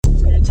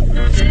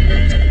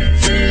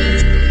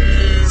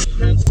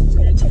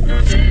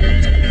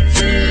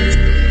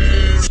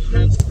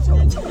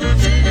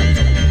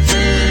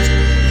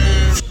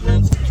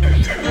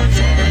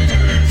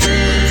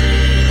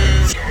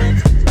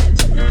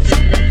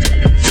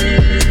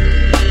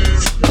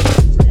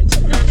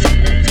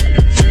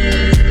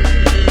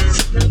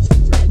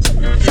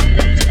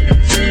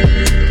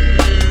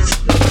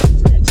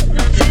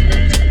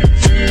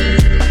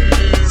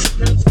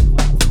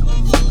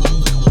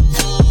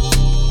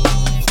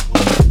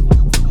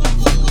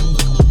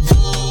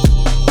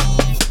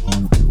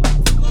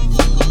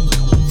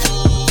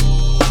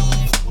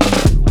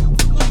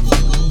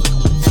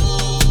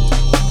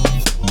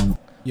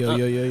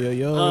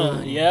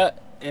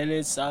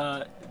it's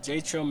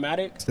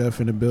J-Trillmatic. Steph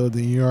in the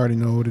building. You already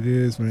know what it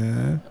is,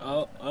 man.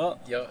 Yo,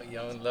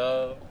 Young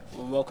Love.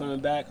 Well, welcome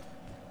back.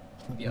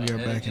 We are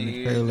back in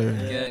the trailer.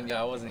 Again,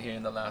 I wasn't here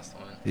in the last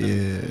one.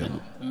 Yeah.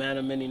 Man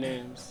of many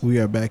names. We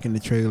are back in the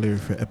trailer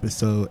for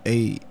episode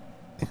 8.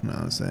 You know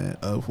what I'm saying?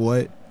 Of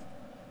what?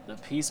 The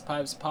Peace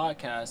Pipes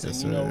Podcast.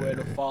 Yes, and you know sir. where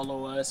to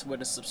follow us, where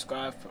to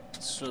subscribe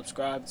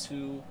to.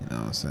 You know what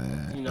I'm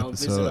saying? You know,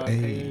 episode visit our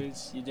 8. page.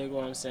 You dig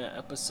what I'm saying?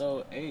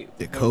 Episode 8.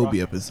 The Kobe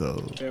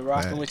episode. Been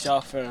rocking Facts. with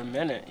y'all for a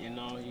minute, you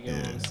know. You get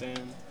what I'm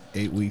saying?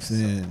 8 weeks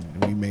in,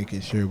 we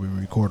making sure we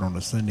record on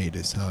a Sunday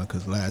this time,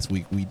 because last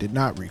week we did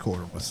not record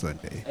on a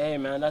Sunday. Hey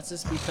man, that's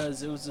just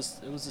because it was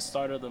the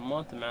start of the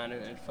month, man.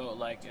 It felt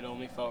like it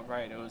only felt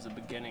right. It was the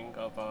beginning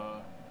of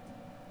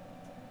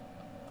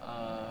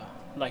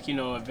like, you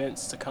know,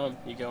 events to come.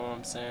 You get what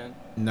I'm saying?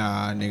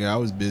 Nah, nigga, I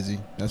was busy.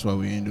 That's why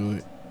we didn't do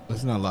it.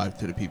 Let's not lie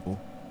to the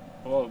people.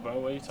 Whoa, bro,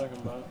 what are you talking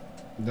about?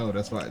 No,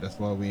 that's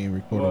why we ain't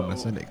record on a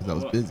Sunday, because I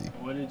was busy.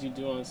 What did you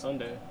do on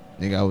Sunday?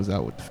 Nigga, I was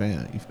out with the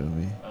fam. You feel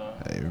me?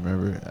 Hey,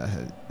 remember?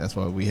 That's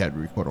why we had to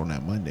record on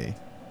that Monday.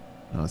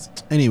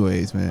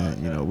 Anyways,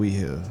 man, you know, we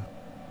here.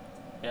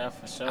 Yeah,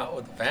 for sure. Out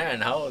with the fan.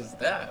 How was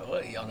that?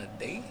 What, you on a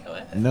date?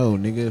 What? No,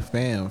 nigga,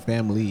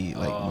 family.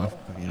 Like,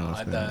 you know what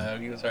I I'm saying? thought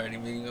you was already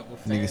meeting up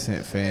with fans. Nigga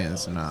sent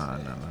fans. Nah.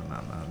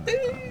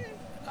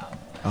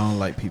 I don't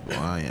like people.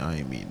 I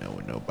ain't meeting up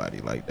with nobody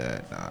like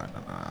that. Nah.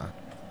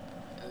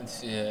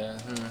 Yeah.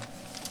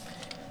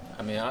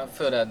 I mean, I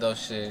feel that though,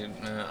 shit,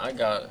 man. I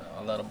got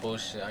a lot of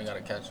bullshit I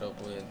gotta catch up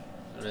with.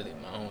 Really,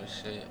 my own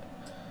shit.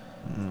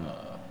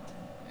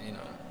 You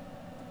know,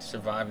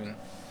 surviving.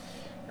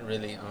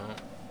 Really,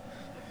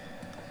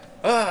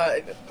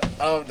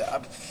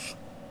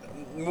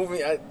 moving.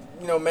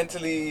 You know,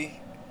 mentally,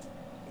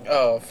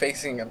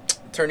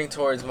 turning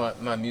towards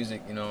my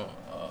music. You know,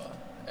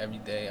 every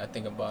day I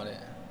think about it,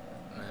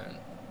 man.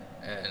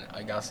 And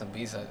I got some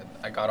beats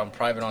I got on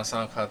private on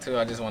SoundCloud too.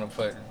 I just want to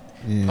put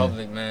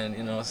public, man.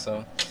 You know,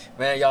 so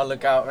man, y'all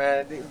look out,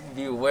 man.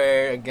 Be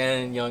aware.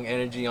 Again, Young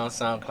Energy on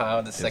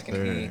SoundCloud. The second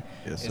E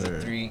is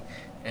a 3,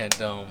 and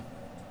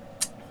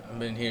I've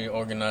been here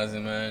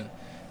organizing, man.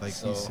 Like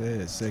you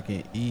said,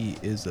 second E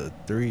is a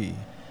 3.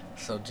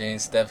 So Jane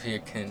Steph here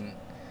can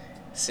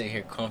sit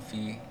here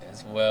comfy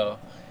as well.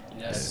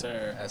 Yes,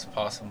 sir. As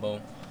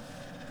possible.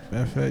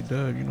 Matter of fact,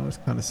 Doug, you know, it's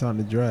kind of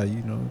sounding dry.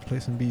 You know, play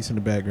some beats in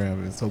the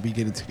background. So we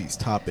get into these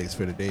topics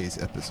for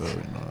today's episode.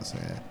 You know what I'm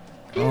saying?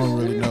 I don't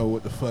really know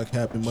what the fuck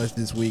happened much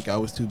this week. I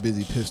was too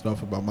busy pissed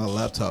off about my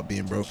laptop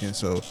being broken.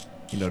 So,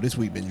 you know, this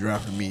week been dry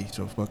for me.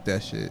 So fuck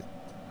that shit.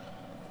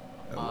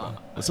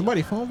 Was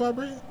somebody's phone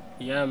vibrating?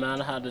 Yeah, man,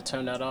 I had to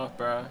turn that off,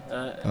 bro.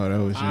 That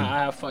was you.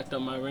 I have fucked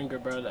up my ringer,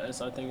 bro. I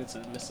think it's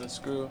a missing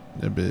screw.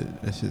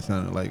 That shit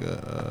sounded like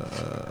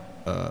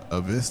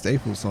a Vince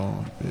Staples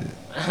song.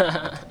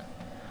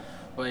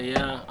 But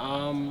yeah,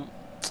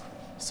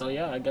 so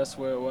yeah, I guess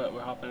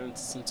we're hopping into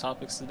some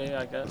topics today,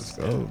 I guess.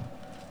 Let's go.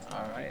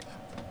 All right.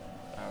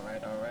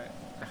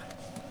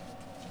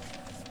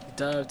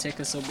 Dub, take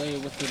us away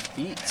with the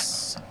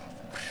beats.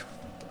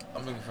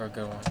 I'm looking for a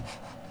good one.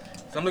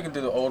 So I'm looking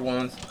through the old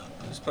ones.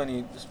 There's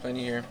plenty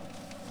here.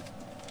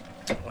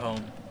 I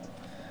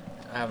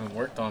haven't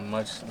worked on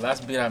much. The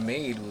last beat I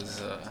made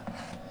was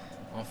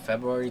on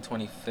February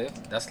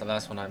 25th. That's the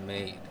last one I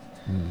made.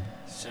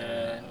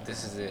 Shit.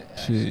 This is it.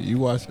 Shit, you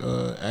watched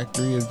Act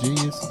 3 of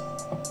Genius?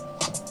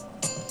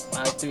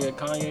 Act 3 of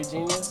Kanye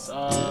Genius?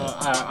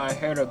 I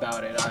heard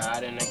about it. I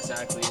didn't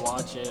exactly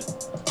watch it.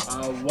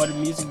 What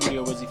music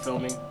video was he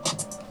filming?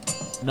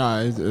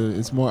 Nah,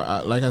 it's more,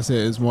 like I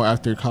said, it's more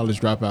after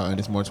College Dropout, and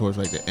it's more towards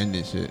like the end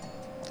and shit.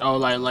 Oh,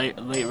 like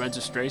late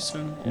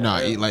registration? Yeah.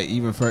 Nah, like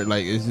even for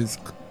like it's just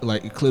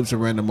like clips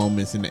of random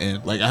moments in the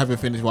end. Like I haven't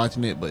finished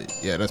watching it, but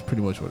yeah, that's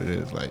pretty much what it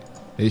is. Like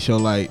they show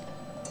like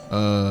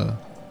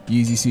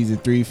Yeezy season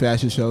 3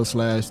 fashion show /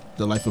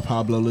 The Life of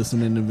Pablo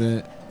listening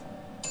event,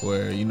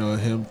 where you know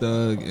him,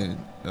 Thug, and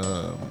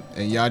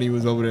Yachty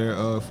was over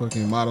there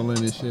fucking modeling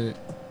and shit,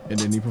 and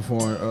then he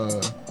performed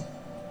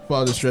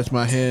Father Stretch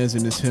My Hands,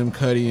 and it's him,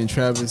 Cuddy, and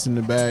Travis in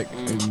the back,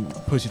 and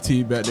Pusha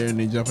T back there, and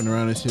they jumping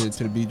around and shit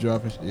to the beat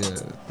drop and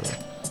shit.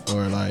 Yeah.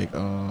 Or like,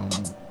 I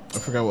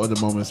forgot what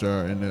other moments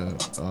are in the,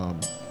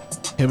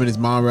 him and his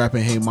mom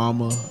rapping Hey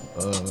Mama.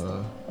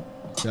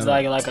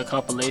 Like a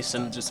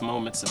compilation of just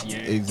moments of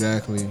years.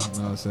 Exactly. You know what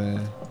I'm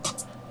saying?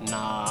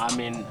 Nah, I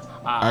mean...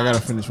 I gotta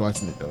finish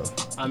watching it though.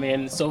 I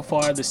mean, so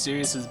far the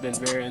series has been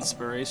very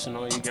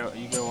inspirational. You get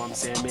what I'm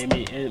saying?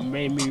 It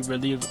made me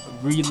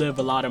relive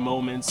a lot of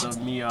moments of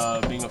me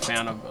being a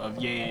fan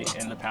of Ye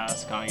in the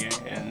past, Kanye,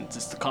 and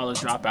just the College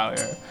Dropout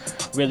era.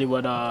 Really,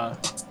 what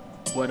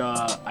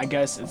I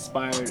guess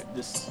inspired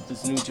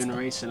this new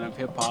generation of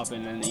hip hop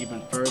and then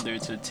even further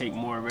to take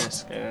more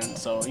risk. And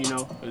so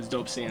it was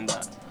dope seeing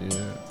that.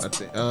 Yeah, I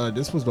think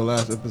this was the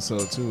last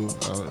episode too.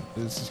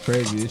 This is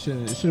crazy. It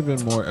should have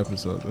been more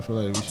episodes. I feel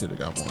like we should have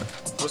got more.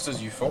 What's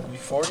this,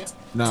 Euphoria?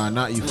 Nah,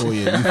 not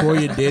Euphoria.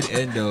 Euphoria did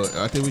end though.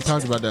 I think we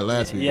talked about that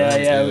last week. Yeah,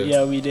 right?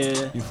 yeah, we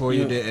did.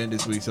 Euphoria did end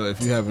this week, so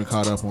if you haven't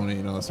caught up on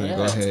it, go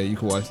ahead. You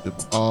can watch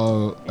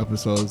all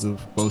episodes of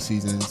both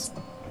seasons.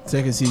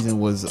 Second season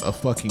was a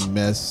fucking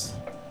mess.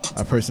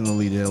 I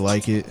personally didn't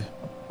like it.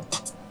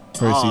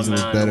 First season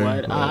was better.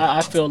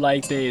 I feel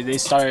like they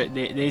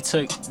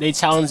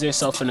challenged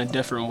themselves in a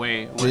different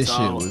way. This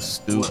shit was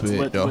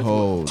stupid. The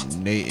whole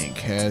Nate and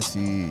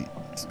Cassie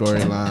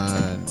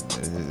storyline.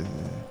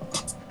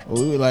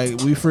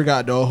 We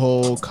forgot the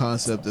whole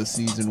concept of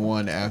season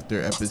 1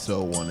 after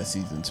episode 1 of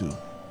season 2.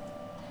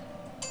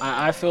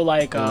 I feel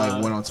like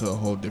went on to a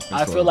whole different.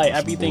 I feel like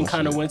everything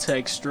kind of went to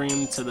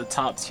extreme to the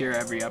top tier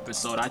every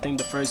episode. I think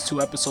the first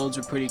 2 episodes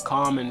were pretty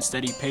calm and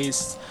steady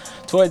paced.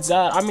 Towards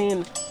that, I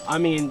mean,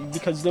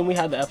 because then we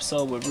had the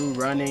episode with Rue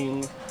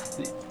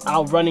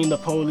outrunning the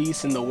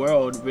police in the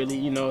world. Really,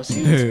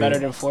 she was better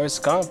than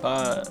Forrest Gump.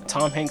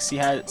 Tom Hanks, she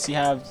had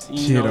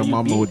her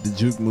mama with the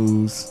juke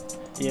moves.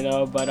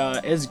 But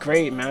it's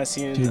great, man.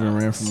 Seeing she even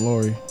ran from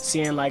Lori.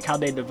 Seeing like how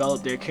they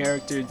developed their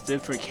characters,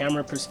 different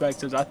camera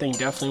perspectives. I think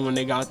definitely when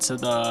they got to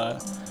the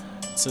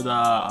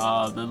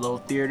little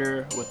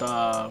theater with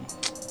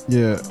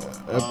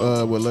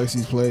with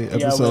Lexi's play,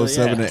 episode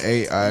 7 and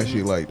 8. I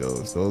actually like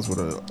those. Those were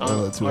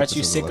the 2. Aren't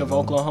You Sick of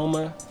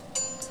Oklahoma?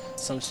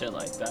 Some shit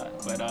like that.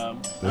 But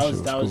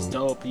that was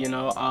cool. Dope.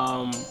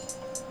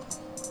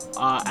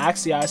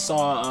 Actually, I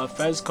saw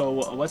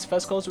Fezco. What's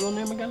Fezco's real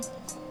name again?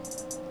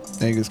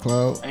 Angus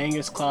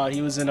Cloud.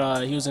 He was in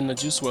the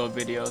Juice WRLD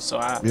video. So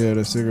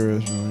the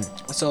cigarette joint.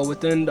 So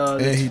within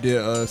and he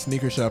did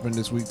sneaker shopping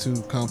this week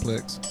too.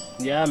 Complex.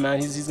 Yeah,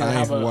 man. He's gonna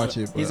have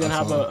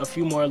a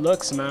few more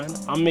looks, man.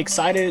 I'm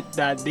excited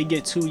that they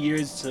get 2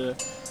 years to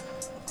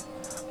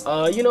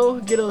get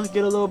a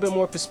little bit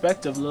more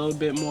perspective, a little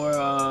bit more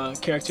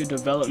character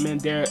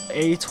development. Their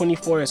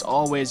A24 is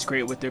always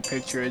great with their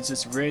picture. It's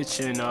just rich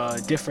and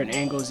different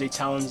angles. They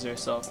challenge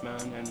themselves, man,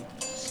 and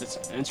it's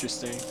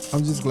interesting.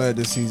 I'm just glad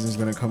this season's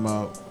gonna come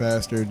out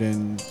faster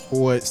than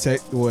what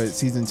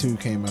season 2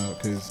 came out,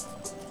 because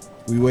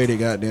we waited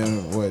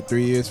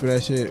 3 years for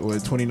that shit.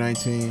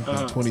 2019,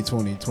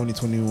 2020,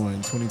 2021,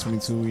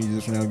 2022. We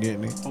just now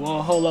getting it.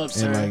 Well, hold up,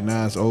 sir. And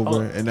now it's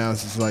over, and now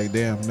it's just like,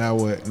 damn. Now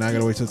what? Now I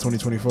gotta wait till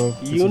 2024.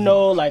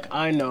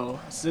 I know.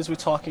 Since we're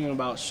talking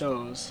about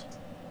shows,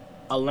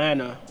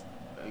 Atlanta.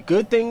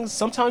 Good things.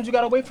 Sometimes you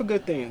gotta wait for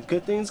good things.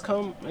 Good things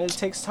come, and it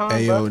takes time.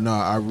 Hey yo, no,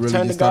 I really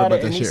just thought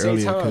about that shit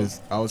earlier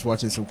because I was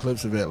watching some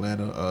clips of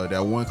Atlanta.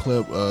 That one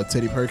clip,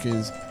 Teddy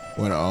Perkins,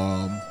 when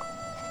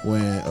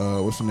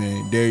what's the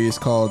name? Darius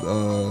called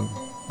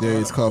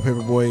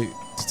Paperboy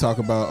to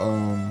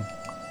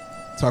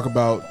talk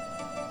about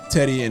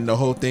Teddy and the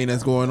whole thing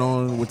that's going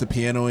on with the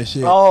piano and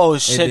shit. Oh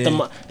shit!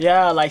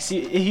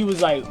 He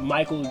was like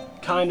Michael,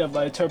 kind of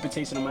an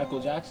interpretation of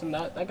Michael Jackson.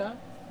 That guy.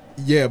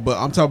 Yeah, but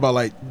I'm talking about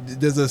like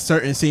there's a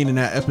certain scene in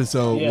that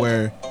episode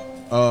where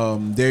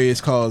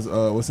Darius calls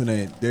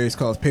Darius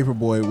calls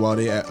Paperboy while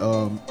they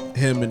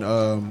him and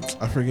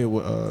I forget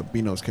what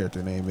Bino's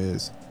character name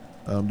is.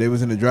 They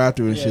was in the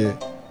drive-thru and shit,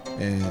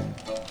 and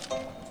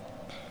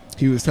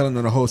he was telling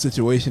them the whole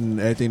situation and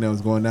everything that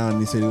was going down. And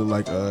he said it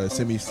looked like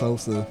Semi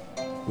Sosa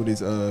with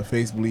his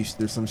face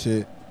bleached or some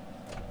shit.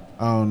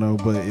 I don't know,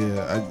 but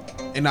yeah,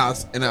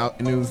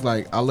 and it was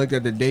like I looked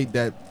at the date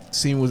that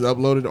scene was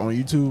uploaded on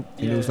YouTube,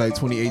 and it was like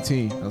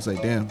 2018. I was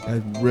like, damn,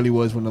 that really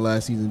was when the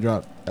last season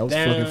dropped. That was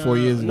fucking 4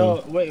 years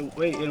ago. No, wait,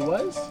 it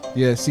was?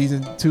 Yeah,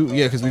 season 2.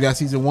 Yeah, because we got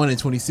season 1 in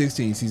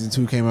 2016. Season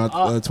 2 came out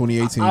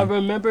 2018. I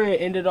remember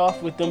it ended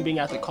off with them being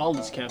at the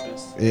college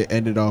campus. It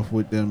ended off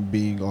with them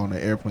being on an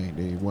airplane.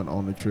 They went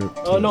on the trip.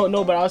 Oh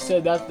no, but I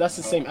said that's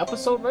the same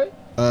episode, right?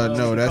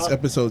 No, that's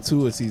episode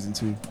 2 of season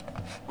 2.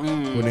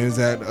 When it was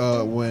at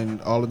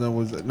when all of them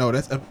was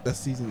that's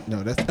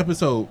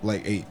episode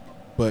like 8.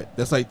 But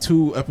that's like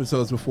 2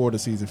 episodes before the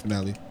season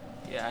finale.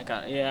 I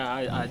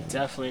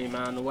definitely,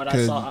 man. What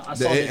I saw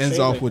it ends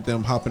off with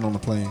them hopping on the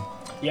plane.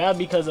 Yeah,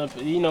 because of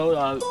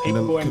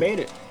Paperboy made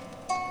it.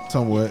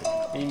 Somewhat.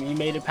 He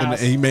made it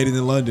past. And he made it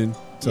in London,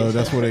 so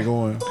that's where they're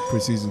going for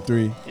season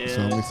 3. Yeah.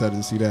 So I'm excited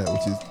to see that,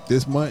 which is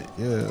this month.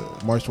 Yeah,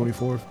 March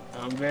 24th.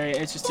 I'm very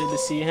interested to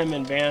see him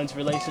and Van's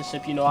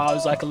relationship. I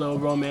was like a little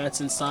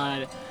romance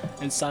inside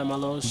my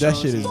little show. That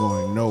shit is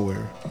going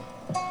nowhere.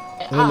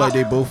 It look like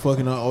they both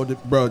fucking on.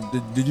 Bro,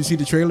 did you see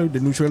the trailer? The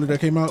new trailer that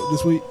came out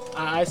this week?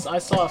 I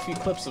saw a few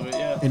clips of it,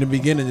 yeah. In the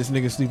beginning, this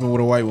nigga sleeping with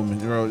a white woman.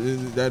 Bro,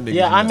 that nigga.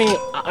 Yeah, I mean,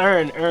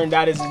 Earn,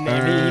 that is his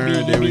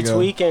name. He be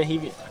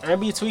tweaking. Earn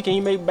be tweaking.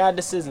 He make bad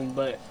decisions,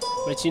 but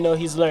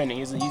he's learning.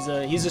 He's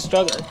a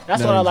struggler.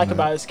 That's what I like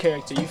about his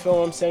character. You feel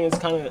what I'm saying? It's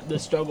kind of the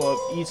struggle of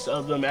each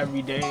of them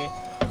every day.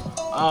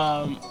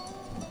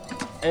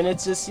 and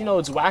it's just,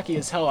 it's wacky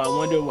as hell. I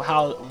wonder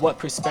what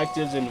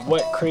perspectives and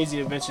what crazy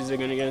adventures they're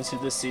gonna get into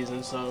this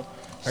season. So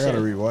I gotta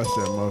rewatch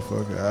that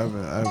motherfucker. I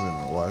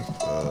haven't watched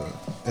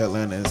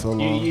Atlanta in so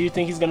long. You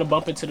think he's gonna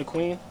bump into the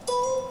queen?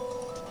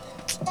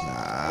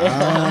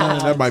 Nah,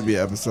 that might be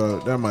an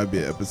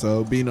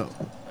episode.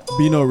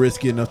 Be no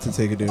risky enough to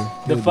take it there.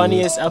 The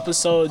funniest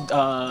episode,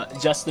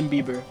 Justin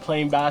Bieber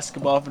playing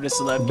basketball for the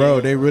celeb.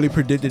 Bro, they really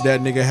predicted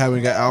that nigga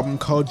having an album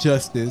called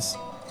Justice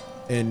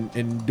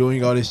and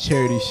doing all this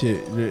charity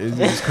shit.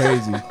 It's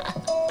crazy.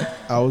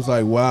 I was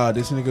like, wow,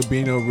 this nigga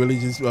Bino really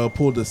just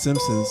pulled the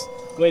Simpsons.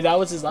 Wait, that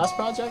was his last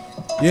project?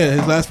 Yeah,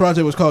 his last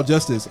project was called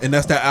Justice, and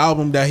that's the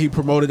album that he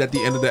promoted at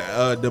the end of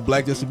the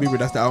Black Justin Bieber.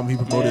 That's the album he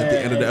promoted at the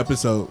end of the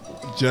episode,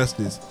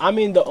 Justice. I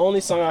mean, the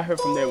only song I heard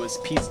from there was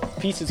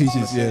Peaches.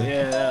 Yeah.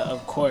 Yeah,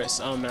 of course.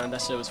 Oh man,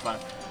 that shit was fire.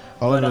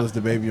 All I know is the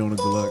baby on the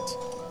deluxe.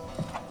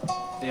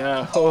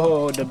 Yeah,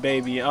 the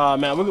baby. Oh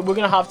man, we're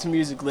gonna hop to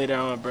music later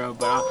on, bro.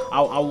 But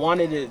I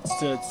wanted it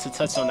to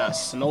touch on that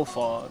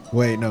Snowfall.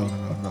 Wait, no,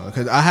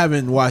 because I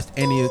haven't watched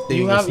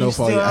anything with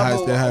Snowfall yet. I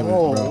still haven't,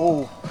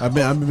 bro. I've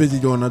been busy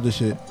doing other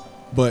shit,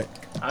 but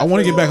I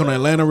want to get back on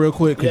Atlanta real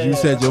quick because you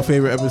said your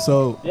favorite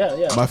episode.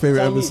 Yeah. My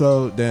favorite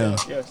episode. Damn.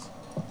 Yes.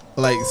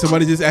 Like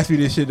somebody just asked me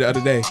this shit the other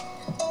day.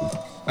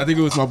 I think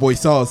it was my boy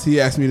Sauce.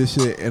 He asked me this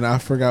shit, and I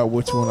forgot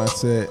which one I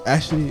said.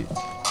 Actually.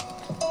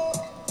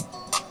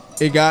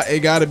 It got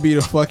to be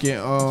the fucking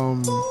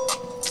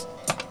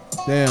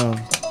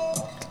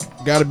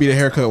gotta be the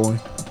haircut one.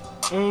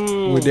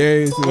 With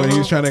Darius when he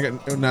was trying to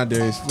get, not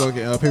Darius,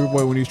 fucking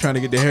Paperboy when he was trying to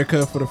get the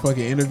haircut for the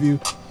fucking interview,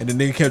 and the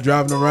nigga kept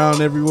driving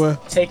around everywhere,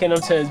 taking him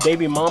to his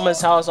baby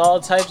mama's house, all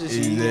types of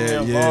shit.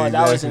 Yeah,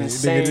 that was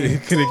insane.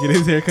 Nigga couldn't get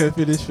his haircut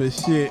finished for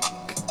shit.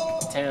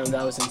 Damn,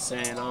 that was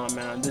insane.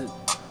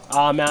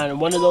 Oh man,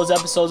 one of those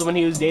episodes when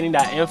he was dating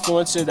that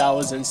influencer, that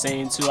was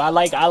insane too. I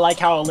like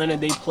how Atlanta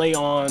they play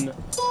on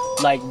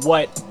like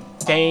what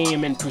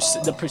fame and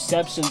the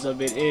perceptions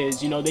of it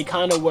is. They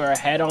kind of were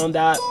ahead on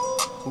that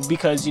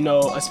because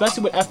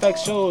especially with FX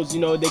shows,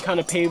 they kind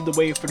of paved the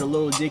way for the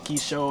Lil Dicky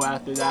show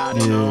after that.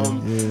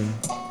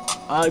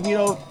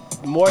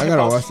 More. I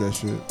gotta watch that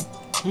shit.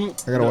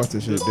 I gotta watch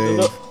that shit.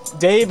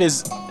 Dave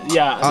is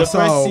the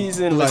first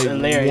season was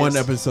hilarious. One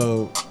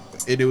episode.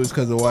 It was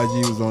because the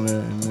YG was on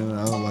there, and then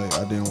I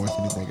didn't watch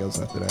anything else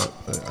after that.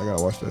 But I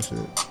gotta watch that shit.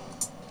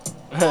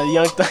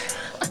 Young Thug.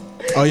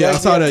 Oh yeah, I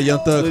saw that Young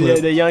Thug clip.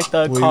 Yeah, the Young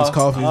Thug where he was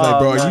coughing. He's like,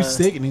 bro, man. Are you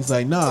sick? And he's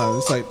like, nah,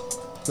 it's like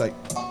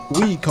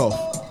weed cough.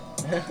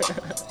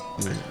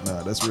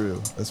 Nah, that's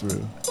real.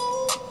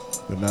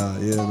 But nah,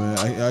 yeah, man,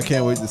 I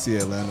can't wait to see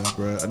Atlanta,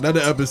 bro. Another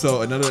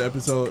episode,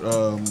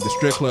 the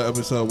strip club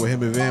episode where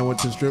him and Van went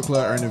to the strip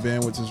club, Ern and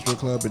Van went to the strip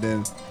club, and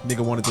then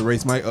nigga wanted to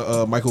race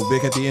Michael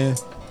Vick at the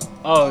end.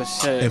 Oh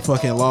shit! And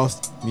fucking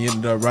lost. He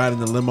ended up riding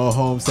the limo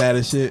home, sad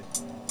as shit.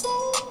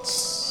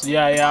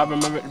 Yeah, I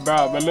remember,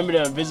 bro. Remember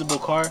the invisible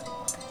car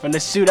from the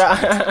shootout?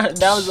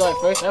 That was like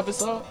first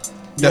episode.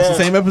 That's the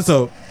same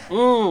episode.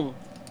 The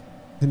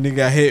nigga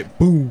got hit.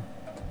 Boom.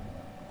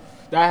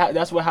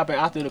 That's what happened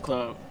after the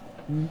club.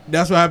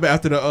 That's what happened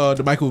after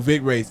the Michael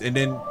Vick race, and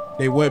then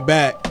they went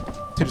back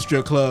to the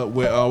strip club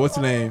with what's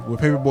the name, with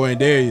Paperboy and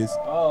Darius.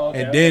 Oh,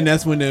 okay. And then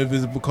that's when the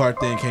invisible car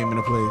thing came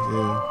into place.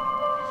 Yeah.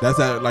 That's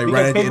how, like because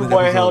right at the end of the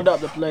episode. Paperboy held up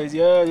the place.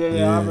 Yeah.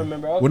 I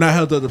remember. Okay. Well, not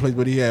held up the place,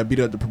 but he had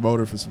beat up the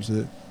promoter for some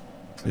shit.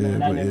 Yeah,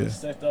 that nigga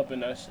stepped up in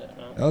that shit.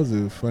 Man. That was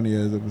a funny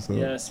ass episode.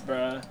 Yes,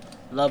 bro.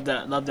 Love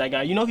that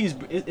guy.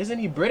 Isn't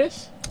he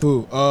British?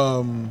 Who?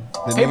 The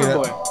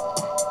Paperboy.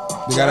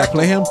 The guy that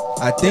play him?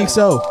 I think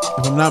so.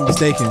 If I'm not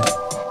mistaken.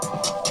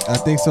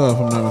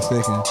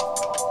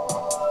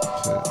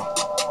 Shit.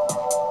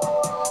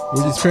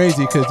 Which is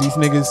crazy because these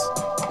niggas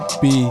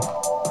be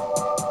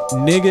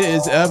nigga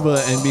as ever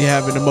and be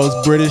having the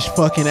most British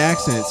fucking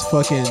accents.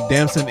 Fucking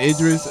Damson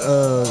Idris,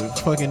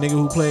 fucking nigga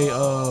who played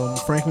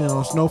Franklin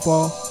on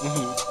Snowfall.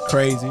 Mm-hmm.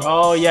 Crazy.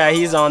 Oh yeah,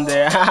 he's on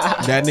there.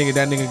 that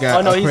nigga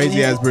got a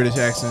crazy ass British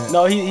accent.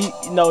 No, he's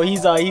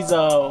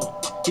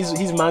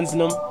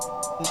Mansnum.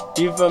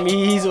 You feel me?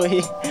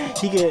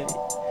 He could,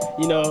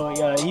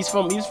 he's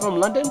from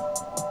London,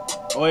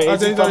 or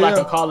is he from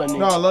a colony?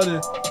 No,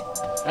 London.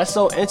 That's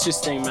so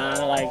interesting,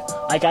 man.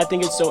 Like I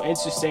think it's so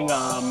interesting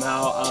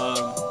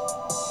how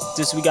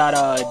just we got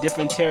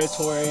different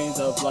territories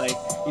of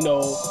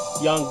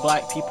young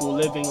black people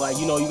living,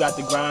 you got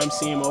the grime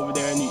scene over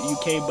there in the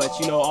UK, but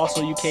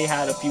also UK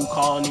had a few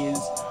colonies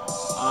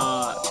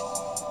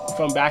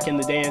from back in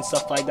the day and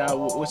stuff like that,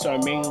 which are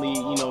mainly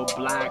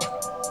black,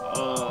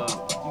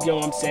 you know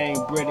what I'm saying,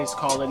 British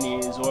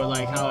colonies, or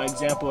like how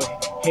example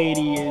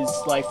Haiti is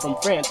from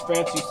France.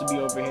 France used to be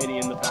over Haiti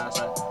in the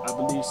past, I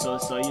believe so.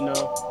 So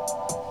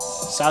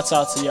shouts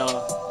out to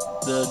y'all.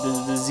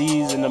 The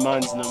Z's and the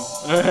Mansnum.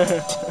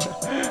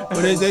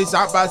 What they say?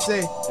 Stop by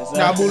say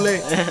Nabule.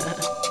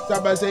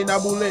 Stop by say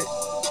Nabule.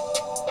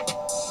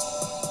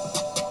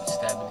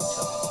 Stabbing each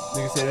other.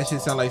 Nigga say that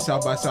shit sound like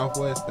South by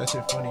Southwest. That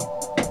shit funny.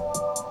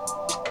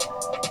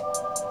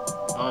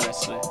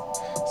 Honestly.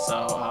 So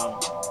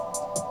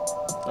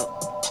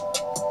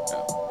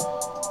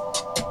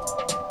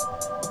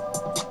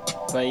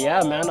But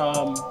yeah, man.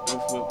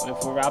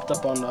 If we're wrapped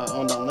up on the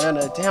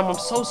Atlanta, damn, I'm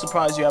so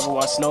surprised you haven't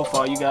watched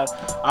Snowfall. You got,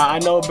 I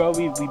know, bro.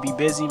 We be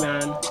busy,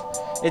 man.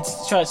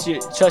 It's trust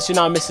you're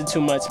not missing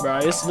too much,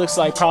 bro. This looks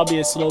like probably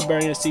a slow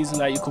burning season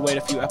that you could wait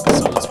a few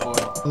episodes for.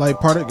 Like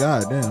part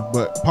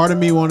of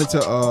me wanted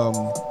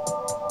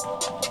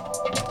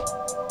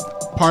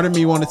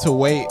to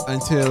wait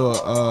until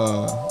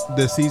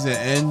the season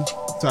end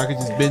so I could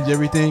just binge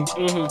everything.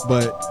 Mm-hmm.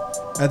 But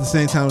at the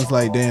same time, it's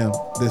like, damn,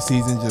 the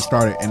season just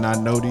started, and I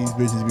know these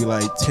bitches be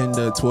like 10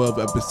 to 12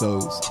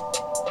 episodes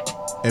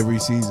every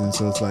season.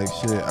 So it's like,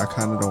 shit, I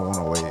kind of don't want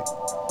to wait.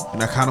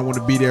 And I kind of want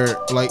to be there,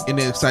 like, in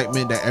the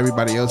excitement that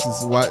everybody else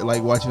is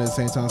watching at the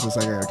same time. So it's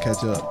like I gotta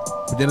catch up.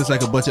 But then it's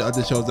like a bunch of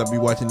other shows I be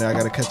watching that I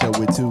gotta catch up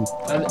with too.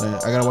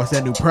 Like, I gotta watch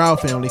that new Proud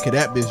Family, cause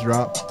that bitch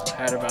dropped.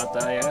 Heard about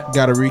that, yeah.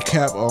 Gotta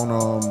recap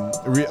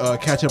on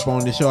catch up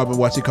on the show I've been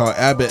watching called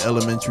Abbott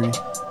Elementary.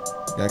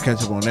 Gotta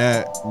catch up on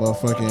that,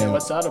 motherfucking. Okay,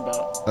 what's that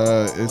about?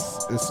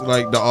 It's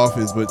like The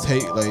Office, but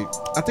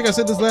I think I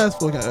said this last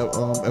fucking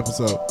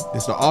episode.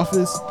 It's The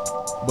Office,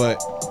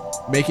 but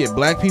make it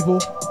black people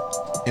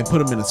and put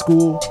them in a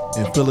school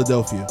in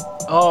Philadelphia.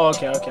 Oh,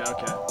 okay.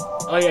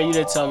 Oh yeah, you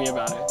did tell me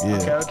about it.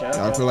 Yeah. Okay.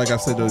 I feel like I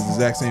said those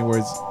exact same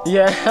words.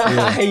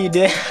 Yeah. You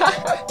did.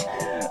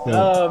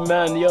 Oh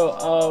man,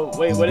 yo,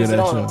 wait, what is it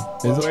on?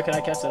 Where can I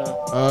catch it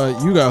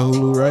on? You got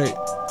Hulu, right?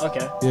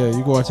 Okay. Yeah,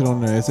 you can watch it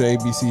on there. It's an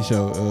ABC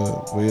show.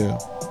 But yeah.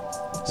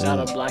 Shout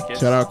out Blackish.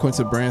 Shout out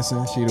Quinta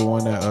Branson. She the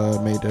one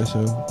that made that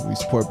show. We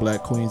support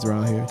black queens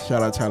around here.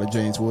 Shout out Tyler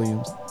James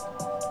Williams.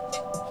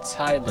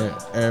 Tyler.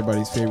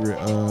 Everybody's favorite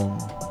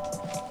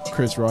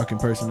Chris Rock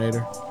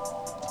impersonator.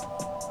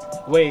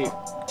 Wait,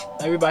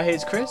 everybody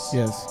hates Chris?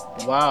 Yes.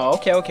 Wow.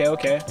 Okay.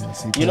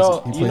 Yes, he plays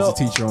a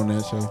teacher on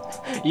that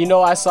show. You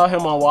know, I saw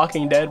him on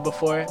Walking Dead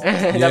before.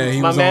 Yeah,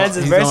 my man's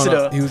is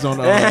versatile. He was on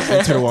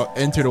Enter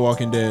the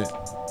Walking Dead,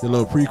 the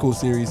little prequel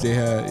series they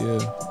had. Yeah,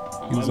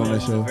 he was on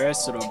that show.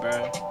 Versatile,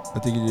 bro. I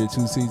think he did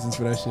 2 seasons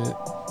for that shit.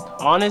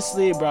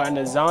 Honestly, bro, in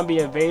the zombie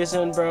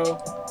invasion, bro.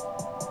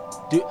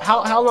 Dude,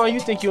 how long you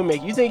think you'll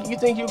make? You think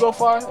you go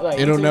far? Like,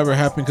 it'll never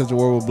happen because the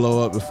world will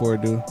blow up before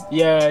it do.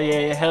 Yeah,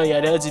 hell yeah.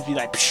 They'll just be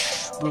like,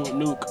 psh, boom,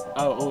 nuke.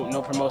 Oh,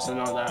 no promotion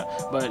on that.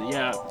 But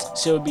yeah,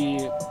 she'll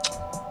be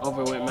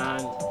over with,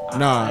 man.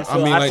 Nah, I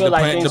mean like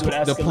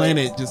the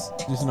planet just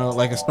you know,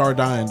 like a star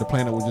dying, the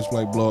planet will just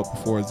like blow up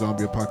before a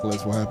zombie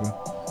apocalypse will happen.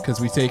 Because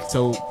we take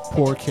so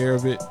poor care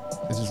of it.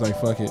 It's just like,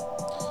 fuck it.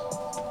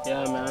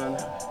 Yeah, man.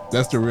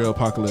 That's the real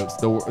apocalypse.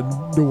 The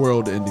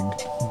world ending.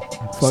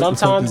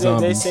 Sometimes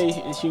they say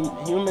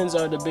humans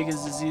are the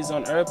biggest disease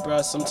on earth,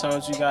 bro.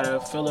 Sometimes you gotta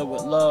fill it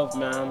with love,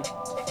 man.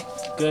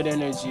 Good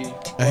energy.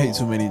 I hate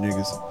too many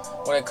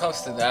niggas. When it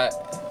comes to that,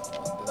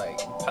 like,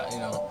 you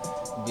know,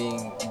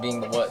 being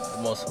the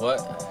most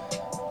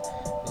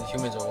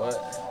humans are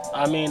what?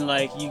 I mean,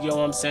 like, you get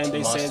what I'm saying?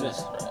 They monsters,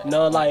 say that. Right?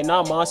 No, like,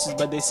 not monsters,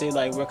 but they say,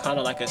 like, we're kind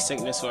of like a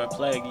sickness or a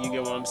plague. You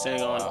get what I'm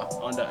saying?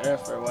 On the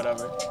earth or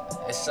whatever.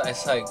 It's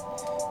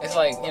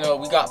like, you know,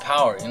 we got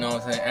power, you know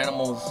what I'm saying?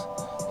 Animals,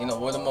 you know,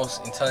 we're the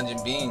most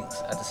intelligent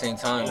beings. At the same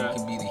time, we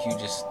can be the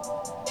hugest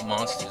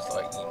monsters,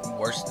 like,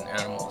 worse than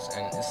animals.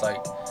 And it's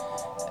like,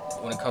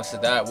 when it comes to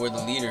that, we're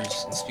the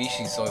leaders in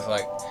species. So it's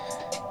like,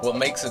 what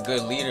makes a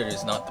good leader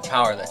is not the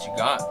power that you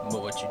got,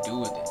 but what you do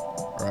with it.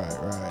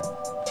 Right.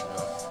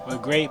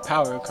 With great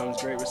power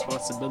comes great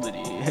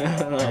responsibility.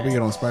 How we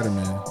get on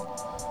Spider-Man?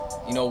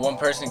 You know, one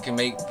person can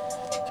make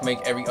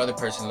every other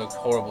person look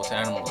horrible to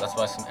animals. That's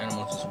why some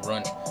animals just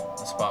run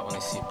the spot when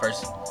they see a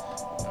person.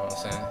 You know what I'm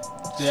saying?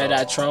 Yeah, so,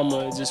 that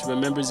trauma just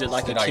remembers it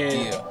like a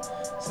kid.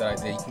 It's that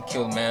idea. You can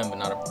kill the man, but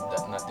not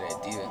the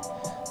idea.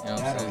 You know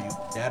what I'm saying?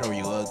 That or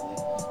you ugly.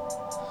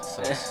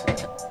 So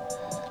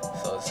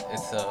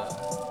it's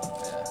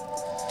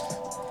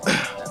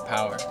that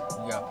power.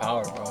 We got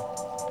power, bro. You know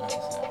what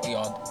I'm saying? We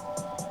all do.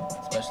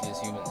 Especially as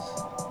humans,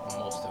 the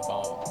most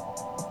evolved,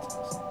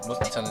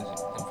 most intelligent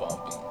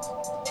evolved beings.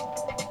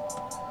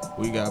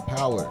 We got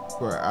power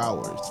for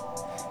hours.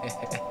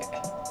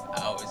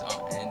 Hours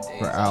on end days.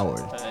 For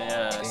hours.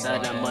 Yeah,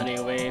 stack that money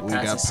away, we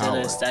pass got the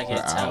ceiling, power stack your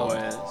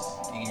towers.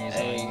 Years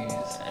Hey, and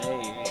years.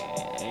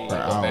 hey. For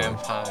Like a hours.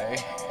 vampire.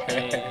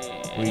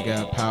 We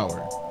got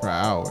power for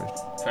hours.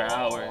 For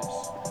hours.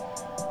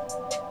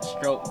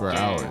 Stroke For game.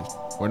 hours.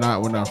 We're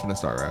not finna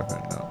start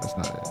rapping. No, that's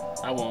not it.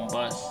 I won't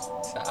bust.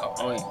 Sour.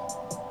 Oh, wait.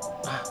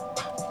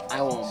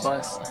 I won't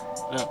bust.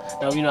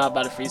 No, we know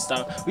about to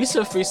freestyle. We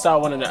should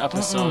freestyle one of the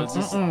episodes.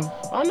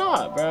 Why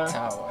not, bro?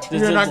 Sour.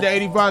 You're not the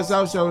 85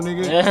 South Show,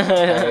 nigga.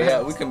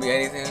 Yeah, we can be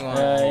anything we want.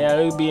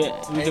 Yeah,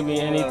 we could be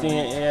anything.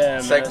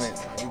 Yeah, segment.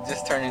 We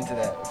just turn into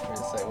that.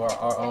 It's like we're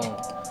our own.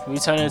 We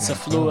turn into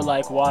fluid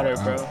like water,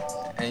 bro.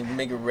 And you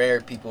make it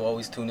rare. People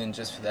always tune in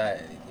just for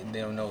that. They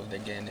don't know they're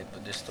getting it,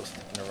 but they're still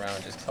sticking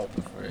around, just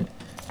hoping for it,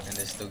 and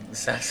they're still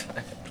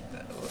satisfied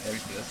with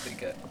everything else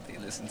they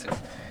listen to.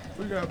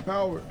 We got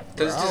power.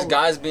 Because it's just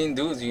guys being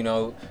dudes, you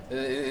know.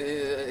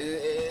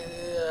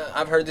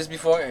 I've heard this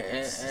before,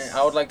 and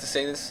I would like to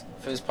say this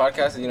for this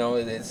podcast. You know,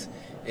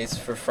 it's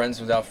for friends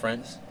without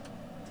friends.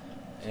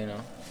 You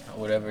know,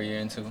 whatever you're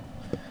into.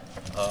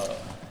 uh,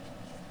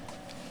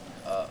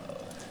 uh,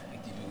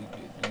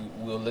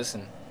 we'll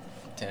listen,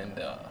 and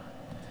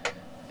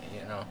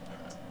you know,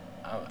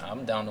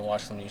 I'm down to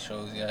watch some of these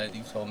shows. Yeah,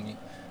 you told me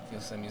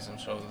you'll send me some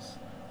shows.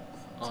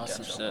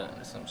 Awesome shit.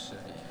 Some shit.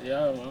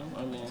 Yeah, man.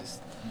 I mean,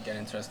 just get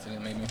interested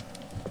in maybe.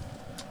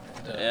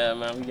 Yeah,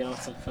 man. We get on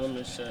some film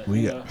and shit.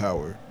 We got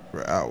power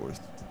for hours.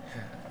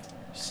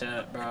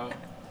 Shit, bro.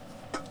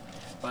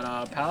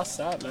 But past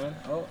that, man.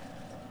 Oh,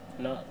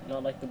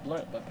 not like the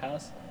blunt, but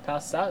past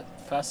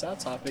that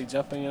topic,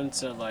 jumping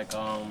into like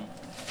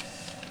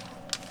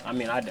I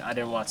mean, I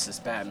didn't watch this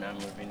Batman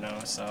movie, no.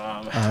 So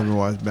I haven't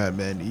watched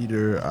Batman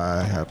either.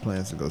 I have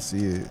plans to go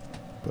see it,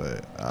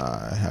 but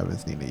I haven't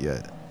seen it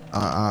yet.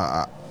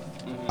 I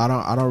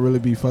don't really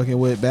be fucking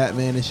with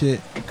Batman and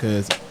shit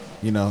because,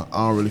 you know,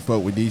 I don't really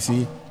fuck with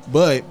DC.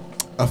 But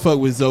I fuck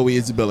with Zoe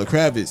Isabella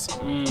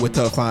Kravitz with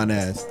her fine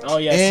ass. Oh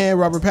yeah. And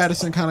Robert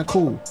Pattinson kind of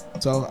cool.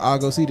 So I'll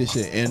go see this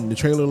shit. And the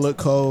trailer look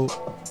cold.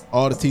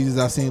 All the teasers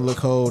I've seen look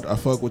cold. I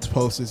fuck with the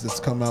posters that's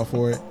come out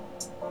for it.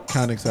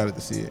 Kind of excited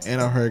to see it.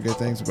 And I heard good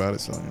things about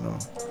it, so you know.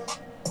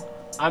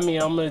 I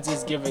mean, I'm gonna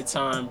just give it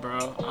time,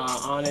 bro.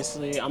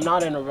 Honestly, I'm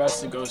not in a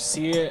rush to go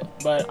see it,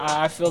 but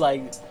I feel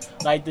like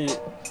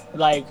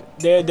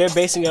they're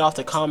basing it off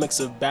the comics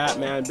of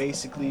Batman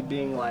basically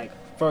being like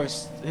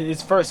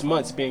his first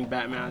months being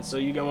Batman. So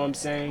you get what I'm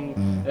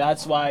saying?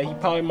 That's why he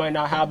probably might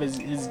not have his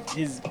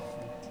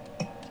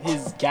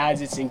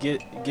gadgets and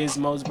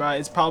gizmos, bro.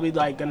 It's probably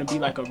like gonna be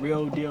like a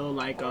real deal,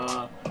 like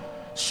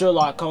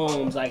Sherlock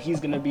Holmes. Like he's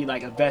gonna be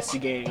like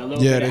investigating a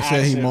little bit. Yeah, they of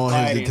said he action, more on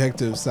his fighting.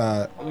 detective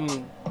side.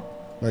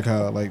 Like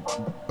how like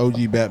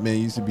OG Batman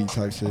used to be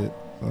type shit.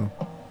 So.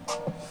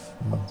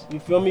 You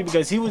feel me?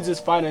 Because he was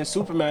just fighting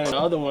Superman and the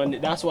other one.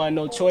 That's why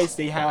no choice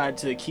they had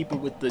to keep it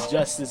with the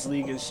Justice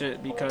League and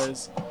shit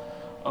because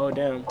oh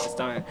damn, it's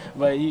dying.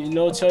 But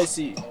no choice,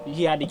 he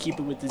had to keep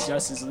it with the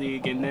Justice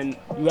League, and then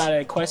you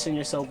gotta question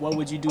yourself, what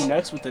would you do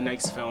next with the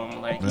next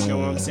film? Like, you know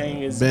what I'm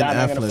saying? Is Ben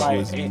Batman gonna Affleck fight?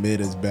 was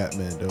mid as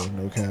Batman though,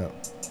 no cap.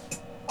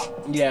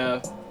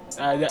 Yeah,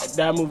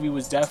 that movie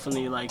was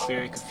definitely like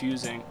very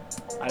confusing.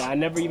 I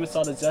never even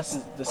saw the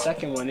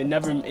second one. It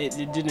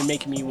didn't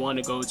make me want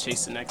to go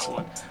chase the next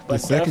one. But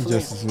the second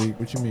Justice League,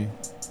 what you mean?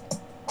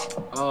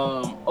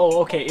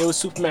 Okay, it was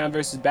Superman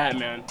versus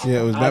Batman.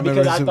 Yeah, it was Batman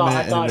versus Superman,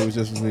 I thought and it was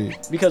Justice League.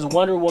 Because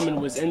Wonder Woman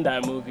was in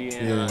that movie,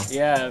 and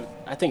yeah,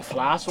 I think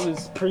Flash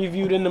was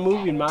previewed in the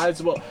movie. Might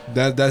as well.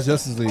 That's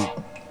Justice League.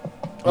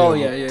 Oh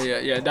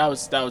yeah. That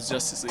was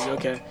Justice League.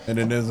 Okay. And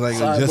then there's like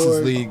a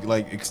Justice League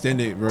like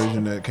extended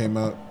version that came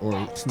out,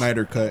 or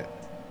Snyder cut.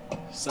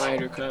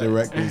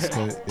 Director's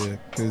cut, yeah.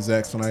 Cause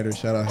Zack Snyder,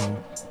 shout out him.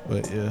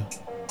 But yeah,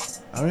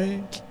 I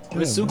mean,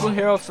 with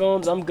superhero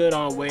films, I'm good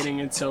on waiting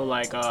until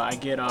like I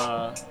get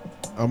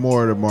I'm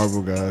more of the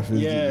Marvel guy. If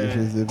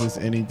it's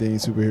anything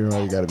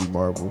superhero, you gotta be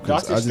Marvel.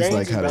 Cause I just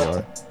like how they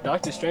are.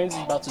 Doctor Strange is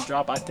about to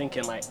drop, I think,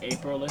 in like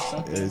April or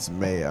something. It's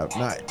May.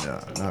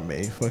 Not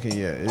May. Fucking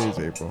yeah, it is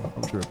April.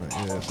 I'm tripping.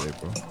 Yeah, it's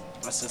April.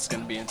 That's just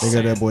gonna be insane.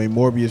 They got that boy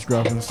Morbius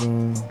dropping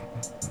soon.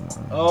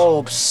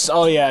 Oh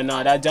yeah,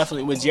 no, that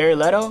definitely with Jared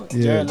Leto.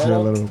 Yeah, Jared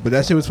Leto. But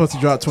that shit was supposed to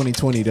drop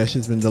 2020. That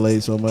shit's been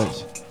delayed so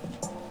much.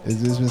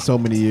 It's been so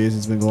many years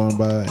it's been going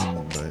by,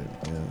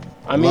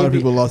 and a lot of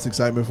people lost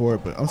excitement for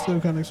it, but I'm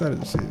still kind of excited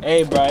to see it.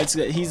 Hey, bro,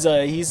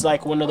 he's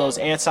like one of those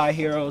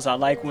anti-heroes. I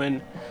like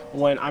when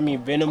I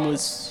mean Venom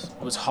was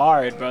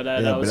hard, bro.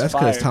 That was but that's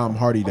because Tom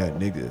Hardy that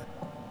nigga.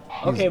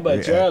 Okay,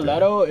 but Jared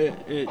Leto,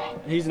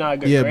 he's not a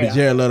good. Yeah, but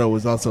Jared Leto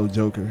was also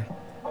Joker.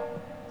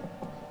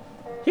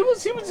 He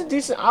was a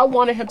decent. I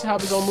wanted him to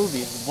have his own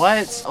movie.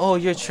 What? Oh,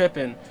 you're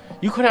tripping.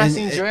 You couldn't have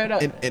seen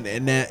Jared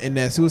in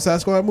that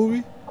Suicide Squad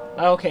movie.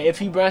 Okay, if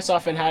he branched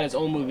off and had his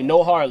own movie,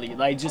 no Harley,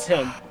 like just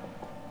him.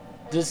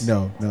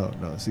 No.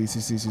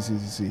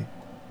 See.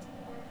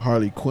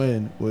 Harley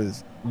Quinn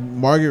was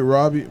Margot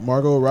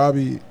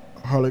Robbie.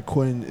 Harley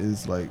Quinn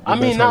is like. I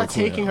mean, not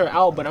taking her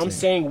out, but I'm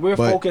saying we're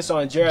focused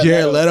on Jared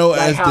Leto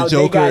like as the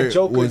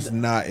Joker was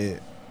not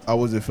it. I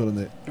wasn't feeling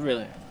it.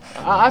 Really,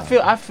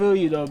 I feel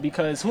you though,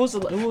 because who was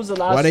the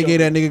last? Why they gave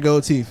that nigga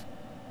gold teeth?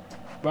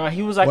 Bro,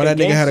 he was like. Why that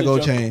nigga had a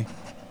gold chain?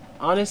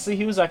 Honestly,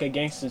 he was like a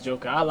gangster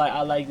Joker. I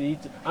like the.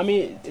 I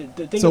mean,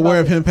 the thing. So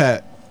wear a pimp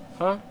hat.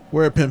 Huh?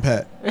 Wear a pimp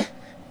hat.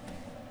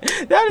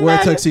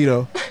 Wear a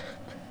tuxedo.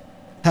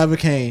 Have a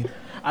cane.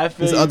 I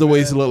feel There's other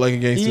ways to look like a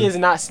gangster. He is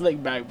not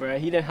slick back, bro.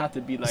 He didn't have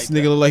to be like this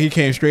nigga look like he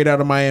came straight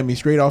out of Miami,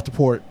 straight off the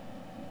port.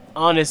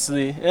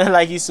 Honestly,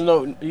 like he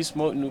smoked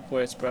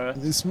Newports, bro.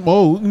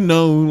 Smoke?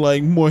 No,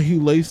 like more. He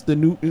laced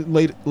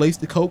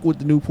the coke with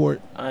the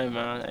Newport. Hey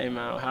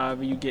man.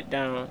 However you get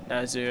down,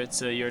 that's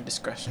your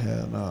discretion.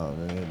 Hell no,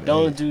 man.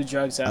 Don't do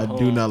drugs at home. I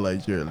do not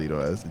like Jared Leto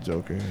as the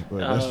Joker, but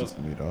that's just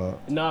me, dog.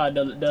 Nah,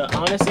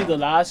 honestly, the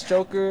last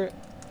Joker,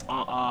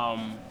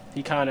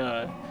 he kind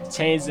of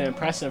changed the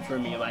impression for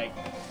me. Like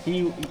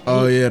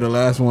the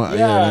last one.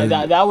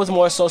 Yeah, that was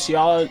more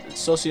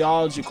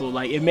sociological.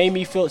 Like it made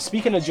me feel.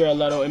 Speaking of Jared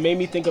Leto, it made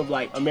me think of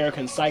like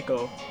American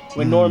Psycho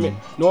with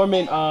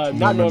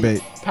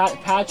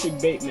Patrick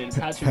Bateman.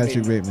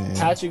 Patrick Bateman. Yeah.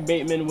 Patrick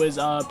Bateman was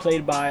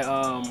played by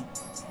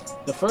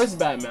The first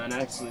Batman,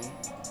 actually.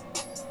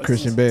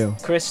 Christian Bale.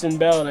 Christian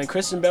Bale, and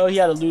Christian Bale, he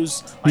had to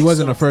lose. Like, he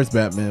wasn't the first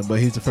Batman, but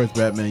he's the first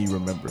Batman you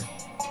remember.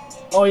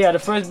 Oh yeah, the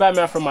first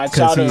Batman from my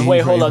childhood.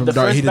 Wait, hold up. The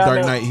first he the Batman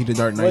Dark Knight. He the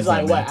Dark Knight. was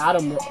like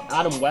Batman. what?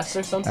 Adam West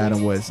or something.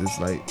 Adam West is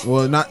like,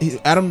 well, not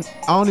Adam.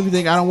 I don't even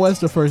think Adam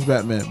West the first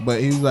Batman,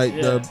 but he was like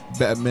the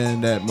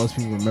Batman that most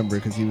people remember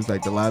because he was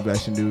like the live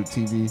action dude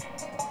TV.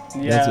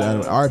 Yeah.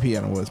 RP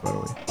Adam West, by the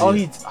way. Oh,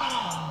 yeah.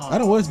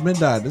 Adam West been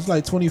died. It's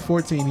like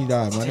 2014 he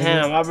died.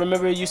 Damn, I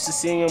remember used to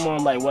seeing him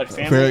on like what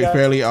Family Guy?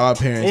 Fairly Odd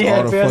Parents. Yeah,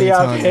 all the Fairly fucking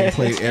Odd time Parents.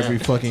 he played every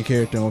fucking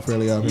character on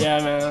Fairly Odd Parents. Yeah,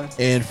 man.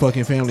 And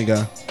fucking Family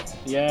Guy.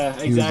 Yeah,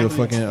 exactly. He was the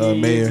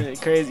fucking mayor.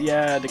 Crazy,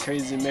 yeah, the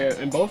crazy mayor.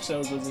 In both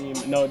shows wasn't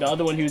he? No, the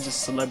other one he was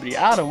just a celebrity.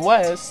 Adam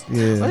West.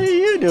 Yeah. What are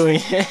you doing?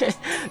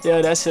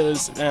 Yeah, that shit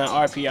was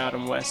RP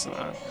Adam West,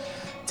 man.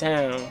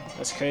 Damn,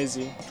 that's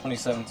crazy.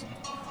 2017.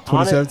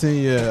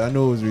 2017, yeah, I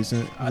knew it was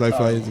recent. It was like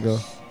 5 years ago.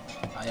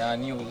 Yeah, I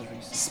knew it was recent.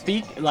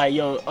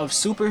 Of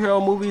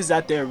superhero movies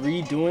that they're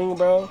redoing,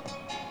 bro.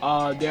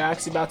 They're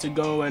actually about to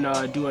go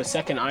and do a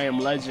second I Am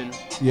Legend.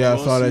 Yeah,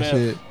 Will I saw Smith. that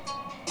shit.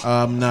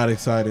 I'm not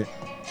excited.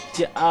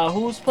 Yeah,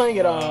 who's playing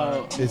it?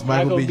 It's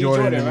Michael B.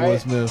 Jordan and right? Will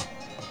Smith.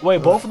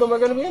 Wait, both of them are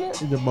gonna be in it?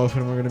 Both of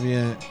them are gonna be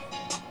in it.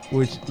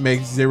 Which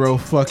makes zero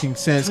fucking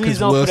sense Please because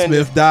don't Will put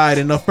Smith died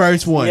in the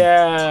first one.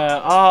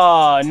 Yeah.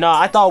 Oh no,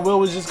 I thought Will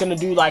was just gonna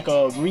do like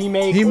a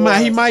remake. He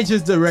might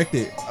just direct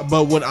it.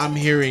 But what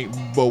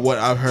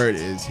I've heard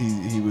is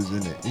he was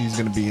in it. He's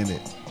gonna be in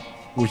it,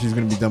 which is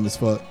gonna be dumb as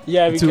fuck.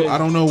 Yeah, because I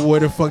don't know where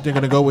the fuck they're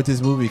gonna go with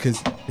this movie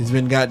because it's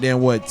been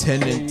goddamn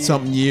 10 and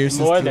something years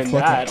more since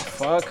than that.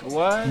 Fuck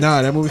what?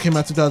 Nah, that movie came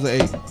out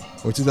 2008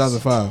 or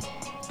 2005.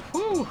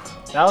 Whew.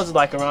 That was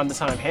like around the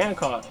time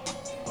Hancock.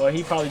 Or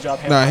he probably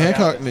dropped Hancock. Nah,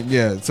 Hancock.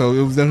 Yeah, so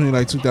it was definitely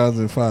like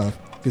 2005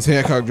 because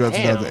Hancock dropped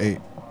 2008.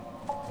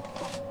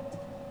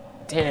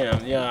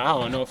 Damn, yeah, I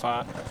don't know if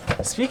I.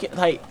 Speaking,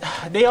 like,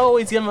 they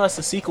always giving us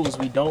the sequels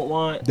we don't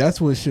want.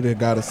 That's what should have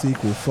got a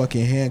sequel.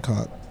 Fucking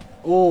Hancock.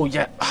 Oh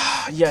yeah,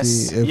 yes,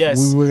 See, if yes.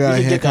 we would got a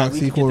could get Hancock that,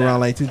 sequel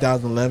around like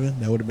 2011,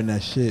 that would have been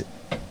that shit.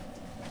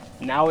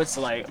 Now it's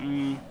like,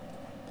 he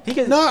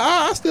could. No,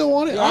 I still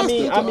want it. I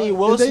mean,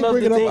 Will if they Smith.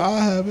 bring it up,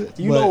 I'll have it.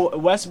 You know,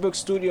 Westbrook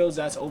Studios,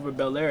 that's over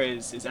Bel Air,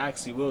 is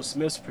actually Will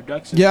Smith's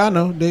production. Yeah, I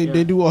know.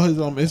 They do all his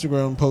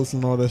Instagram posts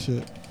and all that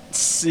shit.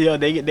 Yeah,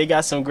 they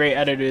got some great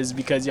editors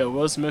because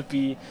Will Smith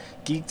be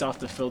geeked off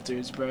the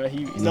filters, bro.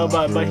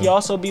 But he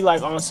also be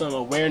like on some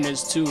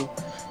awareness too.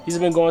 He's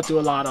been going through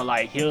a lot of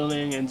like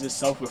healing and just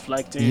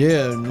self-reflecting.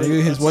 Yeah,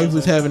 nigga, his wife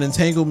was having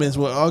entanglements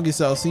with August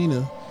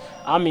Alsina.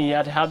 I mean, you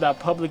had to have that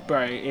public,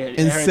 bro.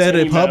 And said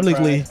it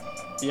publicly.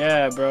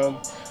 Yeah,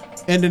 bro.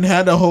 And then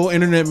had the whole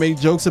internet make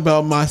jokes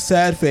about my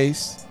sad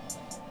face.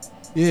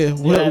 Yeah,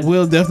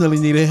 Will definitely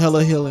need a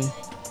hella healing.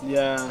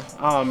 Yeah.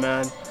 Oh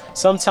man.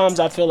 Sometimes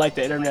I feel like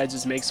the internet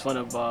just makes fun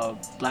of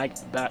black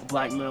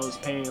males'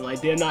 pain. Like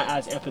they're not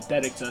as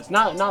empathetic to us.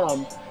 Not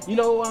you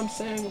know what I'm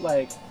saying?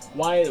 Like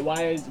why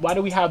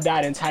do we have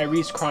that and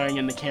Tyrese crying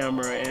in the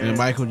camera and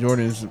Michael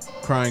Jordan's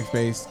crying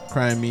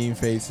mean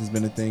face has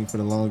been a thing for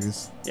the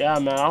longest. Yeah,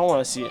 man. I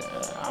want to see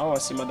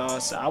my dog.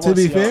 To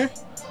be fair,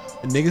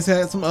 niggas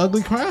had some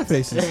ugly crying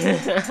faces,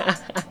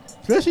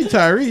 especially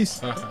Tyrese.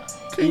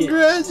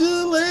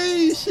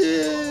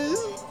 Congratulations.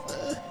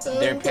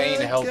 Their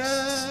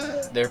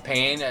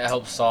pain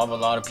helps solve a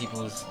lot of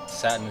people's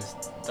sadness,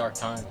 dark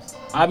times.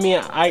 I mean,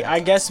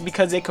 I guess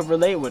because they could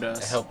relate with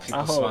us. It helps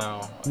people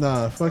smile.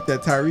 Nah, fuck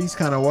that. Tyrese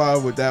kind of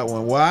wild with that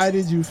one. Why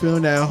did you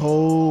film that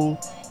whole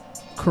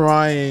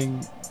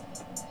crying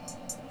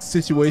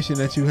situation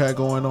that you had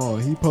going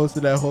on? He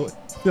posted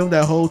filmed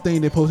that whole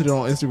thing. They posted it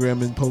on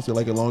Instagram and posted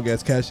like a long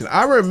ass caption.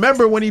 I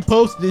remember when he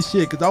posted this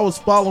shit because I was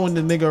following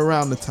the nigga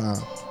around the time.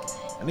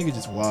 That nigga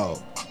just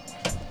wild.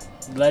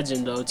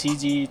 Legend though,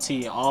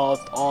 TGT,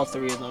 all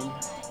three of them.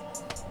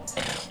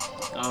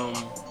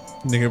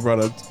 Nigga brought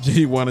a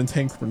G1 and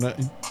tank for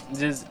nothing.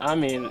 I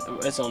mean,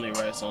 it's only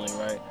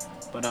right.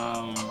 But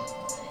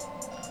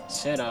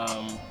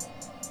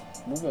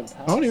moving past.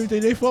 I don't even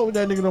think they fought with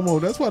that nigga no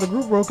more. That's why the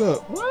group broke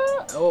up.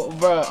 What? Oh,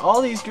 bro,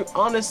 all these groups,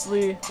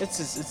 honestly,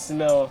 it's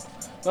no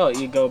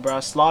ego,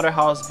 bro.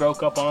 Slaughterhouse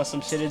broke up on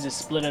some shit. It just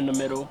split in the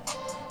middle.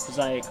 It's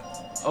like,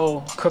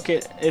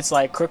 Crooked. It's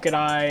like Crooked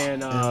Eye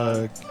and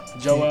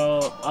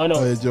Joel. Oh no.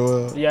 Oh, yeah,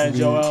 Joel. Yeah,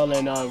 Joel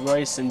and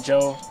Royce and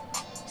Joe.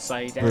 It's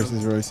like damn.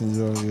 Versus Royce and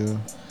Joe, yeah.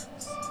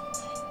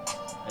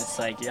 It's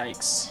like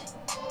yikes.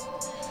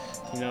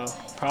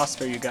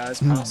 Prosper, you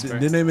guys, prosper.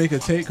 Didn't they make a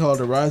tape called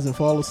The Rise and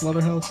Fall of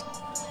Slaughterhouse?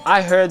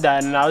 I heard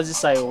that and I was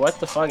just like, what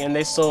the fuck? And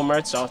they sold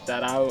merch off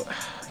that. I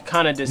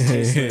kind of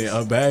distasteful.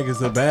 A bag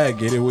is a bag.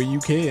 Get it where you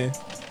can.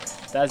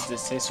 That's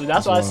distasteful.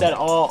 That's why I said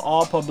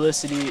all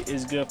publicity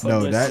is good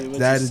publicity. No,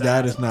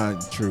 that is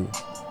not true.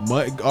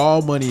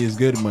 All money is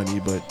good money,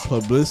 but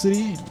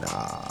publicity,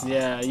 nah.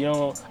 Yeah,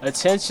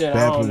 attention.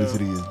 Bad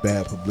publicity is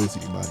bad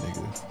publicity, my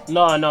nigga.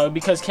 No,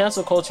 because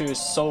cancel culture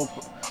is so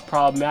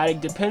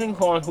problematic depending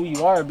on who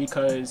you are.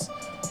 Because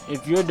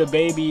if you're the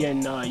baby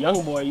and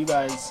young boy, you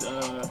guys,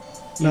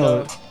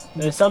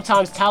 And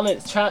sometimes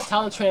talent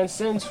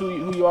transcends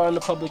who you are in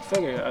the public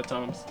figure at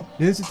times.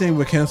 Here's the thing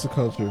with cancel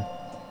culture.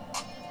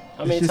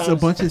 It's just a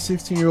bunch of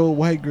 16-year-old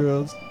white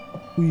girls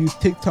who use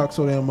TikTok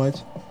so damn much,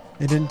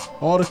 and then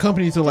all the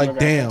companies are like,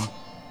 damn,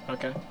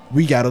 okay,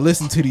 we gotta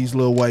listen to these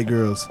little white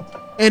girls,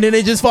 and then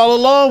they just follow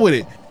along with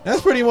it.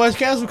 That's pretty much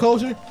cancel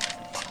culture.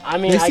 I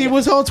mean, they see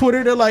what's on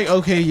Twitter, they're like,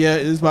 okay, yeah,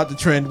 it's about to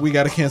trend, we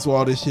gotta cancel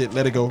all this shit,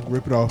 let it go,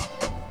 rip it off.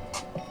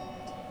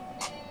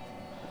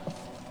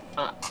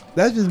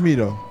 That's just me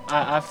though.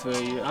 I feel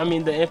you. I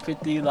mean, the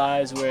empathy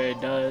lies where it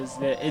does.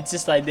 It's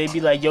just like they be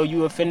like, yo,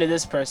 you offended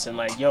this person.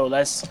 Like, yo,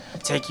 let's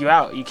take you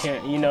out. You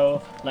can't,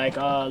 like,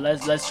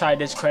 let's try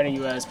discrediting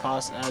you as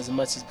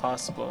much as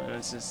possible. And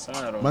it's just, I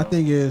don't know. My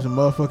thing is, a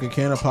motherfucker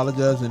can't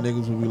apologize, and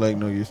niggas will be like,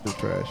 no, you're still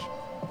trash.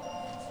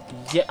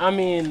 Yeah, I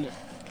mean,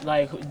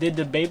 like, did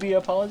the baby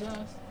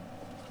apologize?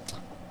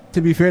 To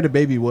be fair, the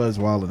baby was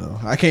wilding though.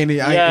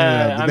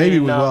 The baby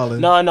was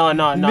wilding. No.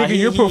 Nigga,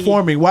 you're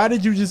performing. Why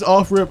did you just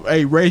offer up?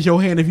 Hey, raise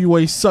your hand if you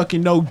ain't sucking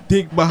no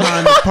dick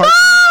behind the park.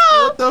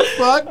 What the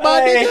fuck,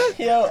 my nigga?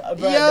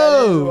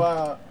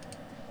 Yo.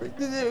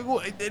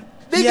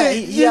 Nigga,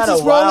 he had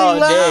a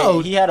wild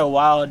day. He had a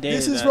wild day.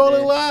 This is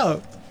Rolling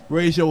Loud.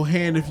 Raise your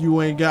hand if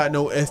you ain't got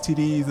no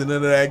STDs and none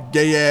of that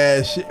gay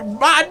ass shit.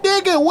 My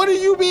nigga, what are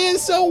you being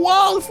so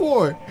wild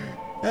for?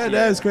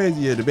 That's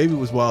crazy. Yeah, the baby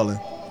was wilding.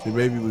 The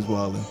baby was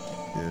wilding.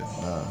 Yeah,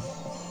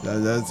 nah.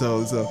 That's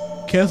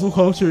so cancel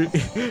culture.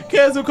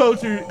 Cancel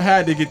culture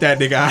had to get that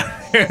nigga out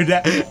of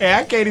there. Hey,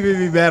 I can't even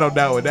be mad on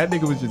that one. That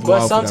nigga was just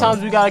wild. But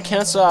sometimes we gotta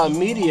cancel our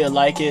media,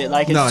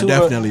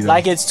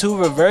 it's two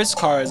reverse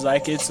cards,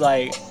 like it's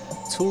like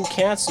two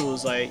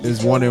cancels, like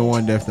it's 1 and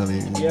 1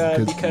 definitely. Yeah,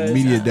 because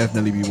media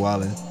definitely be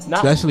wilding.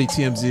 Especially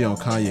TMZ on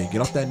Kanye.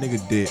 Get off that nigga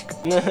dick.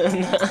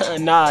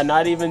 Nah,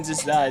 not even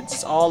just that.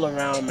 Just all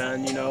around,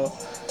 man.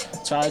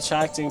 Try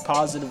attracting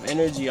positive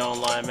energy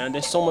online, man.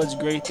 There's so much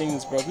great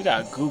things, bro. We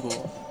got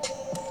Google.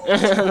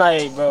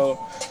 Like, bro,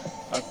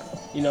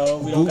 we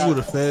don't Google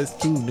the feds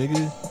too,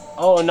 nigga.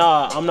 Oh,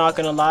 nah, I'm not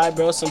gonna lie,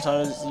 bro.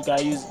 Sometimes you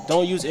gotta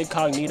don't use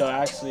incognito,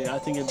 actually. I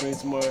think it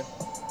brings more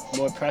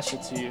pressure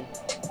to you.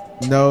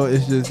 No,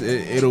 it's just,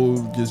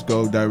 it'll just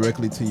go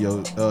directly to your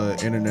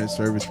internet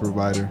service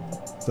provider.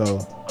 So,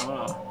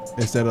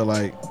 instead of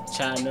like...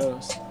 Chad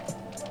knows.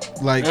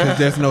 Like, cause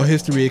there's no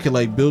history it can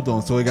like build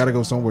on, so it gotta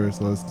go somewhere.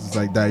 So it's just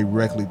like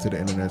directly to the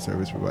internet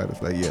service provider.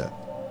 It's like, yeah,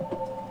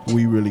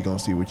 we really gonna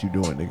see what you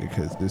doing, nigga,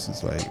 cause this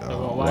is like,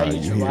 why are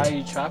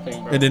you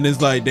trapping, bro? And then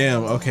it's like,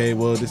 damn, okay,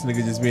 well, this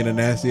nigga just being a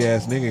nasty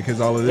ass nigga, cause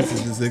all of this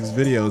is just 6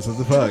 videos. What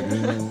the fuck?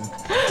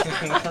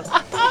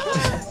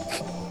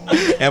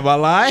 Am I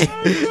lying?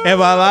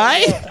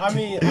 I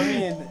mean,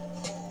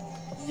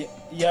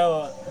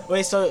 yo,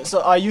 wait,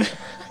 so are you?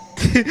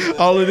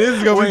 All of this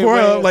is gonna be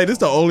Pornhub. Like, this is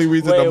the only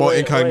reason I'm on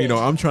incognito.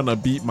 I'm trying to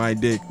beat my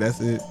dick. That's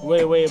it.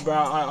 Wait, bro.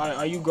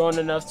 Are you grown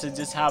enough to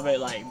just have it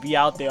like be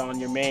out there on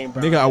your main,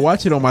 bro? Nigga, I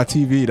watch it on my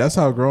TV. That's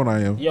how grown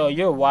I am. Yo,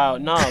 you're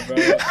wild. Nah, bro.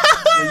 You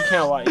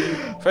can't watch.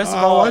 First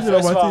of all, I watch it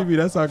on my TV.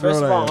 That's how grown I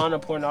am. First of all, on a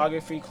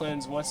pornography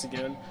cleanse once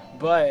again.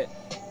 But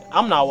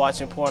I'm not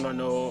watching porn on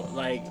no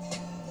like.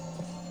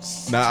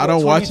 Nah, I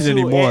don't watch it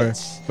anymore.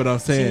 But I'm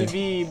saying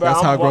TV, bro,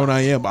 that's how grown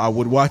I am. I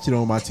would watch it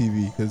on my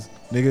TV because,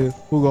 nigga,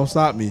 who gonna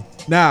stop me?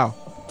 Now,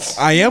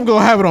 I am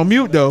gonna have it on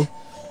mute though.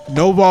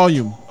 No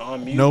volume.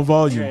 On mute. No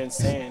volume. You're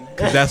insane.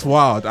 Cause that's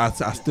wild. I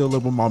still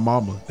live with my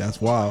mama.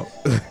 That's wild.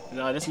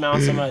 No, this man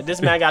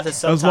got the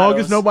subtitles. As long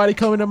as nobody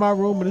coming in my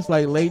room and it's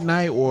like late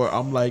night or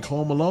I'm like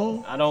home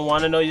alone. I don't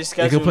want to know your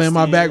schedule. It can play in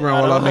my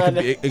background while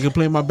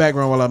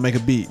I make a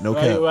beat. No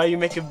cap. While you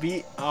make a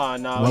beat? Oh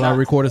no. While I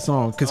record a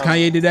song, cause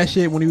Kanye did that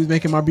shit when he was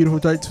making My Beautiful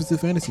Dark Twisted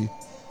Fantasy.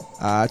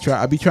 I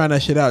be trying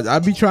that shit out. I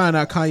be trying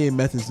out Kanye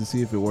methods to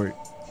see if it worked.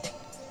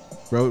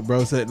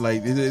 Bro said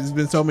like there's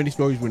been so many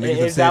stories when niggas have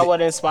said is that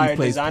what inspired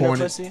Designer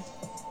Pussy?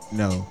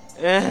 No,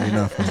 you're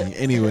not funny.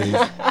 Anyways.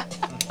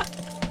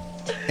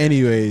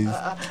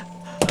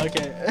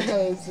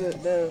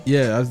 Okay.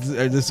 Yeah,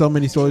 there's so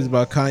many stories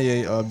about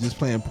Kanye just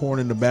playing porn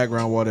in the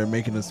background while they're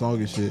making a song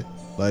and shit.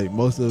 Like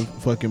most of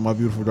fucking My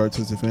Beautiful Dark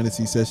Twisted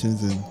Fantasy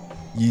sessions and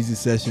Yeezy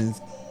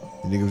sessions,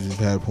 and niggas just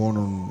had porn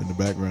on in the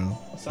background.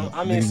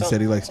 Niggas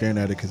said he like staring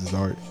at it because it's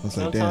art. I was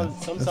like, damn,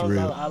 that's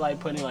real. I like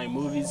putting like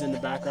movies in the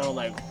background,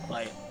 like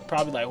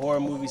probably like horror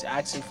movies,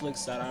 action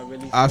flicks that I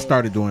really. I've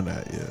started doing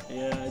that. Yeah.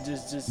 Yeah,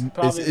 just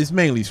probably. It's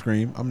mainly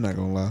Scream. I'm not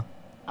gonna lie.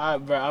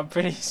 Bro, I'm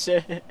pretty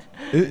sure.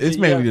 It's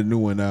mainly the new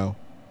one now.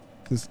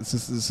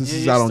 Since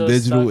it's out on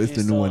digital, it's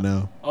the new one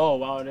now. Oh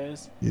wow, it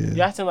is. Yeah.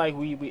 You acting like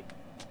we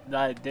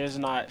like there's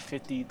not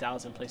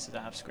 50,000 places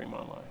that have Scream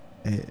online.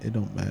 It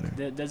don't matter.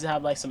 Does it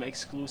have like some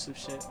exclusive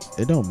shit?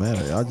 It don't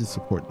matter. I just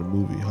support the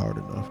movie hard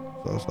enough.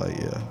 So it's like,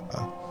 yeah,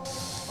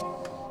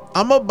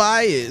 I'ma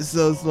buy it.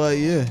 So it's like,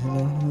 yeah,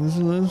 it's a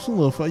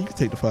little fun. You can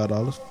take the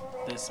 $5.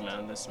 This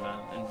man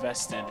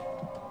invested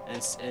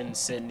in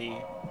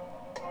Sydney.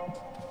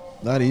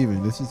 Not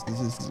even. This is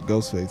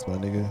Ghostface, my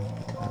nigga.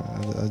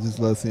 I just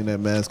love seeing that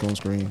mask on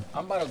screen.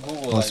 I'm about to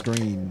Google on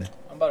screen.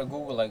 I'm about to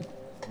Google like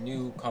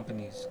new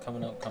companies,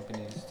 coming up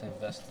companies to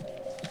invest in.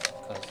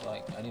 Cause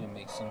like I need to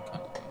make some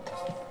kind of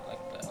investment,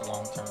 like that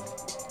long term.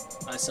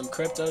 Like some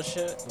crypto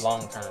shit.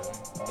 Long term,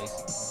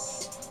 basically.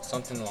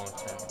 Something long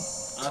term.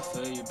 I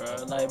feel you,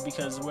 bro. Like,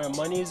 because where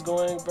money's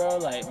going, bro,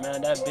 like,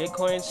 man, that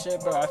Bitcoin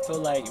shit, bro, I feel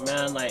like,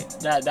 man, like,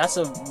 that's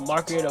a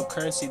market of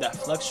currency that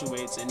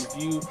fluctuates. And if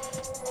you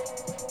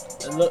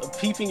look,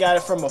 peeping at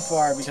it from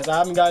afar, because I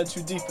haven't gotten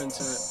too deep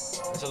into it.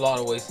 It's a lot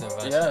of ways to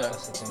invest. Yeah,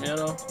 that's the thing. you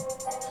know?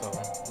 So,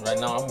 right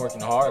now, I'm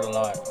working hard a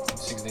lot,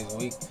 6 days a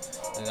week.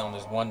 And on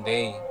this one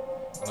day,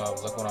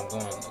 look what I'm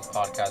doing. This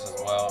podcast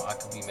as well. I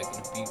could be making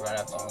a beat right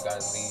after you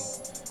guys leave.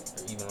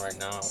 Or even right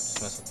now,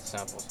 just mess with the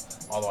samples.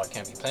 Although I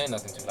can't be playing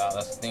nothing too loud,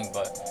 that's the thing.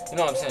 But you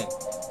know what I'm saying?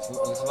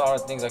 There's a lot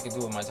of things I can do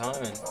with my time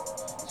and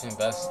to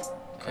invest.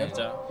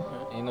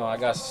 Crypto. And, I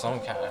got some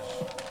cash.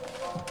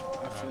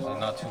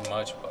 Not too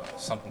much, but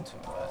something to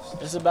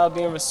invest. It's about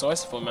being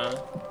resourceful, man.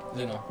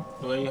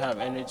 The way you have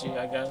energy,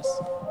 I guess.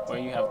 Where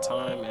you have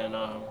time and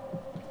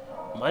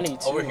money,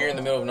 too. Over here in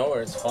the middle of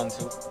nowhere, it's fun,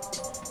 too.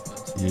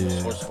 Yeah.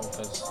 Resourceful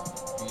because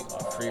be a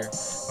lot freer.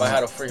 If I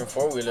had a freaking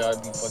 4-wheeler,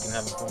 I'd be fucking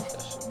having fun with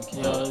that shit.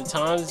 Yo,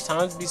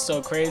 times be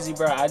so crazy,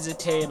 bro. I just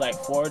paid like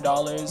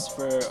 $4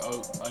 for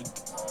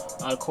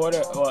a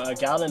quarter or a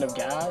gallon of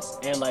gas,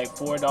 and like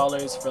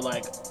 $4 for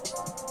like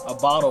a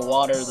bottle of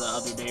water the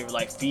other day for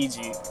like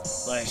Fiji.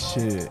 Like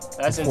shit,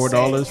 that's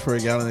 $4 insane. for a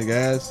gallon of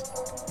gas.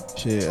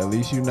 Shit, at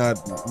least you not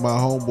my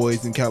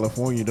homeboys in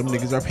California. Them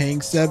niggas are paying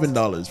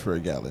 $7 for a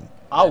gallon.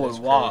 I would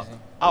walk.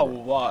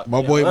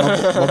 My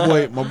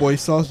boy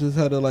Sauce just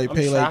had to like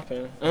pay like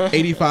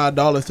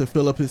 $85 to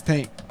fill up his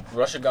tank.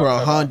 Russia got for a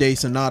Hyundai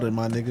Sonata,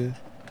 my nigga.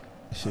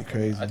 That shit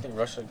crazy. I think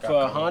Russia got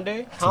for a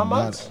Hyundai. How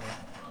much?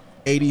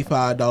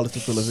 $85 to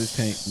fill up his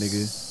tank,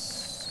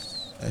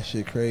 nigga. That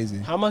shit crazy.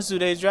 How much do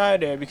they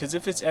drive there? Because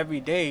if it's every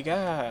day,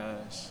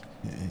 gosh,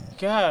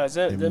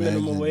 the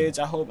minimum wage.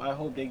 I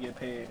hope they get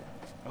paid.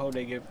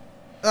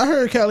 I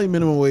heard Cali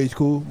minimum wage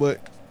cool, but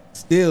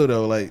still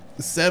though, like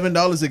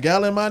 $7 a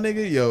gallon, my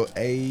nigga. Yo,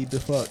 the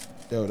fuck.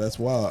 Yo, that's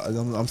wild.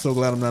 I'm so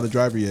glad I'm not a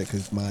driver yet,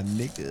 cause my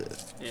nigga.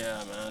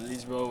 Yeah, man,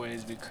 these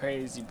roadways be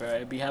crazy, bro.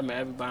 It be having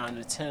everybody on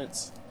the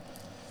tents.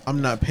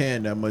 I'm not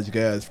paying that much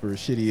gas for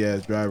shitty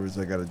ass drivers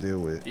I gotta deal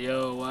with.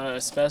 Yo,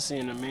 especially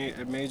in a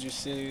major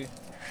city.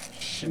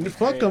 In the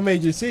fucking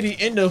major city,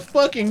 in the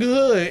fucking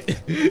hood,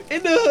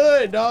 in the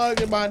hood,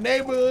 dog, in my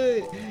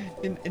neighborhood,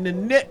 in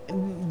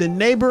the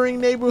neighboring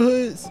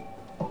neighborhoods.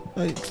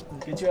 Like,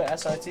 get you an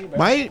SRT, bro.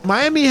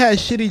 Miami has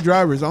shitty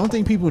drivers. I don't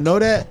think people know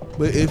that,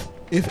 but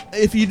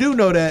if you do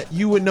know that,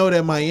 you would know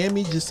that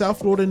Miami, just South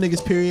Florida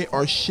niggas, period,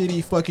 are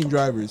shitty fucking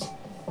drivers.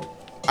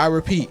 I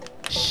repeat,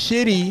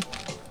 shitty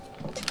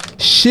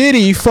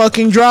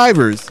fucking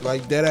drivers.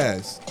 Like, dead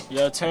ass.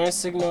 Yo, turn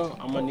signal,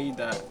 I'm gonna need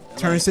that.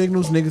 Turn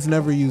signals, niggas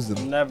never use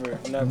them. Never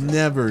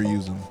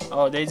use them.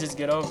 Oh, they just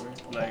get over.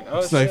 Like, oh,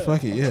 it's shit. like,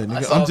 fuck it, yeah,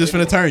 nigga. I'm just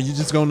finna turn. You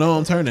just gonna know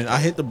I'm turning. I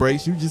hit the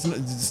brakes. You just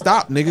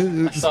stop,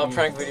 nigga. I saw a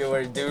prank video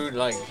where a dude,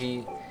 like,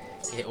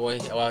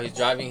 while he's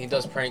driving, he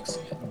does pranks,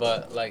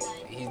 but like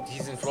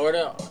he's in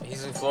Florida,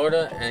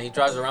 and he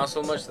drives around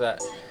so much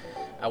that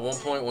at one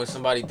point when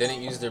somebody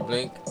didn't use their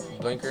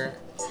blinker,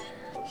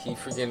 he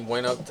freaking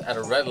went up at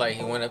a red light.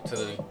 He went up to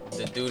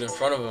the dude in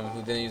front of him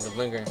who didn't use the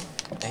blinker,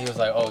 and he was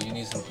like, "Oh, you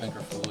need some blinker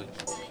fluid."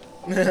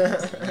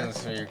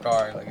 For your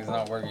car, like it's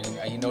not working.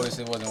 He noticed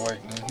it wasn't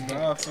working.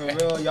 Bro, for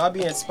real, y'all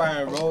be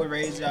inspiring road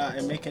rage out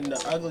and making the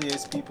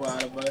ugliest people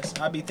out of us.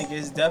 I be thinking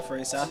it's death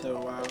race after a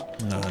while.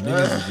 Nah,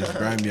 niggas is just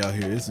grimy out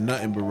here. It's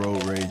nothing but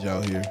road rage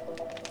out here.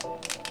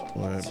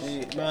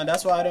 See, man,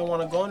 that's why I didn't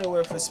want to go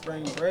anywhere for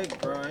spring break,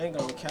 bro. I ain't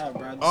gonna cap,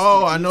 bro.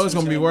 Oh, I know it's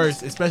gonna be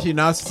worse, especially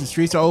now since the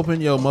streets are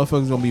open. Yo,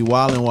 motherfuckers gonna be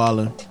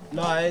wildin'.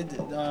 No,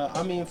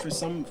 I mean for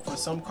some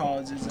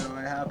colleges it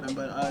already happened,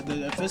 but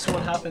if this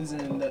one happens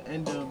in the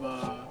end of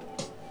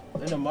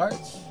March,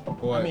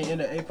 what? I mean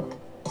end of April.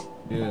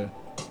 Yeah.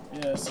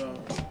 Yeah, so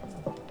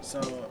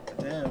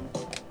damn,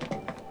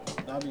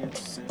 that'll be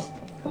interesting.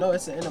 No,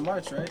 it's the end of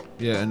March, right?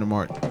 Yeah, end of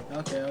March.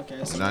 Okay.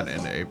 So not the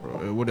end of April.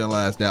 It wouldn't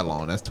last that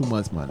long. That's 2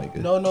 months, my nigga.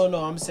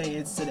 No. I'm saying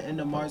it's to the end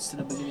of March to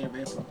the beginning of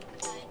April.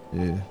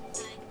 Yeah.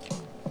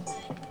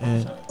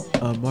 And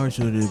March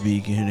to the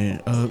beginning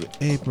of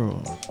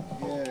April.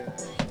 Yeah.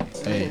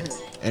 Hey,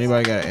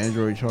 anybody got an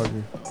Android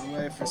charger? I'm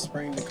ready for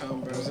spring to come,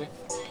 bro. I'm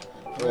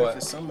ready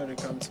for summer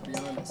to come, to be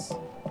honest.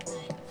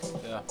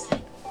 Yeah.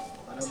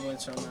 I'm really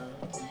trying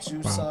to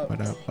juice up.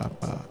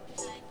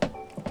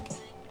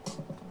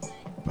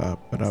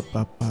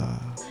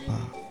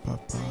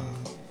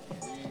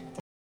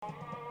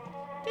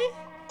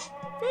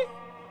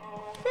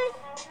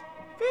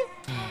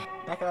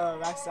 Like a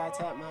rockstar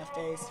tap my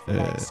face, feel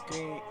like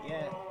scream,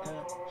 yeah,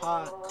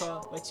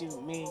 hardcore, what you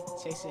mean,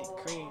 chasing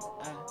cream,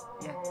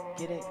 yeah,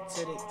 get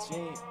into the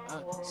dream,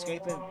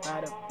 scraping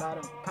by the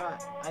bottom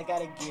pot, I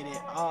gotta get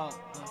it all,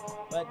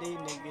 but these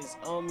niggas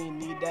on me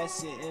need that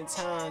shit in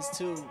times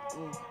too,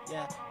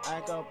 yeah,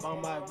 I go up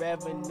on my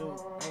revenue,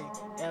 hey,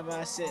 yeah,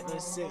 my shit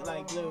was sick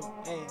like glue,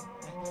 hey,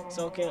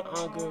 soaking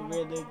on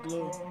Gorilla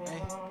Glue,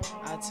 hey,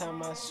 I tie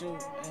my shoe,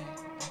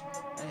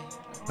 hey,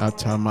 I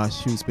tie my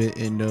shoe, spit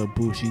in the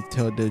booth. She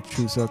tell the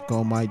truth, suck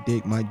on my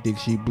dick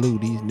she blue.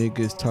 These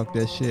niggas talk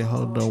that shit,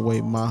 hold on,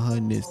 wait, my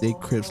hundreds, they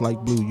crips like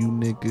blue. You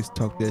niggas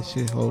talk that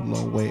shit, hold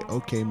on, wait,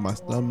 okay, my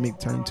stomach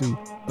turn to,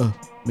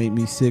 make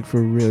me sick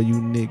for real. You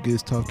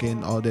niggas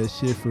talking all that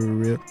shit for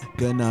real.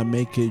 Gonna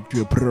make it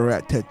drip,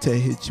 rat-tat-tat,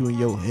 hit you in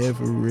your head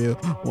for real.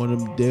 Want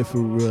him dead for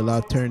real, I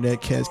turn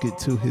that casket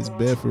to his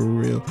bed for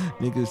real.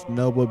 Niggas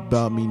know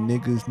about me,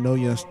 niggas know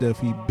young stuff,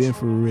 he been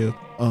for real.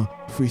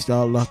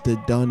 Freestyle off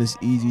the dome, it's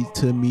easy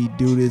to me,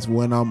 do this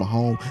when I'm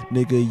home.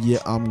 Nigga, yeah,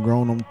 I'm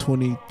grown, I'm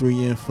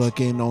 23 and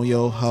fucking on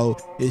your hoe.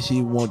 If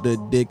she want the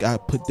dick, I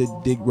put the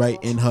dick right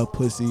in her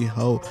pussy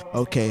hole.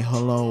 Okay,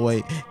 hold on,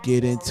 wait,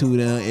 get into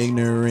them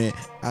ignorant.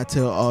 I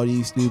tell all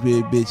these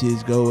stupid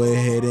bitches, go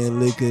ahead and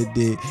lick a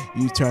dick.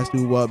 You try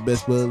to what,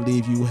 best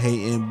believe you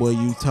hating, boy,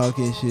 you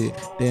talking shit.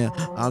 Damn,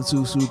 I'm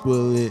too super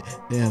lit.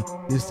 Damn,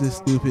 this is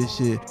stupid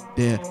shit.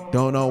 Damn,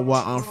 don't know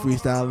why I'm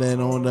freestyling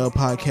on the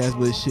podcast,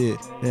 but shit.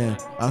 Damn,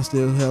 I'm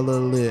still hella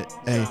lit.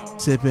 Ayy,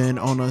 sipping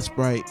on a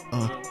Sprite,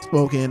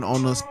 smoking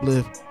on a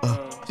spliff,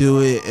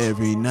 do it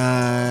every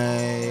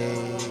night.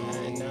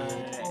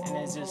 And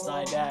it's just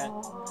like that.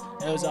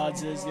 It was all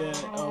just good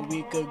a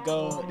week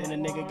ago. Then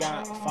a nigga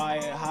got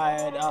fired,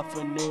 hired off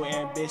a new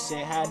ambition.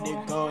 Had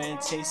to go and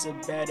chase a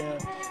better.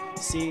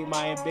 See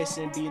my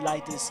ambition be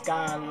like the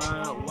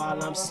skyline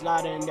while I'm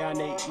sliding down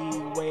the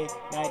E-way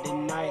night to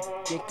night,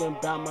 thinking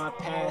about my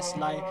past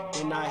life.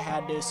 Then I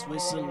had to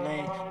switch a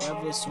lane,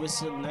 never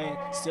switch a lane.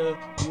 Still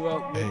grew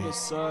up with the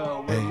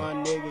soil, with my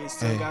niggas.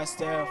 Still got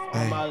Steph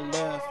on my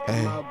left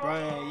and my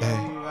Brian.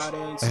 Yeah, we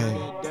riding to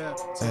the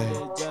death, to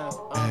the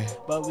death.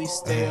 But we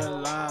stay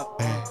alive.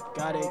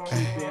 Gotta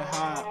keep it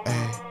high,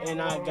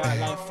 and I got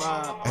like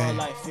 5 or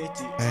like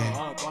 50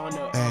 up on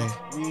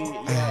the weed,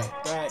 yeah,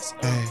 threats,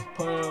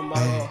 put them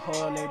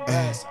all on their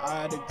backs.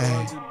 I had to go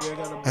and just break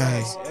out the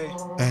brass,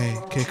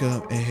 kick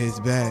him in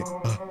his back,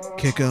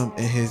 kick him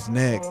in his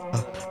neck.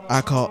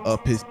 I call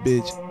up his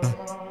bitch,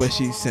 but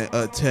she sent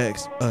a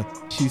text.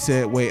 She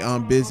said, wait,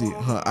 I'm busy.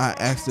 I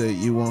asked her,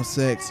 you want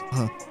sex?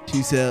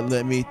 She said,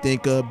 let me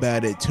think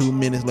about it. 2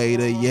 minutes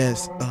later,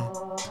 yes,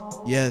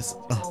 yes.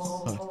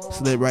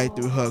 Slid right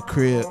through her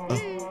crib.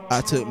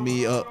 I took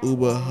me a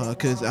Uber,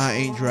 cause I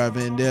ain't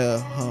driving there.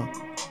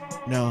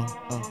 No,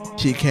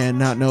 she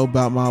cannot know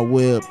about my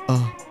whip.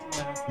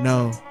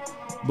 No,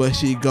 but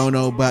she gon'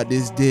 know about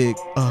this dick.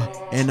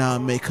 And I'll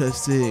make her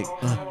sick.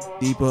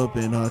 Deep up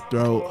in her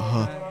throat.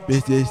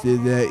 Bitch, this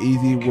is that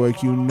easy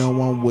work. You know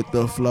I'm with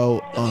the flow.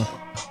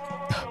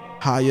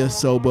 Higher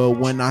sober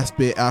when I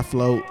spit, I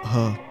float.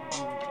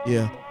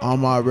 Yeah, all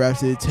my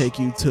raps it take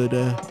you to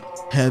the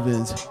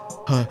heavens.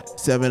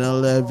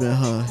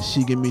 7-Eleven,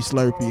 she give me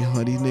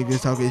Slurpee, these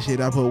niggas talking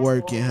shit, I put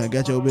work in,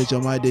 got your bitch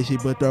on my dick, she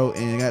put throat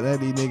in, got that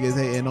these niggas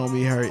hating on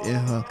me, hurting,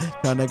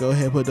 tryna go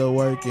ahead, put the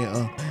work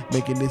in,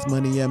 making this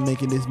money, yeah,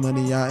 making this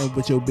money, yeah, and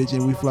with your bitch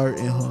and we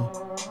flirting,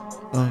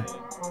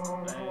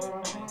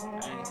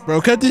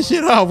 Bro, cut this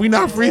shit off. We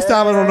not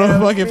freestyling on no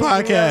fucking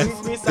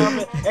podcast.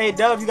 Yeah, hey,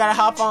 Dub, you gotta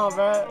hop on,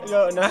 bro.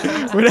 Yo, nah.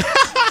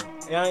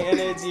 Young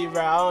energy,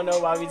 bro. I don't know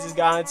why we just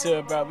got into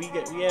it, bro.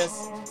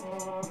 Yes.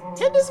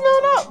 Hit this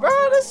man up, bro.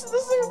 This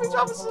nigga be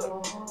dropping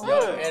some.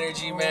 Young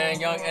energy, man.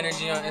 Young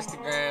energy on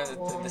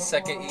Instagram. The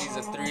second E's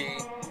a 3.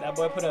 That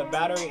boy put a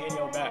battery in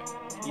your back.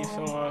 You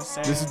feel what I'm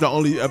saying? This is the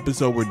only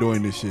episode we're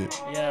doing this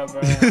shit. Yeah,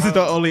 bro. This is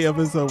the only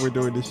episode we're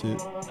doing this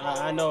shit.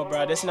 I know,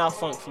 bro. This not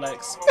Funk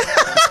Flex.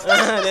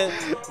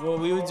 Well,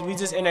 we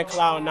just in a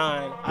cloud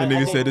 9. The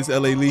nigga said this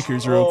LA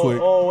leakers real quick.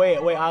 Oh, wait.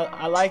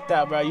 I like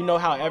that, bro. You know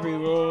how every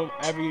room,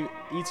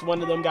 each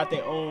one of them got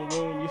their own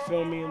room. You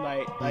feel me?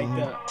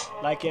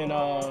 Like in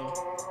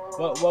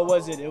what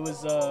was it? It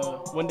was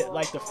when the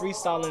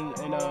freestyle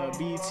in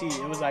BET.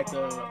 It was like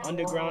the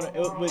underground. It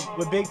was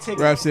with Big Ticket.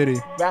 Rap City.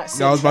 I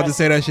was about to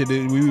say that shit.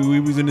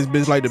 We was in this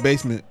bitch like the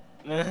basement.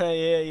 Yeah,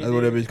 that's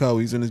what that bitch called.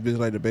 We was in this bitch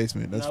like the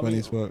basement. That's funny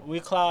as fuck. We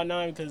cloud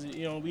 9 because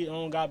we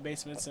don't got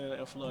basements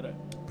in Florida.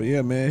 But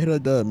yeah, man, hit a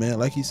dub, man.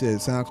 Like he said,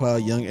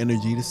 SoundCloud Young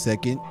Energy the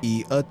second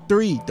E a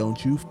 3.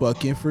 Don't you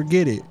fucking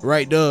forget it,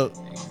 right, Dub?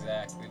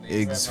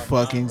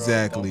 Exactly,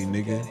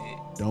 nigga.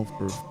 Don't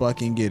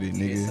fucking get it,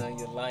 nigga. You hit something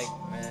you like,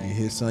 man. You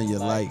hit something you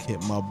like,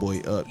 hit my boy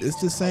up.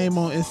 It's the same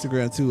on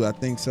Instagram too. I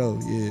think so.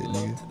 Yeah,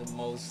 nigga. To the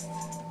most.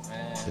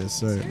 Yes,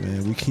 sir,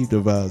 man. We keep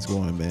the vibes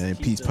going, man.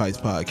 Peace Pipes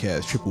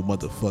Podcast, triple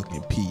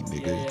motherfucking P,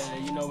 nigga. Yeah,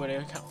 you know where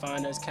they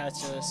find us,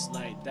 catch us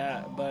like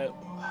that. But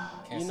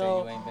can't say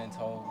you ain't been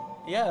told.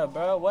 Yeah,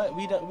 bro. What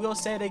we'll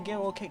say it again.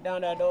 We'll kick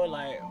down that door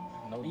like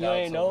no you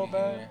ain't know,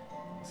 bro.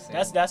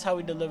 Say that's how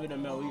we deliver the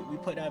mail. We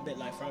put that bit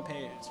like front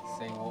page.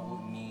 Say what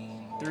would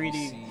mean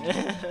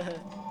 3D.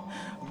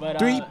 But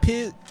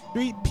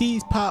 3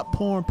 P's pop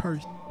porn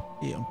person.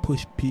 Yeah, I'm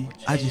Push P.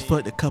 I just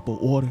fucked a cup of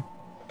water.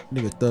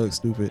 Nigga thug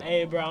stupid.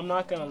 Hey, bro, I'm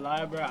not gonna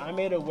lie, bro. I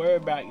made a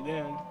word back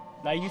then.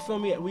 Like, you feel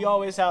me? We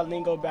always had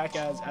lingo back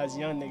as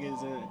young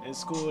niggas in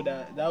school.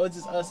 That was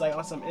just us, like,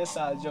 on some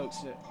inside joke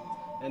shit.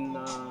 And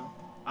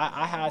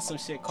I had some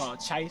shit called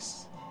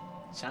chice.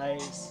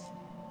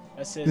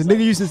 That's it. The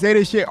nigga used to say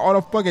this shit all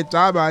the fucking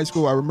time in high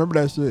school. I remember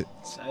that shit.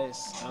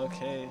 Chase.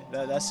 Okay.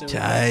 That's it.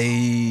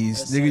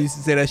 Chase. Nigga used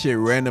to say that shit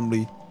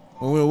randomly.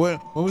 When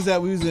was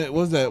that? We was in,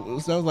 what was that?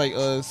 That was like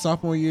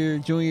sophomore year,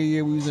 junior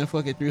year. We was in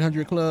fucking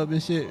 300 Club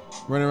and shit.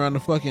 Running around the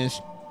fucking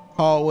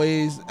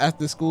hallways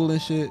after school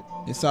and shit.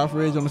 In South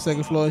Ridge on the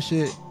second floor and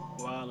shit.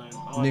 Wildin'.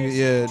 Nigga,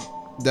 yeah.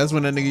 That's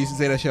when that nigga used to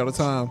say that shit all the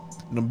time.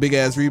 And them big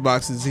ass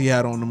Reeboks he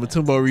had on, the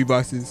Matumbo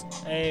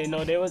Reeboks. Hey,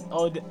 no, they was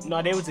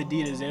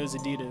Adidas. They was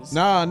Adidas.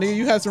 Nah, nigga,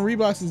 you had some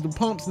Reeboks, the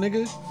pumps,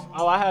 nigga.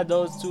 Oh, I had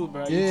those too,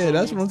 bro. Yeah,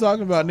 that's what I'm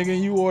talking about,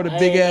 nigga. You wore the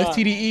big ass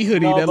TDE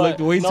hoodie that looked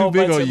way too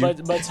big on you.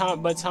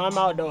 But time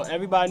out though.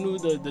 Everybody knew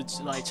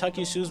the like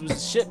Chucky shoes was the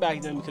shit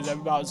back then because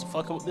everybody was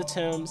fucking with the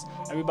Timbs.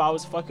 Everybody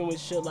was fucking with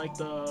shit like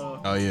the.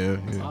 Oh yeah.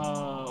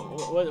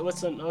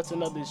 What's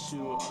another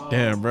shoe?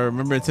 Damn, bro.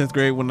 Remember in 10th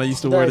grade when I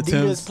used to wear the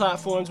Timbs? Adidas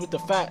platforms with the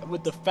fat.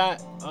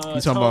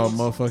 You talking about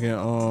motherfucking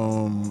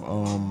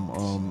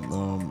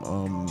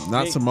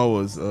not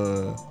Samoas.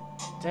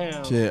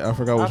 Damn. Shit, I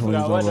forgot which one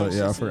he's talking about.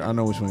 Yeah, I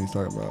know which one he's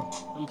talking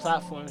about. Them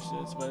platform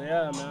shits, but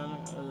yeah, man.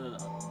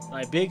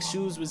 Like big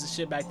shoes was the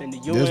shit back then. The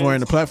Ewans. They was wearing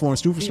the platform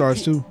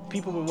superstars too.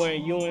 People were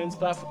wearing Ewans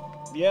platform.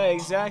 Yeah,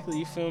 exactly.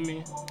 You feel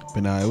me?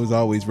 But nah, it was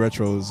always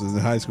retros in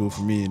high school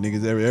for me.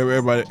 Niggas,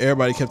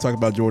 everybody kept talking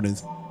about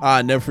Jordans.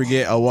 I never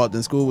forget. I walked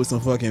in school with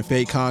some fucking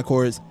fake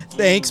Concords.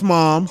 Thanks,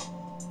 mom.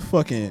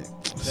 Fucking.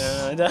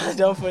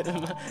 Don't put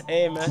them.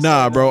 Hey man.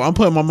 Nah, bro. I'm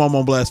putting my mom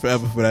on blast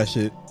forever for that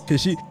shit.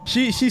 Cause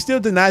she still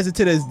denies it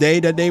to this day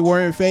that they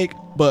weren't fake.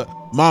 But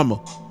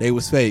mama, they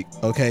was fake.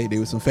 Okay, they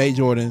was some fake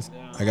Jordans.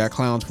 Yeah. I got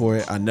clowns for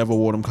it. I never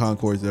wore them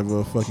Concords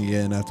ever fucking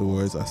again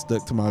afterwards. I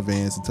stuck to my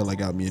Vans until I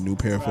got me a new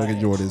pair of fucking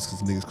Jordans.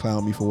 Cause niggas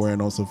clowned me for wearing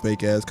on some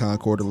fake ass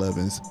Concord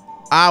 11s.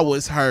 I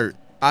was hurt.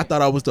 I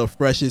thought I was the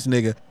freshest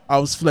nigga. I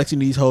was flexing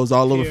these hoes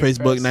all over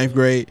Facebook, 9th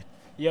grade.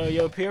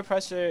 Yo, peer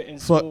pressure in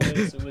school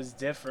was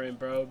different,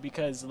 bro.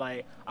 Because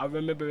like I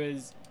remember it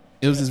was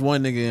this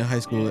one nigga in high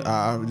school.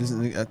 I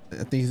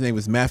think his name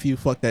was Matthew.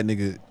 Fuck that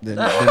nigga. That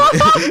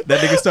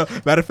nigga stole.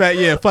 Matter of fact,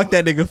 yeah, fuck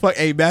that nigga. Fuck,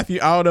 hey Matthew.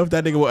 I don't know if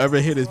that nigga will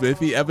ever hit us, but if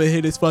he ever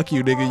hit us, fuck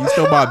you, nigga. You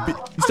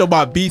stole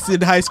my beats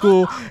in high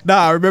school.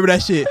 Nah, I remember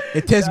that shit.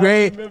 In 10th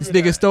grade, this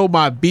nigga stole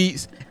my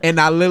beats, and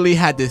I literally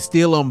had to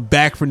steal them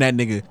back from that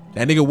nigga.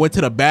 That nigga went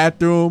to the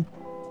bathroom,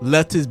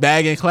 left his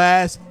bag in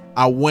class.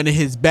 I went in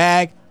his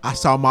bag. I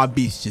saw my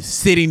beats just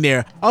sitting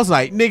there. I was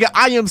like, nigga,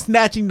 I am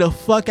snatching the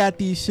fuck out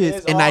these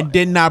shits. And I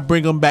did not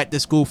bring them back to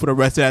school for the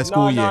rest of that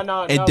school year.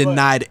 And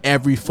denied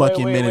every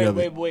fucking minute of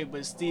it. Wait,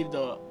 but Steve,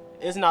 though,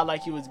 it's not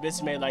like he was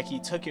bitch made, like he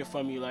took it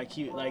from you, like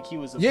he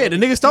was a yeah, the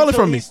nigga stole it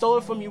from me. He stole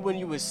it from you when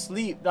you was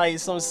asleep.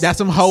 Like that's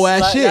some hoe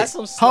ass shit. That's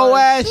some hoe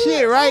ass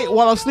shit, right?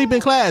 While I'm sleeping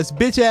in class.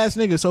 Bitch ass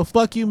nigga. So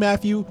fuck you,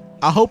 Matthew.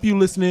 I hope you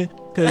listening,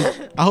 because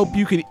I hope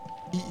you can...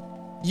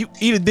 You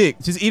eat a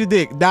dick. Just eat a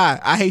dick. Die.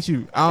 I hate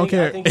you. I don't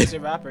care. I think he's a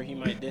rapper. He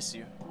might diss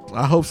you.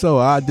 I hope so.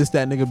 I'll diss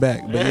that nigga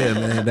back. But yeah,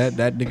 man,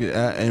 that nigga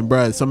and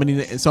bruh,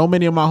 so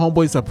many of my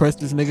homeboys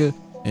suppressed this nigga,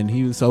 and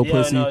he was so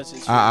pussy. No,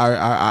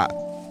 I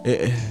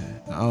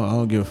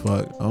don't give a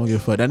fuck. I don't give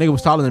a fuck. That nigga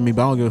was taller than me,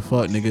 but I don't give a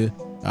fuck, nigga.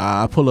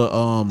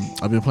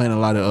 I've been playing a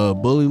lot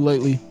of Bully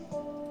lately.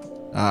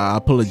 I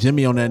pull a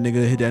Jimmy on that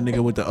nigga. Hit that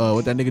nigga with the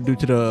what that nigga do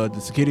to the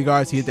security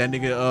guards. He hit that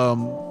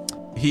nigga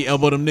he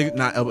elbowed them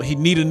niggas. He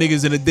kneed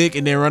niggas in the dick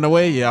and then run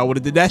away. Yeah, I would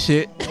have did that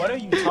shit. What are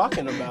you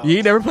talking about? You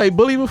ain't never played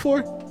Bully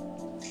before?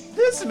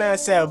 This man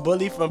said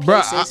Bully from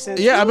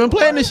PlayStation. I've been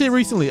playing this shit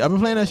recently.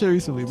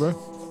 Bro.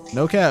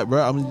 No cap,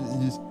 bro. I'm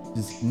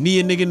just knee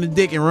a nigga in the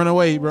dick and run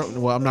away, bro.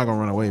 Well, I'm not gonna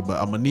run away, but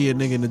I'm gonna knee a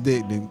nigga in the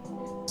dick. Then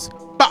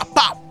pop,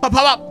 pop, pop,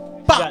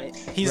 pop, pop.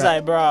 He's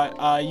like,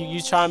 bro,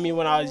 you tried me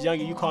when I was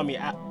younger. You call me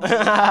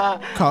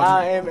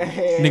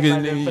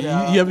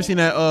nigga, you ever seen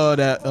that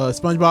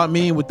SpongeBob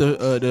meme with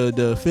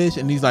the fish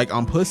and he's like,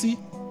 I'm pussy?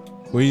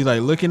 Where he's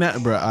like looking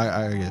at, bro.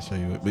 I gotta show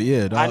you it, but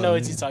yeah, dog, I know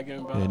what he's talking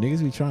about. Yeah,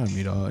 niggas be trying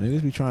me, dog.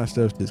 Niggas be trying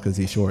stuff just because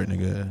he's short,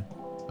 nigga.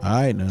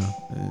 All right now.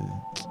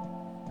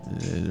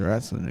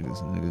 Rats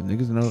niggas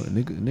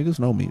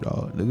know me,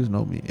 dog. Niggas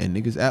know me, and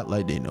niggas act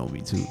like they know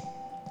me too.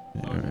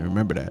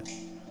 Remember that.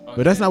 Okay.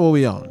 But that's not what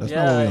we on. That's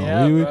not what we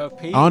on. Bro,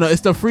 I don't know.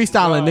 It's the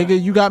freestyling,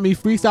 nigga. You got me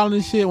freestyling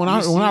and shit. When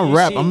I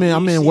rap, I'm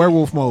in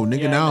werewolf mode,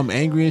 nigga. Now I'm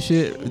angry and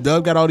shit.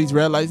 Doug got all these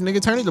red lights,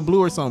 nigga. Turn it to blue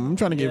or something. I'm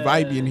trying to get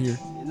vibey in here.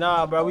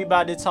 Nah, bro. We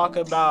about to talk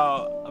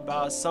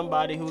about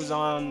somebody who's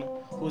on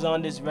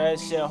this red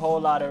shit. A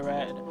whole lot of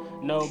red.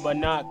 No, but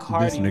not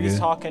Cardi. We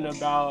talking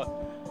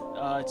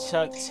about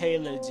Chuck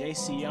Taylor,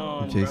 JC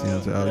on. You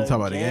talking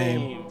about the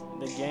game?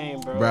 The game,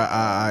 bro. Bro,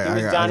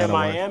 he was down in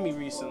Miami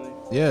recently.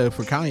 Yeah,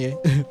 for Kanye.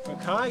 For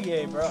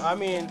Kanye, bro. I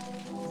mean,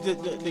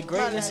 the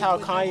greatness how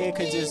Kanye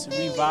could just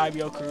revive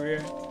your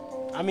career.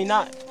 I mean,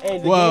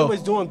 game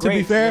was doing great. To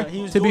be fair,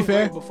 he was doing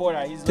great before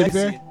that. To be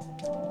fair,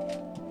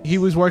 he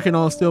was working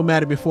on Still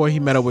Matter before he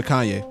met up with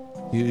Kanye.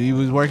 He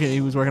was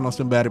working on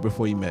Still Matter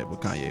before he met with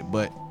Kanye.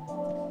 But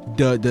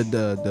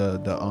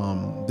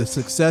the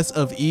success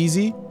of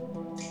Easy,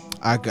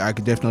 I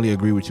could definitely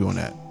agree with you on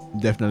that.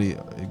 Definitely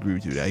agree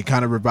with you that he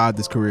kind of revived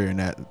his career in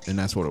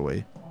that sort of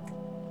way.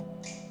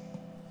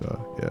 So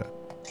yeah.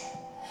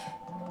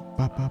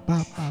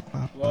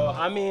 Well,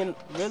 I mean,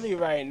 really,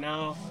 right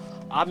now,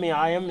 I mean,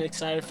 I am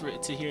excited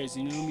to hear his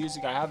new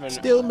music. I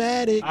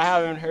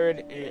haven't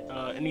heard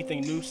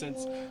anything new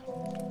since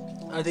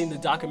I think the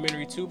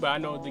documentary too, but I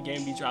know the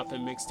game be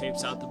dropping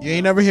mixtapes out the blue. You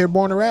ain't never hear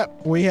Born to Rap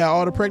when he had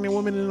all the pregnant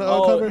women in the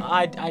cover?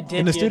 I did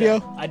in the studio?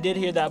 That. I did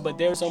hear that, but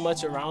there was so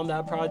much around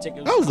that project.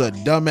 That was a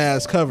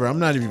dumbass cover. I'm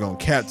not even gonna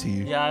cap to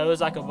you. Yeah, it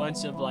was like a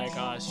bunch of like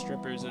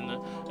strippers and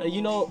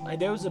you know,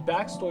 there was a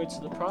backstory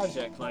to the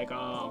project.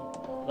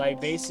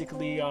 Like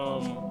basically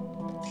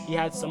he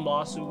had some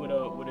lawsuit with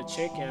a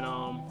chick and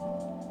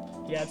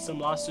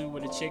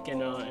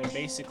and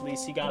basically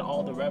she got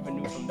all the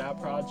revenue from that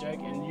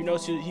project, and you know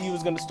he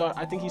was gonna start.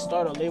 I think he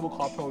started a label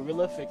called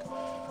Prolific.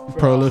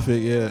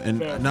 Yeah, and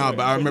but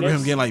I remember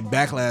him getting like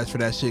backlash for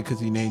that shit because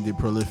he named it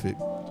Prolific.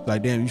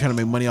 Like, damn, you trying to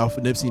make money off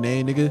of Nipsey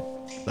name, nigga?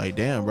 Like,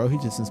 damn, bro, he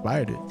just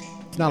inspired it.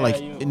 It's not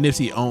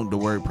Nipsey owned the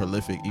word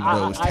prolific, even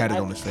though it was tatted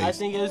on his face. I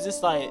think it was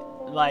just like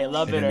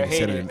love it or hate it.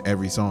 Said it in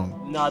every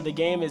song. No, the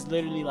game is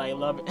literally like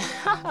love it.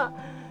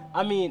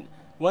 I mean,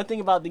 one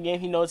thing about the game,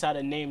 he knows how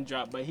to name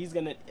drop, but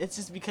it's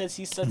just because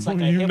he's such like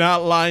a You're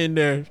not lying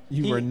there.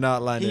 You were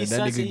not lying there.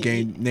 That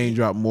nigga name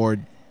drop more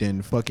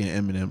than fucking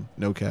Eminem.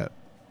 No cap.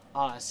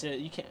 Shit,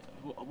 you can't.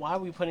 Why are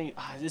we putting?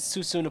 It's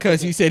too soon to.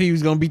 Because he said he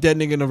was gonna beat that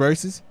nigga in the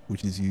verses,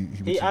 which is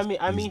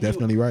I mean,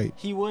 definitely right.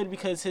 He would,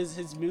 because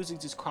his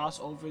music just cross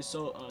over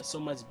so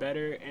much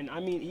better, and I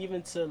mean,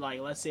 even to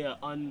like, let's say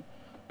an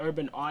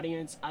urban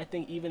audience, I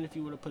think even if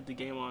you would have put the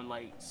game on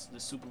like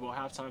the Super Bowl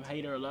halftime,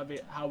 hate it or love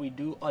it, How We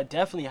Do,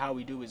 definitely How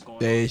We Do is going.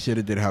 They should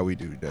have did How We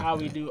Do. Definitely. How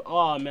We Do.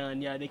 Oh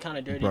man, yeah, they kind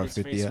of dirtied his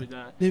face with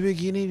that. The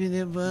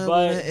beginning of the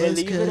but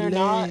believe it or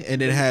not,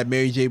 and then had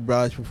Mary J.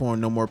 Blige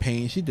perform No More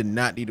Pain. She did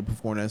not need to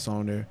perform that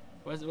song there.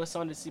 What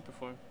song did she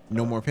perform?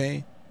 No More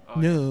Pain.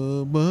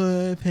 No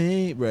More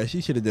Pain, bro.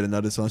 She should have did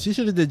another song. She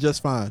should have did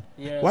Just Fine.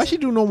 Yeah. Why she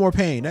do No More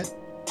Pain? That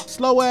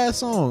slow ass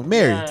song,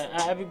 Mary.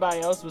 Yeah, everybody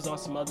else was on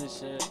some other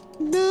shit.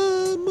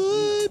 No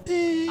More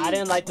Pain. I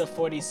didn't like the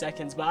 40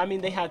 seconds, but I mean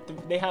they had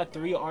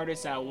 3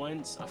 artists at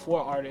once,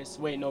 4 artists.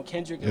 Wait, no,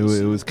 Kendrick. It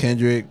was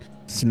Kendrick,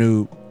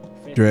 Snoop,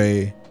 50.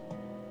 Dre,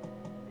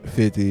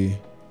 50,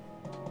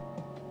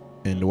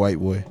 and the white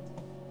boy.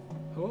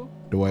 Who?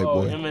 The white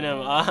boy.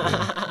 Eminem.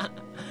 Yeah.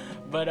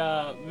 But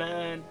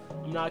man,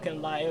 I'm not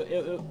gonna lie.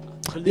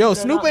 Yo,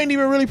 Snoop ain't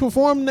even really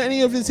performed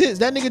any of his hits.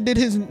 That nigga did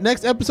his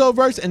next episode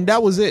verse, and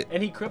that was it.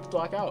 And he cripped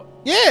block out.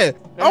 Yeah,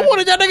 I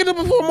wanted that nigga to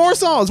perform more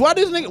songs. Why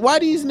these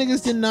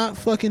niggas did not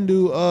fucking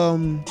do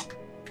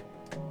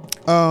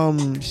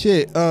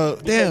shit?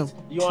 Damn.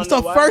 What's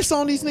the first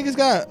song these niggas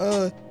got?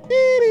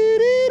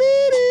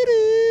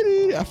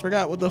 I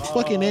forgot what the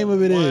fucking name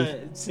of it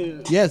is.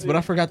 1, 2. Yes, but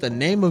I forgot the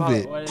name of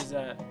it. What is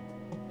that?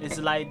 It's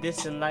like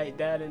this and like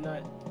that and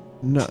that.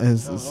 No,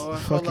 it's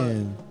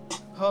fucking.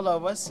 Hold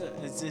on, it's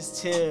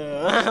just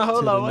chill.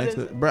 Hold on, what is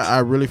it? Bro, I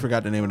really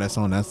forgot the name of that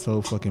song. That's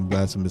so fucking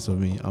blasphemous of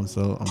me. I'm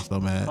so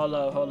mad. Hold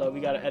on. We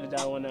gotta edit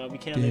that one out. We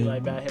can't leave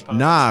like bad hip hop.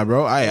 Nah,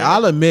 bro.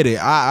 I'll admit it.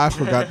 I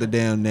forgot the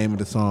damn name of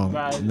the song.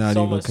 Right. Not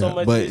even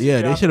okay. But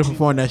yeah, they should have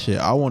performed that shit.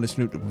 I wanted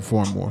Snoop to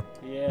perform more.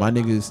 Yeah. My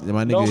nigga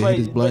hit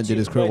his blunt, did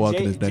his crib walk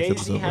in his next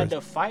episode. Had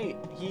to fight.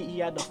 He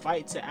had to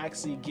fight to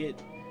actually get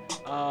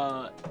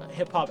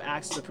hip hop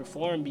acts to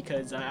perform,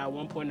 because at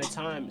one point in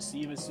time,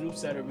 even Snoop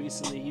said it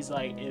recently. He's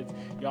like, if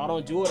y'all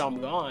don't do it, I'm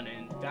gone,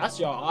 and that's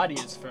your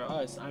audience for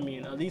us. I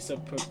mean, at least a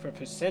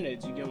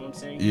percentage. You get what I'm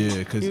saying? Yeah,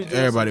 because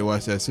everybody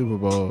watched that Super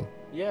Bowl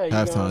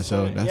halftime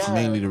show. That's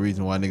mainly the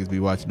reason why niggas be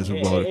watching the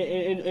Super Bowl.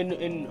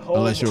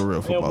 Unless you're a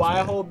real football fan.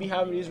 And why Hov be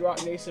having these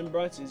Rock Nation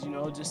brunches? You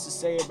know, just to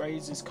say it, bro.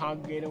 He's just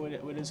congregating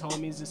with his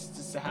homies,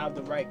 just to have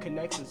the right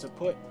connections to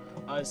put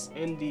us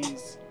in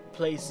these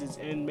places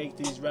and make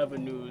these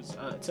revenues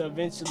to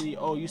eventually,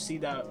 you see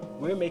that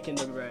we're making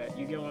the bread.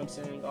 You get what I'm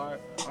saying? Our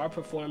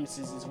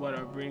performances is what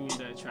are bringing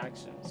the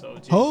attraction. So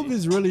Hov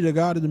is really the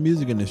god of the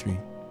music industry.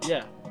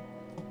 Yeah,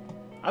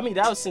 I mean,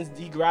 that was since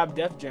he grabbed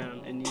Def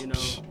Jam, and you know,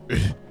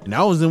 and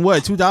that was in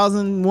what,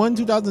 2001,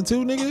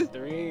 2002, nigga?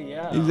 3,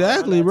 yeah.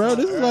 Exactly, bro.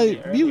 This is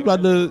like he was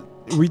about to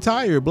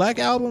retire. Black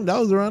Album, that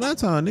was around that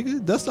time,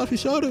 nigga. Dust off your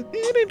shoulder.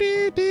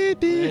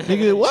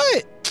 Nigga,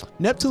 what?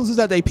 Neptunes was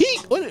at their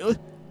peak. What?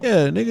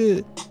 Yeah,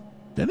 nigga,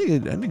 that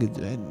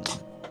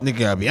nigga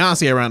got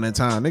Beyonce around that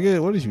time,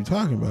 nigga. What is you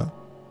talking about?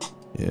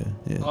 Yeah.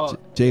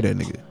 Jay that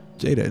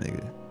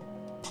nigga.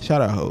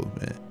 Shout out Hov,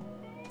 man.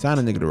 Sign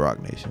a nigga to Rock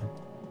Nation,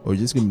 or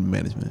just give me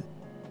management.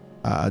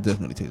 I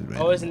definitely take the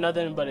management. It's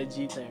nothing but a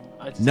G thing.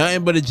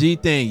 Nothing but a G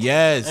thing.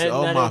 Yes.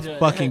 Oh my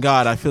fucking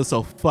god, I feel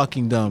so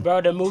fucking dumb.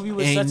 Bro, the movie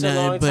was such a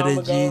long time ago. Ain't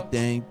nothing but a G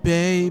thing,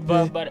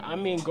 baby. But I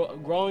mean,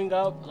 growing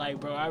up, like,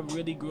 bro, I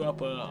really grew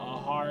up a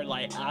hard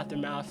like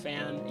Aftermath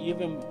fan.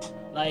 Even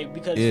like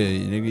because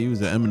nigga, he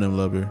was an Eminem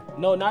lover.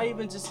 No, not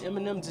even just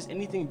Eminem, just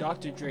anything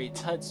Dr. Dre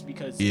touched,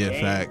 because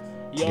fact.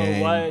 Yo,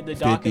 Game, what the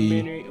 50.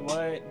 documentary?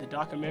 What the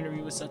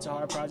documentary was such a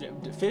hard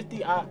project.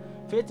 50, I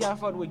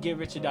fucked with Get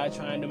Rich or Die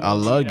Trying. I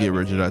love Get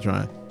Rich or Die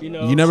Trying. You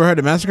know, you never heard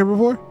of Massacre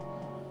before?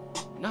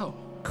 No.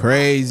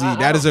 Crazy.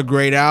 That is a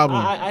great album.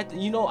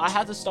 I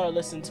had to start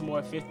listening to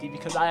more 50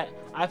 because I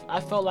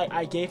felt like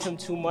I gave him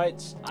too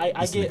much.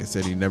 This nigga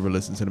said he never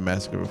listened to The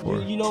Massacre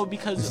before.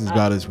 Because this is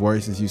about as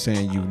worse as you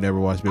saying you've never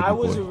watched Big Boy. I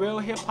was a real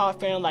hip hop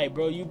fan. Like,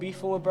 bro, you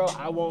beefing with bro,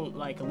 I won't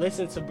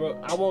listen to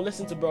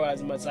bro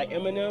as much. Like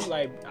Eminem,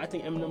 like I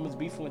think Eminem was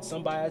beefing with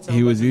somebody.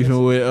 He was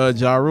beefing with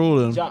Ja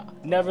Rule.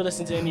 Never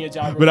listened to any of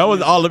Ja Rule. But that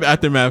was all of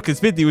Aftermath because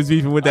 50 was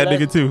beefing with that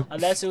nigga too.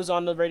 Unless it was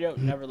on the radio,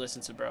 never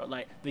listened to bro.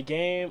 Like The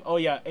Game. Oh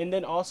yeah, and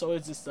then also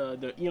it's just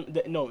the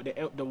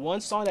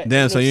one song that.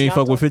 Damn, so you ain't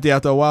fuck with 50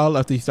 after a while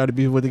after he started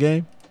beefing with The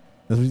Game?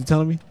 That's what you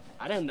telling me?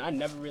 I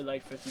never really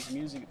liked 50's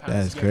music.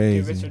 That's crazy.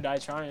 Get Rich or Die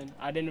Trying.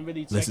 I didn't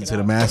really listen to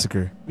The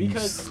Massacre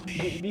because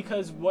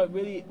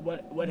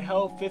what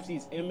held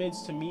 50's image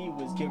to me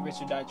was Get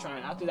Rich or Die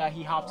Trying. After that,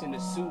 he hopped in the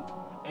suit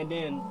and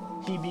then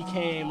he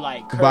became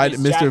like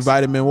Mr.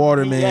 Vitamin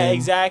Waterman. Yeah,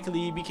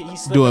 exactly.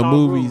 He's doing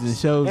movies and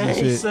shows and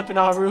shit. He's slipping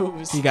on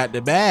roofs. He got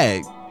the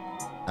bag.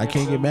 I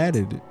can't get mad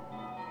at it.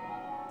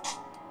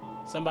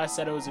 Somebody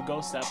said it was a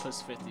ghost that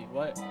puts 50.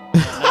 What?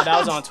 No, that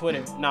was on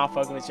Twitter. Nah, I'm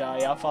fucking with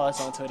y'all. Y'all follow us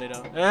on Twitter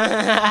though.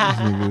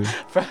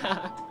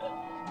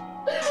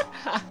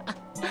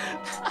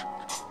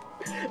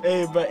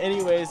 Hey, but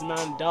anyways,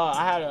 man, dog,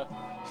 I had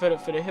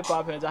for the hip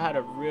hop heads, I had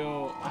a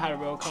real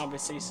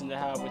conversation to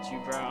have with you,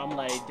 bro. I'm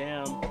like,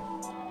 damn,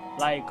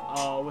 like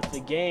with The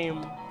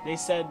Game, they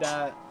said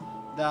that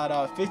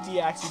 50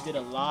 actually did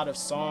a lot of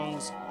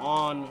songs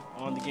on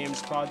the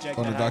Game's project.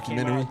 On the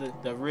documentary?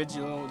 The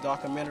original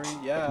documentary,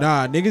 yeah.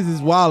 Nah, niggas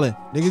is wildin'.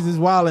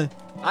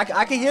 I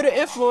can hear the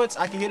influence.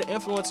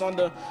 On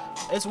the...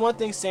 It's one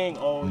thing saying,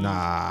 oh...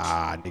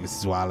 Nah, niggas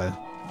is wildin'.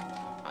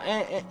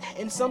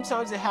 And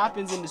sometimes it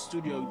happens in the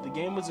studio. The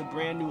Game was a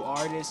brand new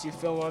artist, you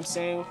feel what I'm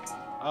saying?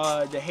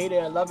 The Hater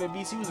at Love It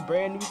Beats, he was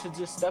brand new to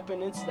just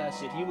stepping into that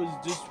shit. He was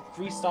just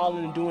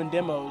freestyling and doing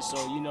demos, so,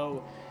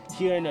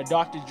 hearing a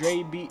Dr.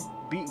 Dre beats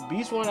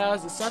weren't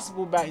as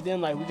accessible back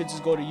then. Like we could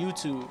just go to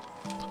YouTube.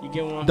 You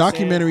get what I'm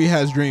Documentary saying?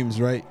 Has dreams,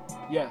 right?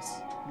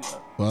 Yes.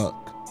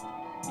 Fuck.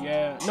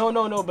 Yeah.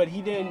 No. But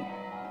he didn't.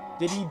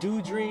 Did he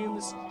do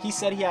Dreams? He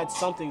said he had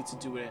something to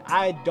do with it.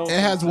 I don't. It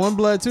has One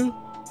Blood too.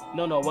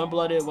 No. One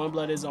Blood is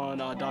on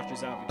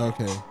Doctor's album.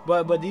 Okay.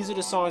 But these are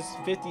the songs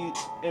 50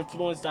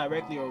 influenced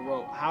directly or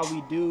wrote. How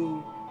We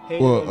Do.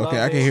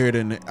 I can hear it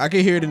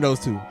in those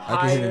two.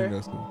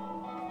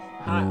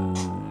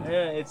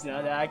 Yeah, it's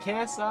not that I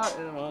can't stop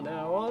and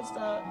I won't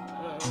stop.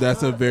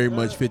 That's a very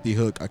much 50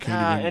 hook. I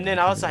can't even. And then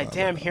I was like,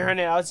 damn, hearing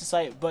it, I was just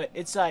like, but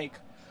it's like,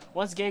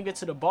 once Game gets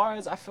to the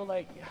bars, I feel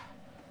like,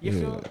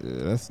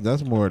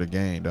 that's more of the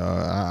game,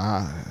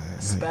 dog.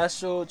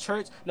 Special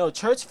Church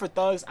for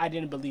Thugs. I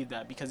didn't believe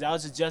that because that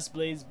was a Just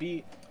Blaze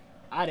beat.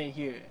 I didn't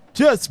hear it.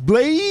 Just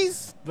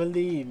Blaze.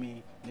 Believe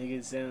me,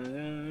 niggas.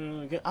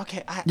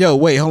 Okay. Yo,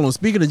 wait, hold on.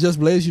 Speaking of Just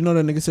Blaze, you know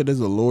that nigga said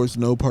there's a Lord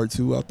Snow Part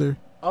 2 out there.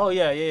 Oh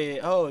yeah.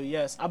 Oh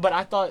yes. But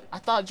I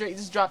thought Drake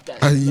just dropped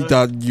that. You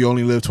thought You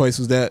Only Live Twice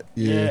was that?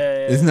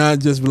 Yeah. It's not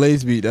just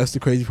Blaze beat. That's the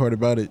crazy part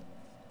about it.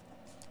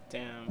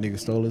 Damn. Nigga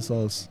stole his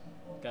sauce.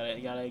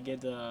 Gotta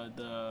get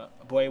the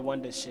Boy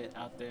Wonder shit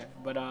out there.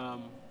 But I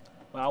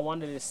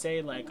wanted to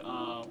say like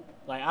out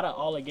of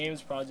all the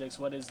Games projects,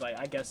 what is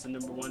I guess the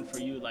number one for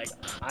you? Like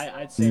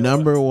I'd say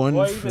number one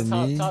or for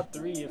even me. Top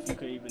three if you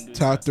could even do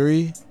top that.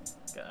 Three.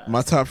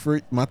 My top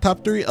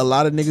three, a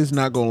lot of niggas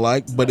not gonna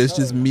like, but it's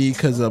just me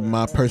because of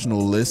my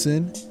personal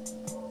listen.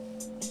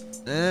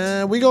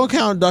 We gonna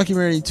count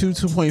Documentary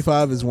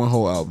 2.5 as one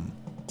whole album.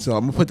 So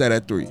I'm gonna put that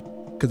at 3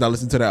 because I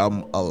listen to that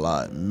album a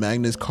lot.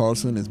 Magnus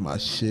Carlsen is my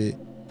shit.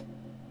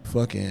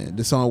 Fucking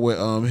the song with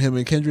him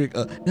and Kendrick.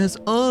 That's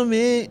on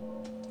it.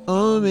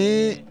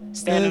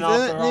 Standing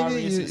off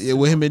Ferraris. Yeah,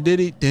 with him and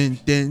Diddy. Dun,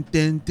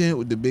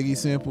 with the Biggie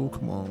sample.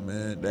 Come on,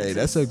 man. Hey,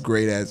 that's a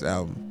great ass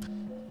album.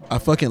 I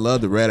fucking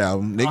love the Red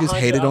album. Niggas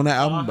hated on that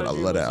album, but I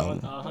love that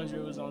album.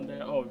 100 was on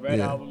there. Oh, Red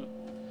album.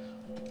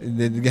 And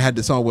then you had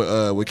the song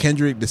with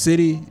Kendrick, The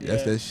City.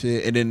 That's that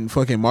shit. And then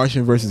fucking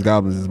Martian versus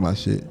Goblins is my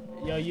shit.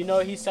 Yo,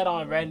 he said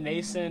on Red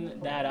Nation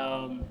that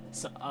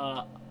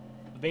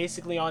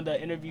basically on the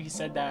interview he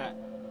said that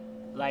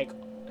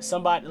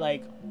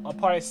somebody a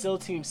part of SEAL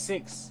Team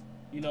 6.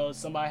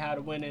 Somebody had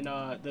to win, and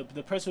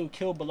the person who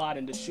killed Bin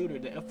Laden, the shooter,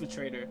 the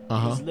infiltrator,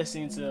 was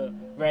listening to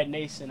Red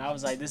Nation. I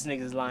was like, this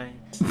nigga's lying.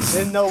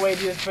 There's no way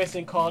this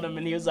person called him,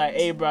 and he was like,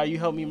 hey, bro, you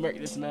helped me murk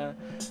this man.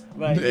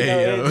 But,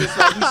 he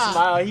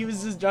smiled. He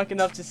was just drunk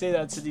enough to say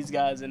that to these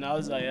guys, and I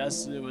was like,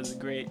 it was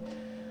great.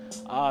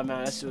 Oh,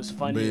 man, that shit was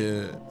funny. But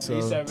yeah, so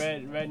you said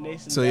Red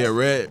Nation. So, yeah,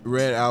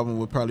 Red album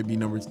would probably be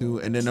number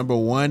 2. And then number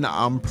 1,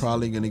 I'm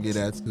probably going to get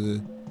at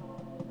to...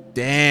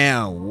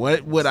 Damn,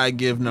 what would I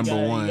give number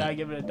 1? You gotta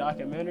give it a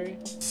documentary?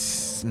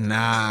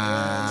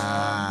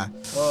 Nah.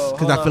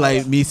 Because I feel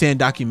like me saying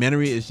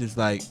documentary is just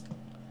like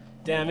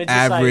damn, it's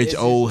average just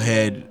old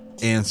head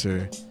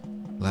answer.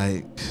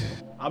 Like,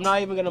 I'm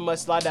not even gonna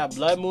much lie. That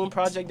Blood Moon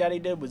project that he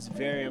did was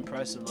very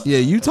impressive. Yeah,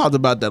 you talked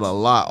about that a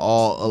lot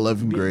all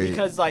 11th grade.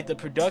 Because like the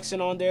production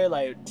on there,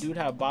 like dude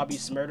had Bobby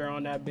Smurder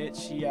on that bitch.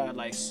 He had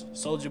like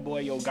Soulja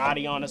Boy, Yo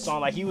Gotti on the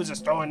song. Like he was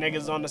just throwing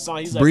niggas on the song.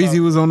 He's like,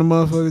 Breezy was on the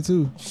motherfucker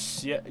too.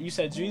 Yeah, you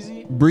said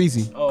Jeezy?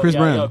 Breezy. Oh, Chris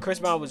Brown. Yo, Chris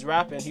Brown was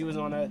rapping. He was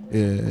on that.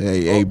 Yeah,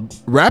 hey,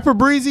 rapper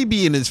Breezy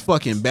be in his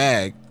fucking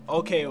bag.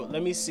 Okay,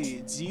 let me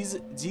see.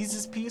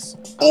 Jesus Piece.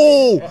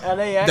 Oh,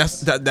 LAX.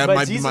 That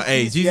might be my.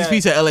 Hey, Jesus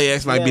Piece at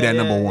LAX might be that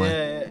number one.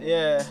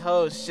 Yeah.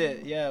 Oh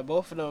shit. Yeah,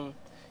 both of them.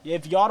 Yeah,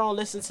 if y'all don't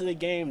listen to the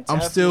game,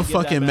 I'm still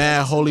fucking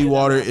mad. Holy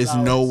Water is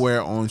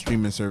nowhere on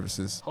streaming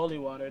services. Holy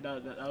Water,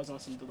 that was on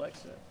some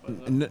deluxe shit.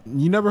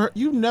 You never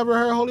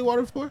heard Holy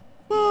Water before?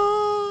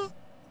 Nah.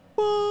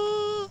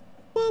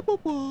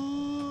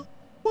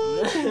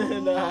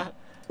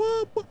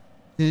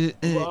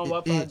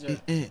 What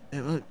project?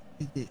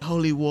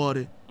 Holy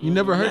Water. You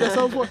never heard that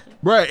song before?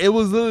 Bruh, it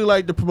was literally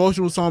like the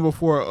promotional song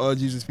before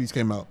Jesus Piece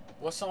came out.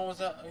 What song was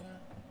that?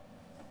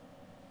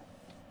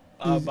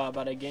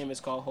 By the game, it's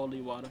called Holy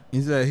Water.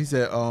 He said,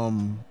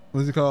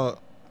 what's it called?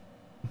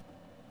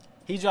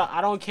 He dropped.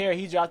 I don't care.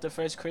 He dropped the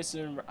first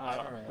Christian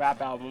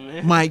rap album.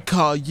 Man. Might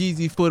call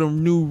Yeezy for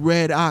them new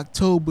Red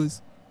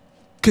Octobers,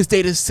 cause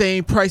they the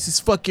same price as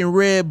fucking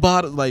red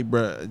bottles. Like,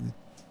 bruh.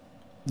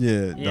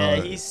 Yeah. Yeah,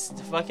 dog. he's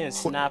fucking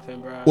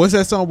snapping, bro. What's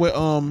that song with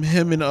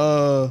him and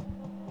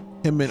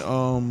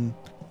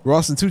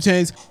Ross and 2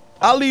 Chainz?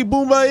 Ali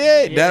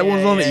Boomba, that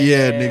one's on it.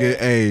 Yeah, nigga.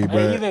 Hey,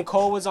 bro. Even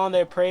Cole was on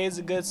there. Praise,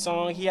 a good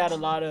song. He had a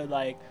lot of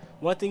like.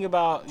 One thing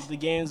about the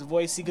game's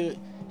voice, he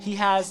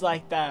has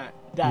like that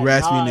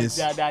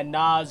raspiness, that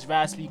Nas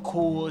raspy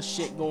cool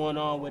shit going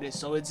on with it.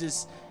 So it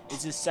just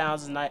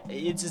sounds nice.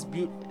 It's just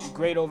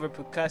great over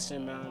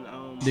percussion, man.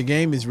 The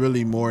game is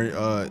really more.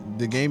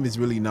 The game is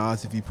really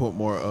Nas if he put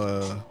more.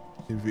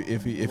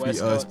 If he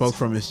spoke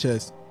from his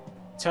chest.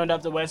 Turned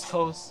up the West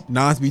Coast.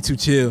 Nas be too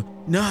chill.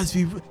 Nas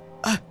be.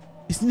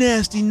 It's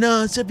nasty.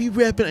 Nas I be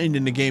rapping, and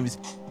then the game is.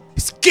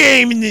 It's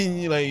game, and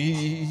then like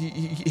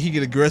he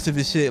get aggressive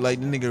as shit. Like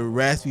the nigga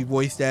raspy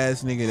voiced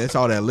ass nigga. That's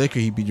all that liquor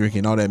he be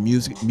drinking. All that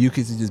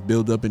mucus is just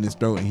build up in his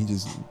throat, and he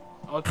just.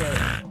 Okay,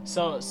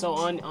 so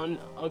on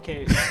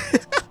okay.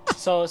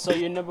 So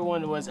your number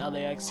one was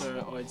LAX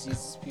or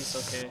Jesus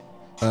Piece, okay?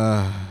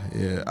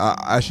 Yeah.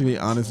 Actually,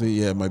 honestly,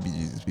 yeah, it might be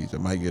Jesus Piece. I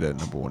might get at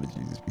number one of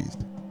Jesus Piece.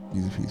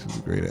 Jesus Piece was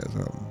a great ass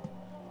album.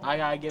 I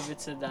gotta give it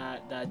to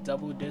that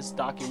double disc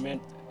documentary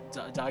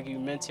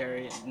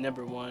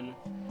number one.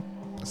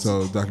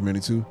 So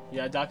documentary 2.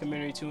 Yeah,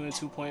 documentary 2 and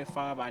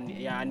 2.5. I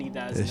need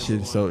that. That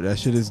shit. So that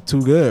shit is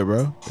too good,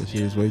 bro. That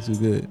shit is way too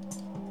good.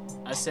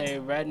 I say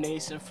Red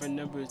Nation for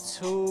number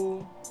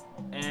 2.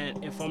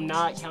 And if I'm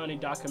not counting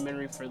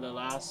documentary for the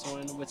last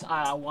one, which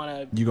I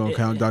wanna. You gonna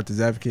count Doctor's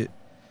Advocate?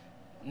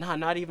 Nah,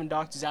 not even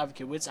Doctor's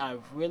Advocate, which I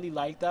really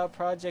like that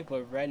project,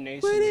 but Red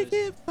Nation was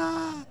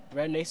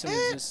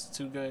just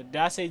too good.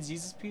 Did I say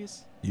Jesus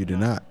Piece? You did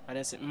not. I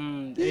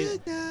didn't say.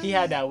 He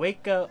had that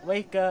wake up,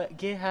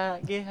 get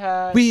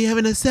high. We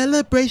having a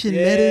celebration,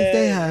 let us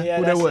stay high. Yeah,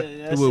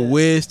 with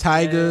Wiz,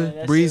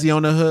 Tiger, Breezy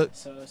on the hook.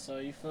 So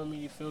you feel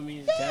me,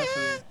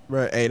 definitely.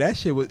 Right, hey, that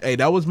shit was. Hey,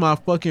 that was my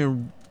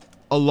fucking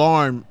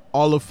alarm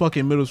all of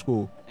fucking middle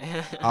school.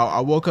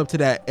 I woke up to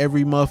that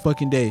every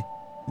motherfucking day.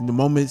 In the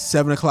moment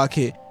 7 o'clock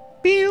hit,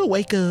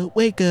 wake up.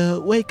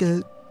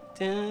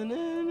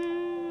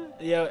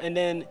 Yeah, and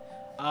then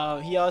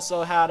he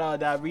also had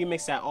that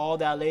remix that All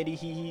That Lady.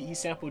 He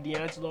sampled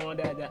D'Angelo on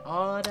that.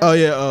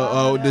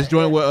 This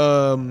joint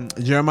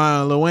with Jeremiah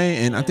and Lil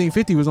Wayne, and I think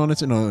 50 was on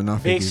it. No,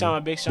 not 50.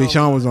 Big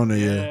Sean was on there.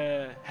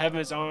 Yeah.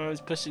 Heaven's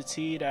Arms, Pusha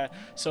T.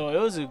 So it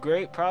was a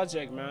great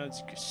project, man.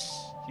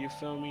 You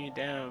feel me?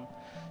 Damn.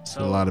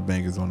 So a lot of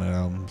bangers on that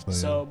album.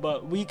 So,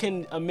 but we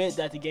can admit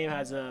that the game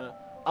has a.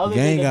 The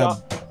game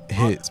got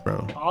hits,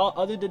 bro.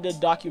 Other than the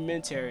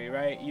documentary,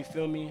 right? You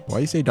feel me? Why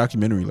you say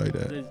documentary like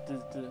that?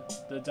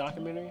 The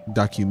documentary?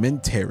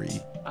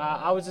 Documentary.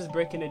 I was just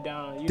breaking it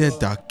down.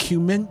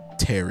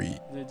 Documentary.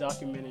 The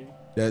documentary.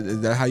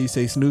 Is that how you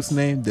say Snoop's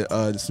name?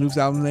 The Snoop's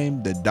album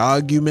name? The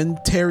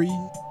Documentary?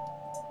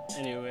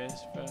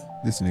 Anyways, bro.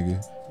 This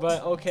nigga.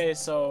 But, okay,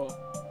 so...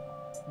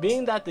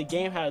 Being that the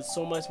game has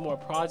so much more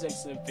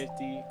projects than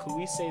 50, could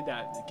we say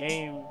that the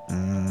game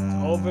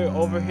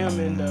over him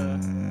in the...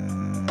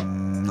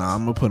 Nah,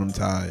 I'm gonna put him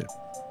tied.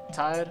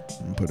 Tied?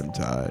 I'm gonna put him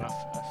tied. I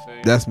feel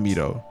you. That's me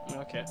though.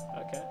 Okay.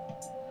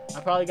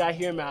 I probably got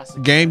Hear Master.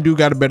 Game do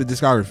got a better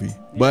discography,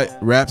 but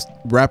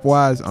rap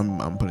wise,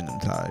 I'm putting them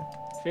tied.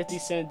 50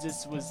 Cent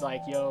just was like,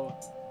 yo,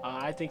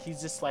 I think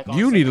he's just like.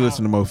 You need to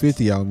listen to more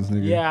 50 albums,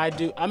 nigga. Yeah, I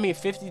do. I mean,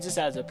 50 just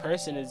as a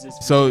person is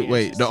just. So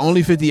wait, the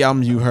only 50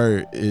 albums you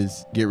heard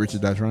is Get Rich or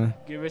Die Trying?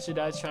 Get Rich or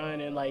Die Trying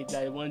and like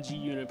that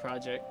 1G Unit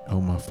project. Oh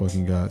my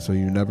fucking god! So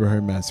you never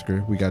heard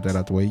Massacre? We got that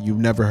out the way. You've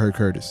never heard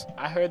Curtis?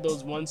 I heard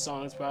those one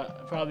songs,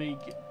 probably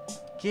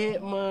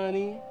Get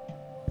Money.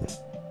 This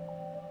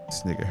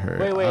nigga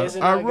heard. Wait, is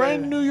it? I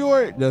run New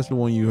York. That's the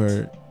one you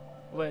heard.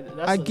 Wait,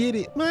 I get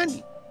it,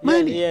 money.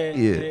 money.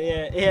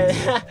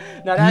 Yeah.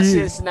 Now that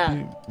shit snap.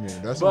 Yeah,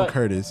 that's But- on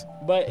Curtis.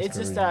 But That's it's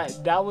just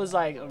crazy. that was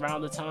like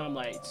around the time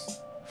like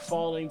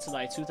falling to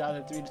like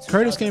 2003 to 2005.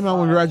 Curtis came out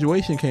when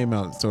Graduation came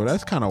out, so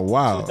that's kind of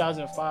wild.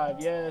 2005,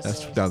 yeah. That's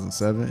so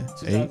 2007,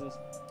 8.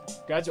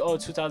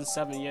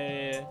 2007,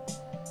 yeah.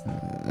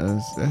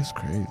 That's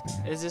crazy.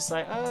 It's just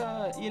like,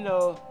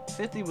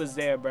 50 was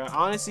there, bro.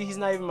 Honestly, he's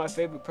not even my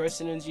favorite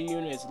person in G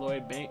Unit. It's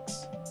Lloyd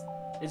Banks.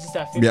 It's just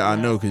that 50. Yeah, I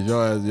know, cause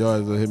y'all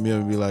will hit me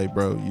up and be like,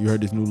 bro, you heard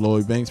this new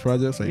Lloyd Banks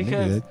project? Like,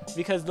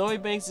 because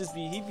Lloyd Banks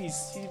he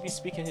be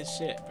speaking his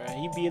shit, bro.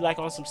 He be like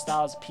on some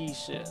Styles P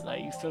shit,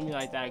 like you feel me,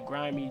 like that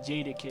grimy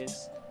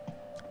Jadakiss.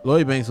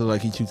 Lloyd Banks look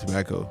like he chew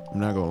tobacco. I'm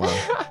not gonna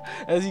lie.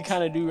 As he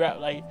kind of do rap,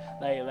 like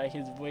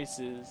his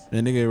voices.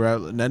 That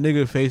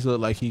nigga face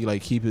look like he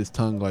like keep his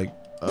tongue like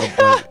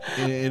up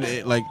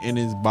like in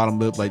his bottom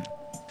lip like.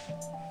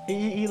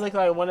 He looked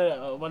like one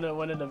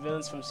of the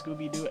villains from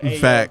Scooby Doo. Hey,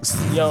 Facts.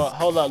 Yo,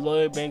 hold up,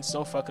 Lloyd Banks,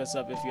 don't fuck us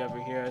up if you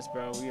ever hear us,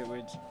 bro. We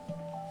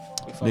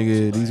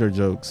nigga, these are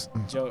jokes.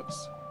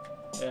 Jokes.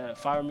 Yeah,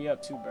 fire me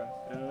up too, bro.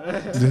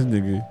 This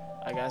nigga.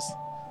 I guess,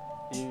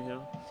 you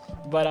know.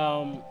 But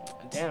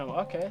damn.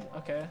 Okay.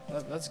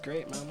 That's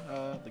great, man.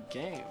 The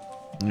game.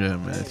 Yeah,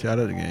 man. Shout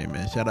out the game,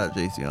 man. Shout out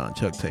JC on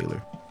Chuck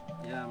Taylor.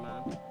 Yeah,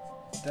 man.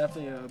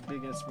 Definitely a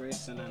big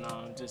inspiration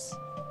and just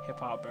hip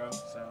hop, bro.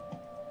 So.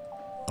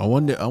 I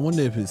wonder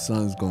if his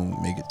son's gonna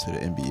make it to the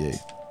NBA.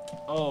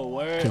 Oh,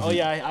 word. Oh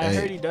yeah, I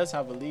heard he does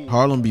have a lead.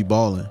 Harlem be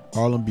balling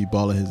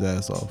his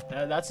ass off.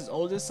 That's his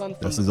oldest son.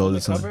 That's his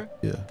oldest son.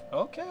 Yeah.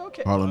 Okay.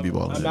 Harlem be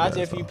balling. Imagine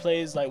if he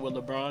plays like with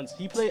LeBron's.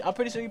 I'm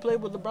pretty sure he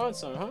played with LeBron's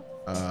son,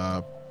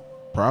 huh?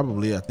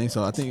 Probably. I think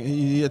so. I think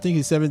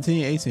he's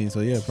 17, 18. So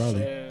yeah,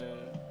 probably.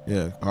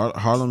 Yeah.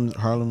 Harlem's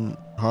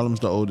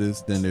the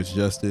oldest. Then there's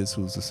Justice,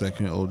 who's the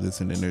second oldest,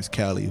 and then there's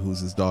Callie,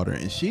 who's his daughter,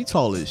 and she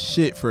tall as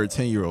shit for a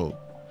 10-year-old.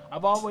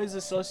 I've always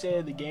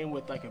associated the game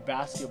with like a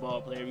basketball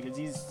player because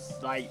he's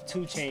like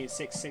 2 Chainz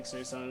 6'6"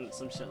 or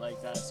some shit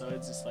like that. So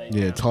it's just like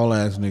tall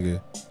ass nigga.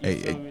 Hey,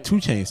 2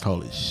 Chainz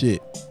tall as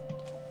shit.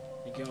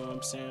 You get what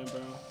I'm saying, bro?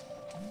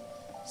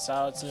 Shout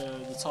out to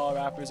the tall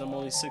rappers. I'm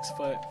only 6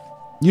 foot.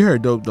 You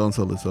heard Dope Don't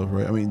Sell Itself,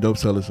 right? I mean, Dope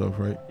Sell Itself,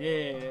 right?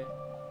 Yeah.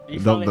 You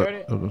finally heard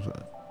it?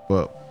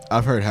 Well,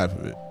 I've heard half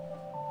of it.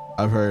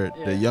 I've heard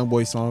the Young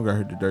Boy song. I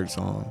heard the Dirk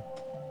song.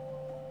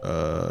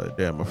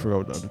 Damn, I forgot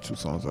what the other 2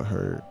 songs I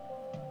heard.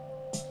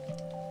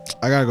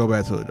 I gotta go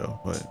back to it though,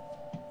 but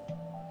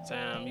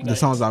the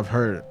songs I've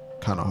heard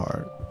kind of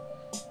hard.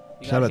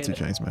 Shout out to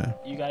Chainz, man.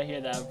 You gotta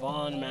hear that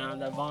Vaughn, man.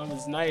 That Vaughn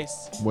was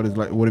nice. What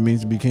it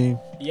means to be king?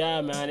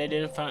 Yeah, man. It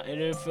didn't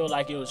feel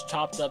like it was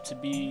chopped up to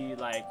be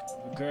like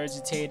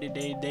regurgitated.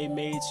 They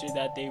made sure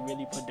that they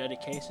really put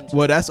dedication to it.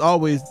 Well, that's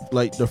always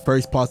like the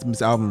first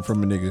posthumous album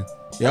from a nigga.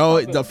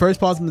 The first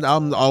posthumous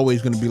album is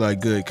always gonna be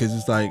like good because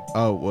it's like,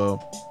 oh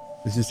well.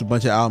 It's just a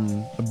bunch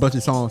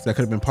of songs that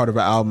could have been part of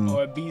an album,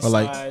 or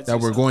like that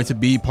were going to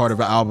be part of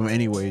an album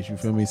anyways. You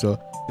feel me? So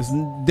it's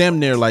damn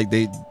near like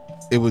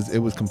it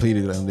was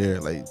completed on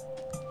there. Like,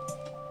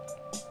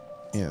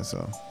 yeah.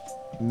 So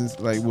this,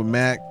 like with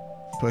Mac,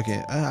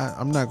 fucking,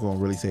 I'm not gonna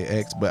really say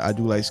X, but I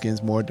do like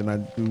Skins more than I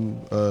do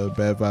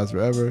Bad Vibes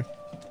Forever.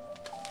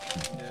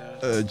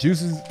 Yeah.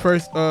 Juice's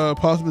first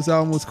posthumous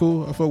album was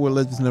cool. I fuck with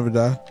Legends Never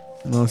Die.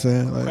 You know what I'm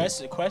saying?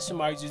 Like, question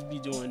mark just be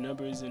doing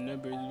numbers and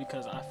numbers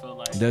because I feel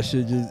like that's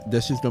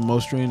just the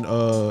most streamed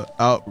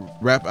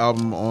rap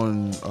album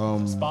on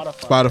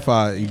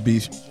Spotify.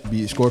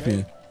 Be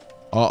Scorpion.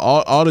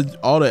 All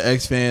the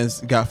X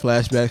fans got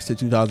flashbacks to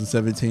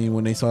 2017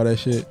 when they saw that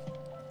shit.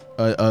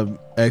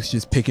 X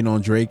just picking on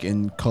Drake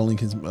and calling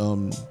his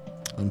I'm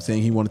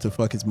saying he wanted to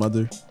fuck his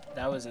mother.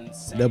 That was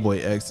insane. That boy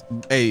X.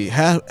 Hey,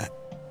 half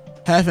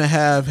and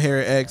half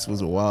hair X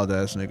was a wild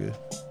ass nigga.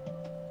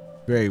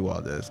 Very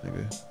wild ass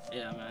nigga.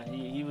 Yeah, man.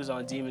 He was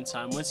on demon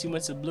time. Once he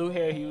went to blue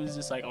hair, he was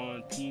just like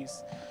on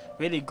peace.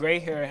 Really, gray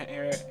hair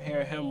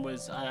him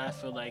was. I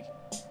feel like.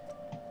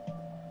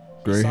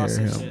 Gray hair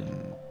him. Shit.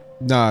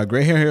 Nah,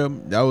 gray hair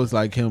him. That was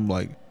like him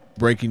like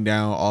breaking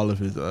down all of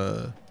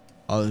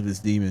his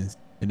demons.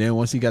 And then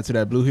once he got to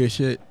that blue hair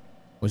shit,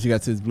 once he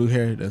got to his blue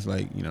hair, that's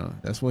like, you know,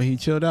 that's when he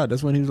chilled out.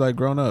 That's when he was like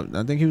grown up.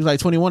 I think he was like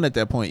 21 at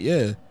that point.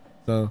 Yeah.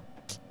 So,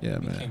 yeah,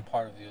 man. Became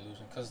part of the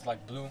illusion because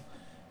like blue.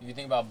 If you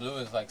think about blue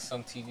as like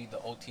some TV, the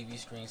old TV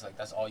screens, like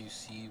that's all you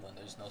see when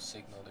there's no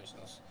signal, there's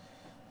no,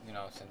 you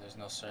know, so there's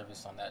no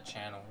service on that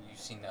channel. You've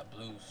seen that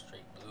blue,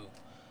 straight blue,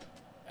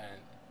 and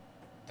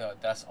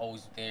that's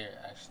always there.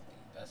 Actually,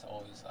 that's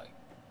always like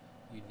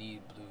we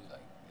need blue.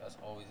 Like that's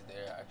always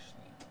there.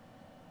 Actually,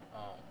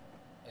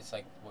 it's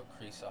like what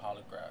creates a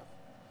holograph.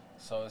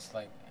 So it's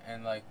like,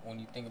 and like when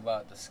you think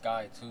about the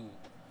sky too, you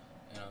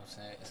know what I'm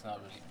saying? It's not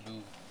really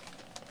blue.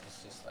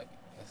 It's just like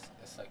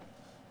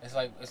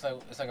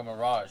it's like a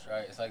mirage,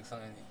 right? It's like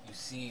something you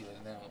see,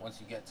 and then once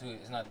you get to it,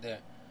 it's not there.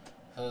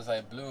 So it's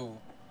like blue.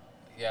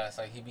 Yeah, it's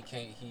like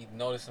he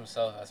noticed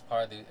himself as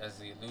part of as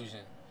the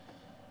illusion.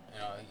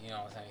 You know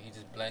what I'm saying? He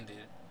just blended.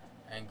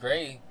 And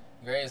gray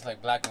is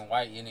like black and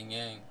white, yin and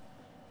yang.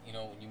 You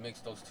know, when you mix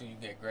those two, you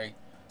get gray.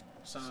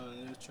 Sound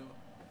neutral.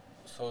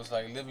 So it's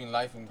like living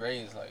life in gray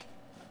is like,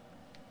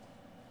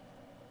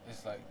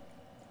 it's like,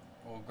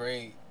 well,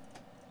 gray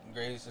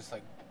is just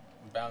like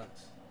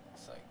balance.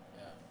 It's like,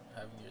 yeah,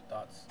 having your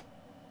thoughts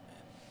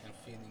and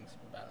feelings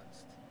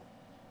balanced,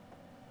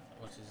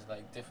 which is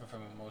like different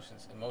from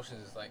emotions.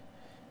 Emotions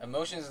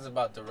is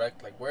about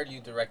direct, like where do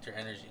you direct your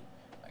energy?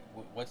 Like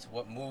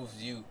what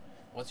moves you?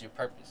 What's your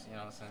purpose? You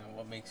know what I'm saying?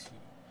 What makes you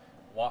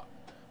walk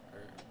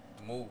or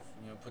move?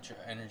 Put your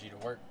energy to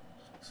work.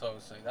 So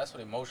it's like that's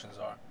what emotions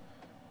are.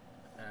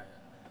 And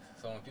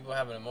so when people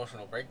have an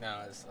emotional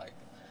breakdown, it's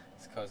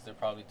because they're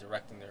probably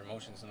directing their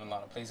emotions in a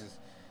lot of places,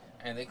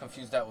 and they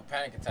confuse that with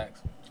panic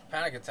attacks.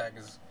 Panic attack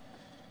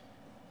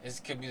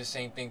could be the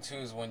same thing too,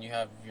 as when you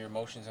have your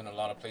emotions in a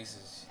lot of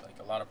places, like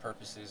a lot of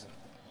purposes, and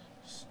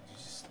you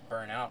just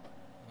burn out.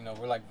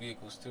 We're like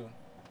vehicles too.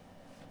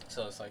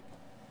 So it's like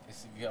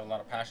you have a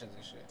lot of passions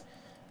and shit,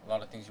 a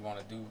lot of things you want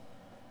to do,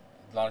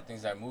 a lot of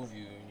things that move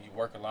you. You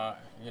work a lot,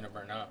 you're gonna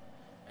burn out,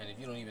 and if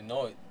you don't even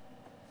know it,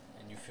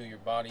 and you feel your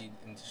body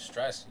into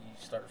stress, you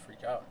start to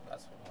freak out.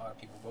 That's what a lot of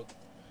people go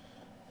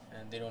through,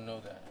 and they don't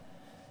know that.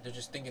 They're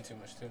just thinking too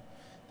much too.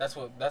 That's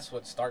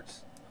what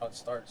starts. How it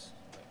starts.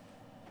 Like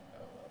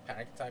a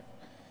panic attack,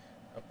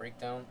 a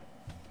breakdown.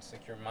 It's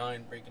like your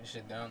mind breaking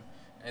shit down,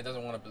 and it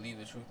doesn't want to believe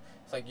the truth.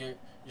 It's like you're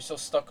so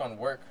stuck on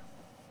work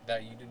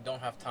that you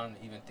don't have time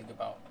to even think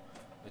about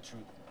the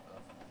truth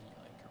of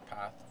like your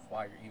path, of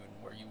why you're even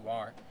where you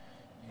are.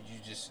 You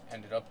just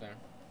ended up there.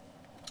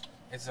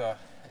 It's a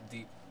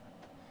deep.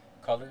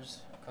 Colors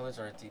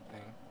are a deep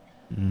thing.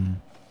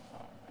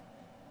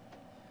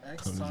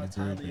 X talks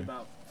highly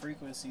about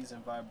frequencies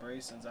and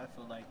vibrations. I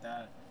feel like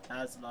that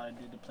has a lot to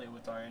do to play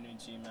with our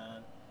energy,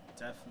 man.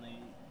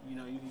 Definitely, you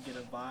can get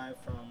a vibe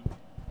from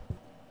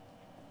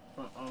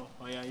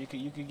you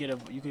could get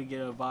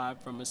a vibe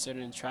from a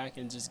certain track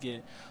and just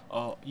get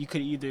you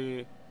could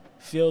either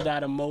feel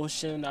that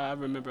emotion. I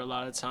remember a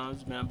lot of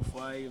times, man,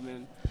 before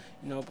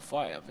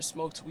I ever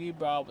smoked weed,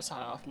 bro, I was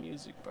high off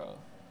music, bro.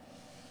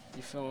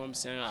 You feel what I'm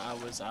saying? I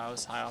was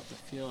high off the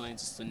feeling,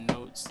 just the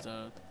notes,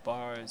 the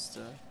bars,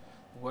 the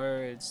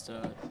words,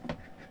 the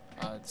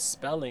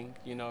spelling.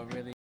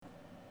 Really,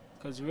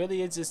 because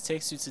really it just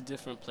takes you to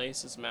different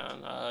places,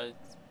 man.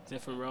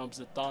 Different realms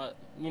of thought.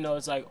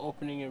 It's like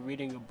opening and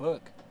reading a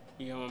book.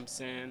 You know what I'm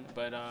saying?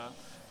 But I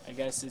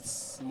guess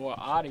it's more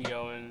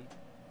audio and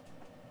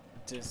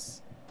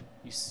just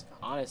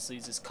honestly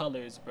just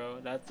colors,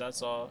 bro.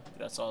 That's all.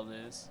 That's all it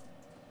is.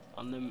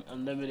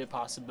 Unlimited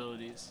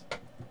possibilities.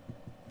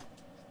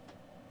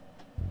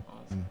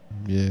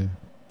 Yeah.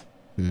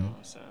 You know what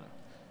I'm saying?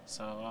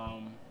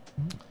 So,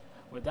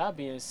 with that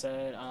being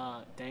said,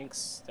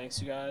 thanks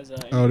you guys.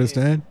 This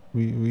the end?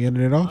 We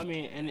ended it off? I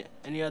mean,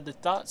 any other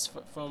thoughts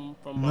from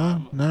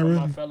not really.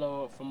 my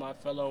fellow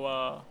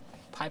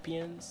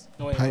Pipians?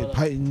 No, wait, no,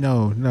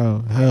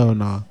 hell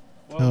no.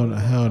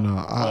 Hell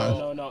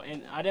no. No,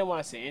 and I didn't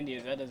want to say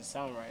Indians. That doesn't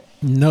sound right.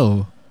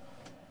 No.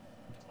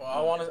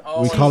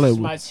 Well, we call it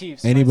my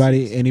chiefs.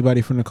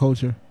 Anybody from the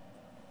culture.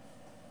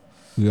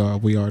 We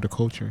are the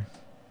culture.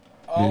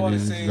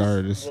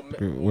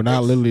 We're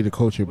not literally the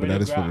culture, but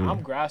that is what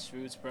I'm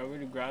grassroots, bro. We're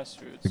the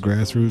grassroots. The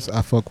grassroots.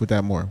 I fuck with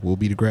that more. We'll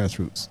be the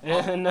grassroots.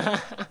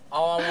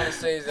 All I want to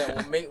say is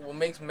that what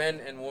makes men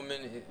and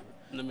women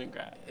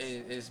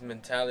is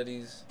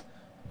mentalities.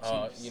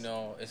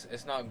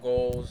 It's not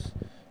goals.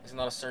 It's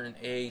not a certain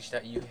age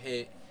that you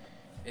hit.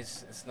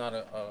 It's not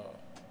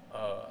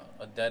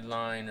a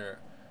deadline or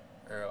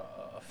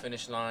a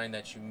finish line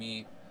that you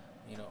meet.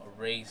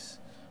 A race.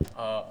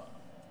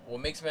 What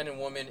makes men and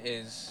women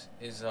is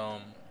a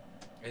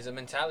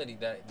mentality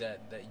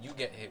that you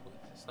get hit with.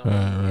 It's not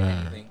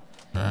anything,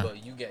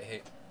 but you get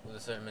hit with a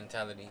certain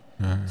mentality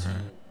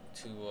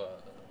to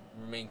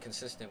remain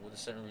consistent with a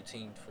certain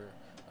routine for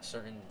a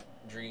certain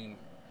dream,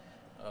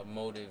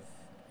 motive,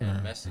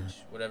 and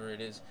message, whatever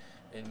it is.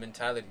 In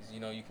mentalities, you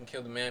can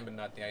kill the man, but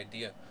not the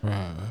idea.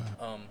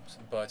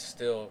 But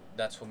still,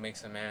 that's what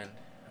makes a man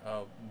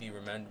be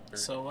remembered.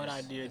 So, what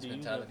idea do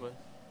you live with?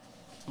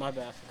 My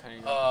bad for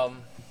cutting you off.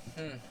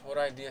 What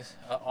ideas?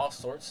 All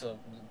sorts of,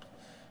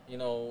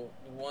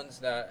 ones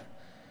that,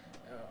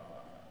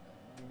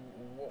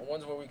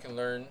 ones where we can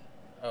learn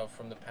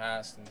from the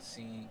past and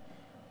see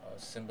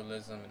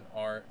symbolism and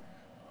art,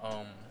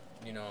 and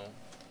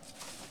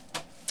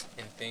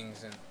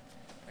things,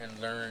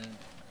 and learn,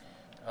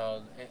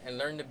 and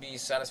learn to be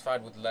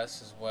satisfied with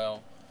less as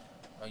well.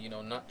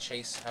 Not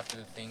chase after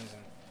the things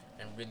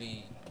and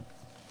really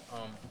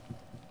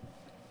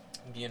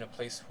be in a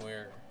place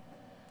where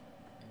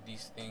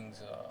these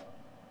things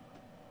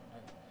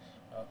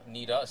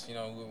need us,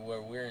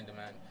 where we're in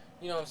demand.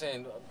 You know what I'm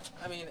saying?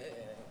 I mean,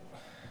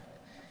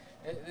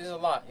 there's a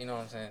lot, you know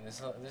what I'm saying?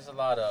 There's a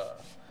lot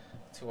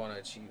to want to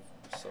achieve.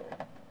 So,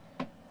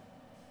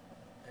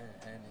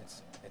 and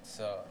it's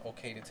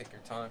okay to take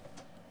your time,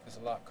 because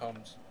a lot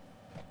comes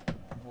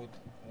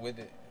with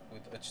it,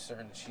 with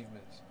certain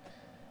achievements.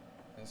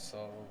 And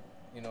so,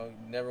 you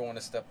never want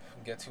to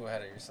get too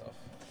ahead of yourself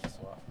as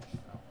well.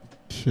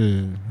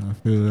 Shit, I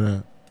feel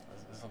that.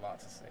 There's a lot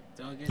to say.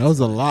 That was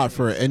a lot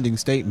for an ending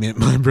statement,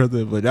 my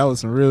brother, but that was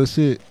some real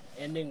shit.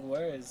 Ending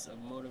words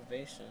of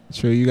motivation.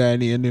 Sure, you got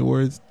any ending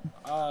words?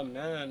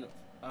 Man,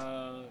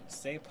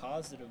 stay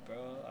positive,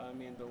 bro. I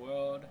mean, the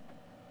world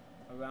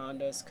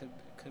around us could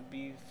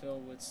be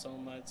filled with so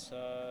much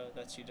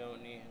that you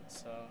don't need.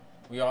 So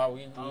we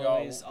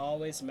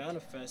always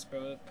manifest,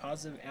 bro.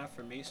 Positive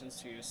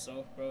affirmations to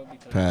yourself, bro.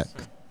 Because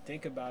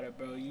think about it,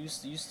 bro. You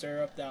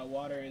stir up that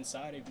water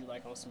inside of you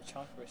like on some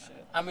chocolate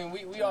shit. I mean,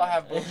 we all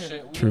have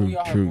bullshit. We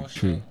all have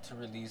bullshit to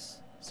release.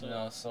 So, you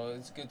know, so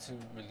it's good to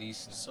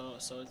release. So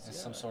it's in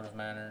some sort of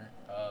manner.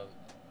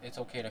 It's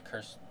okay to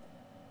curse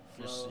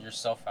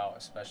yourself out,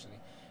 especially.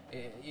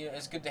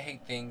 It's good to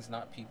hate things,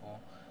 not people,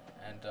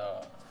 and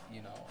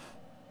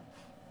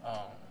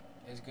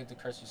it's good to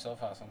curse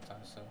yourself out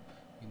sometimes. So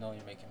you know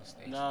you're making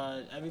mistakes. Nah,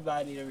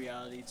 everybody need a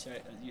reality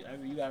check.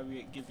 You gotta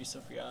give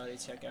yourself a reality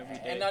check every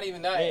day. And not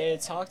even that.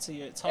 It helps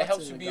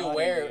you be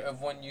aware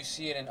of when you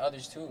see it in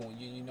others too. When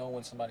you know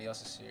when somebody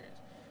else is serious.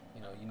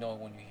 You know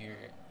when you hear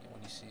it,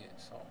 when you see it.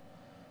 So,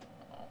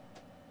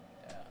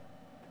 yeah.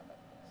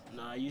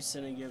 Nah, you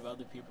sit and give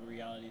other people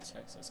reality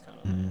checks. That's kind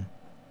of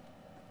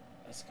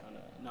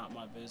not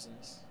my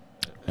business.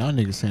 Y'all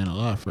niggas saying a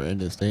lot for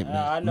ending statement.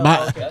 I know.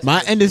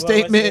 My ending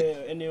statement.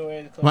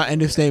 My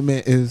ending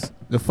statement is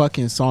the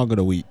fucking song of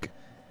the week.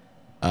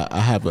 I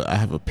have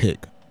a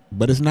pick,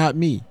 but it's not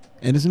me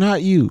and it's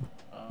not you.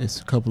 It's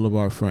a couple of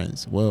our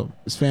friends. Well,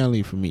 it's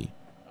family for me.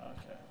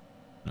 Okay.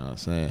 You know what I'm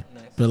saying?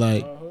 Nice. But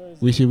like,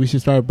 we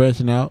should start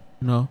branching out.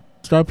 You know,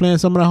 start playing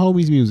some of the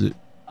homies' music.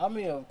 I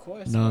mean, of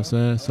course. You know what I'm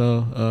saying?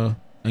 So,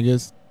 I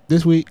guess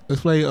this week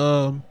let's play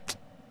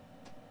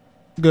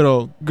good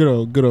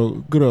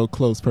old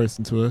close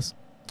person to us,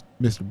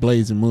 Mr.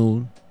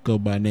 BlazingMoon. Go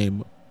by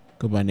name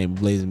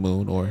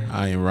BlazingMoon, or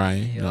I Am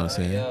Ryan. You know what I'm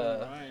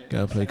saying?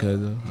 Gotta play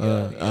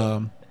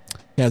cause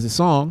he has a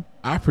song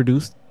I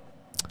produced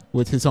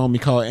with his homie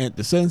called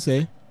AntDaSensei.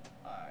 You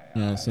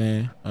know what I'm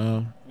saying?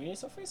 We need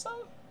some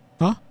freestyle?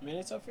 Huh? We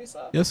need some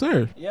freestyle? Yes,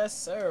 sir. Yes,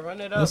 sir. Run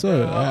it up. Yes,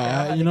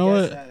 sir. You know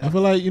what? I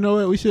feel like, you know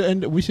what? We should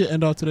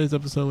end off today's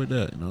episode with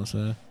that. You know what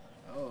I'm saying?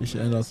 We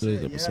should end off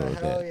today's episode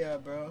with that. Hell yeah,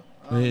 bro.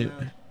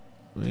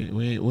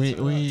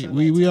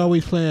 We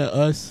always playing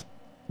us.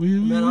 We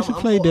should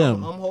play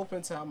them. I'm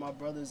hoping to have my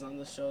brothers on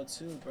the show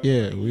too, bro.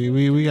 Yeah,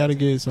 we gotta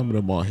get some of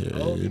them on here.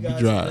 You It'd be guys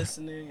dry. are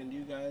listening and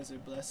you guys are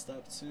blessed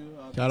up too.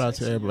 Shout out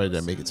to everybody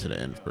that make it to the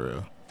end for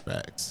real.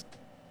 Facts.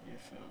 You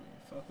feel me?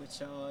 Fuck with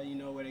y'all. You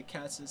know where they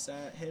catch us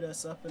at. Hit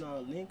us up in our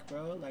link,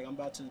 bro. Like I'm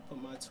about to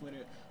put my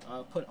Twitter,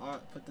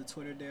 put the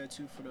Twitter there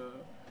too for the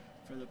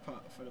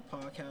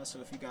podcast. So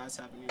if you guys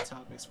have any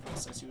topics for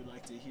us that you would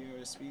like to hear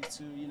or speak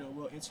to, you know,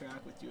 we'll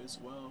interact with you as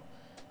well.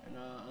 And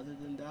other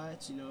than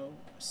that, you know,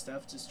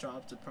 Steph just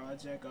dropped a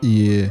project on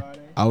Friday.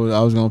 I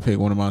was gonna pick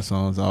one of my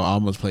songs. I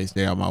almost played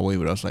 "Stay Out My Way,"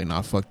 but I was like,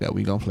 nah, fuck that.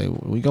 We gonna play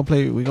Ryan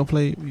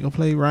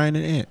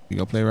and Ant. We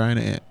gonna play Ryan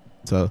and Ant.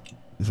 So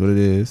that's what it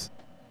is.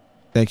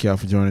 Thank y'all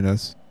for joining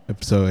us.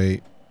 Episode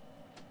 8.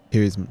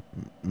 Here's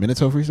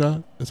Minato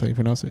freestyle. That's how you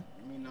pronounce it.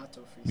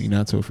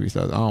 Minato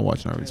freestyle. I don't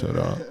watch Naruto at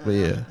all. But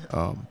yeah,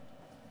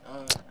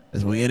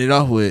 that's what we ended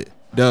off with.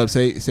 Dub,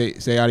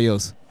 say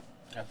adios.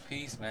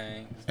 Peace,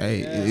 man.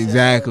 Hey,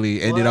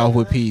 exactly. Ended off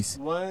with peace.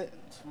 One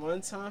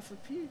time for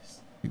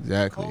peace.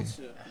 Exactly.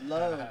 Culture.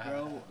 Love,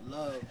 bro.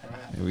 Love, bro.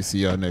 And we see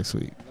y'all next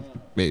week.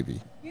 Maybe.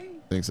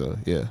 Think so.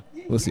 Yeah.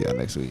 We'll see y'all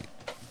next week.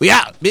 We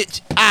out,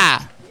 bitch.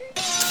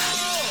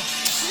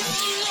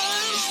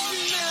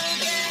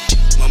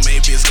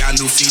 It's got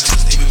new features.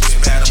 If it was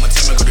bad, I'ma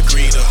tell me go to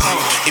greeter.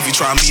 If you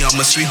try me,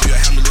 I'ma sweep you.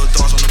 I have the little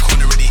dogs on the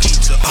corner ready to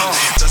eat you.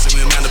 Doesn't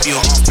really matter, be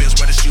on offense.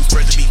 Rather shoot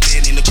first to be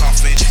dead in the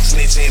coffin.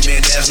 Snitch saying,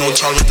 man, there's no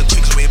tolerance. The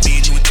quickest way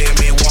being you damn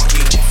man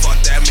walking. Fuck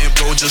that man,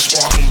 bro, just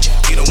walk him.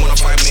 You don't wanna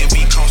fight, man,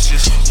 be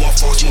cautious. One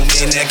false move,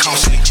 man, that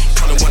costly.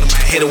 Probably one of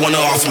my head, wanna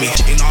off me.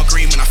 In all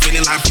green, man, I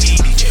feeling like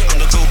Petey.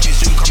 I'm the go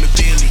bitch, you can call me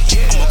Billy.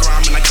 I'm a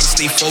grind, man, I gotta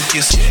stay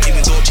focused.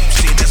 Even though people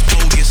say that's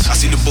bogus. I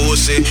see the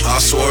bullshit,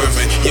 I'm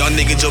swerving. Young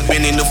nigga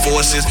jumping in the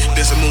forces.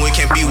 BlazingMoon, it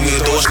can't be, we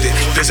endorsed it.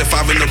 Blazing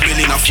 5 in the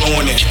billion, I'm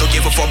flowing it. Don't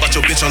give a fuck about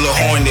your bitch on the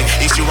hornet.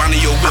 East you round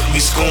in your whip, we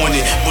scoring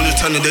it. Bullets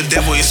turning the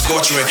devil, it's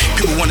scorching.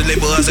 People wanna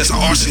label us as an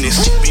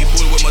arsonist. Be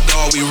bullied with my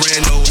dog, we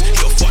ran those.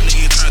 Yo, fuck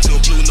nigga, you turn to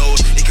a blue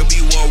nose. It could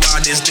be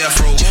worldwide, this death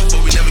row.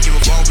 But we never get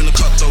involved in the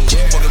cutthroat.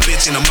 Fuck a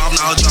bitch in the mouth,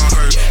 now John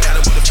hurt. Had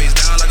to put the face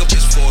down like a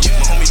pitchfork.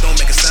 My homies don't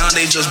make a sound,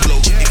 they just blow.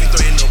 If you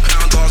threaten no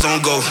pound, dogs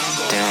on go.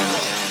 Damn,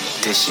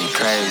 this shit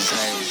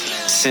crazy.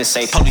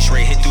 Sensei, police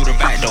raid, hit through the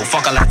back door.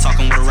 Fuck a lot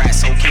talking with a rat,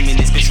 so came in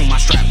this bitch with my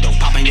strap though.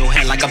 Popping your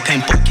head like a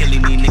pimple,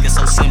 killing me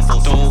niggas so simple.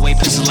 Throw away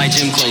pistols like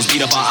gym clothes,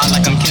 beat up our eye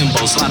like I'm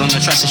Kimbo. Slide on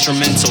the trash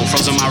instrumental,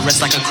 frozen my wrist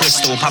like a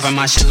crystal. Popping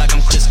my shit like I'm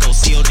Crisco,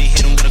 COD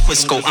hit him with a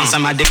Quisco. Inside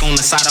my dick on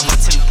the side of my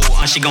temple.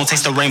 She gon'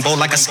 taste the rainbow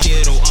like a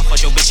Skittle.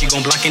 Fuck your bitch, she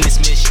gon' block and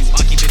dismiss you.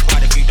 Keep it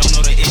quiet if you don't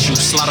know the issue. you.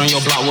 Slide on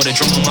your block with a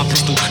drum on my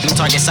pistol. New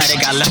target sighted,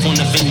 got left on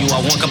the venue.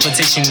 I want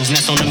competition, who's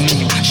next on the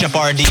menu. Chef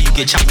RD, you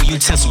get chopped with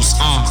utensils.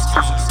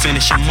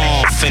 Finish them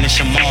off,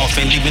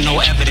 ain't leaving no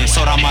evidence.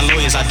 Sold out my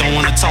lawyers, I don't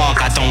wanna talk.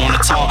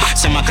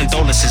 Send my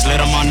condolences, let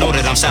them all know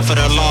that I'm sad for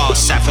their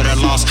loss.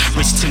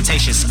 Rich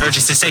temptations,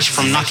 urgent sensation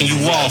from knocking you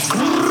off.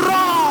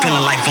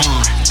 Feeling like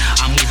Vaughn,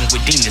 I'm moving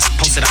with demons.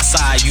 Posted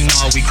outside, you know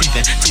how we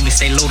creepin'. Teammates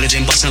stay loaded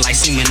and bustin' like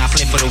semen. I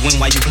play for the win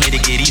while you play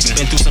to get even.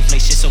 Been through some play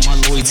shit, so my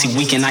loyalty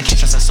weakened. I can't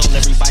trust a soul,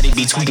 everybody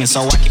be tweaking.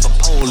 So I keep a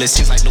pole, it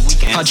seems like the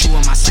weekend. Caught you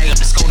on my side up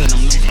the scope and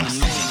I'm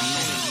leaving.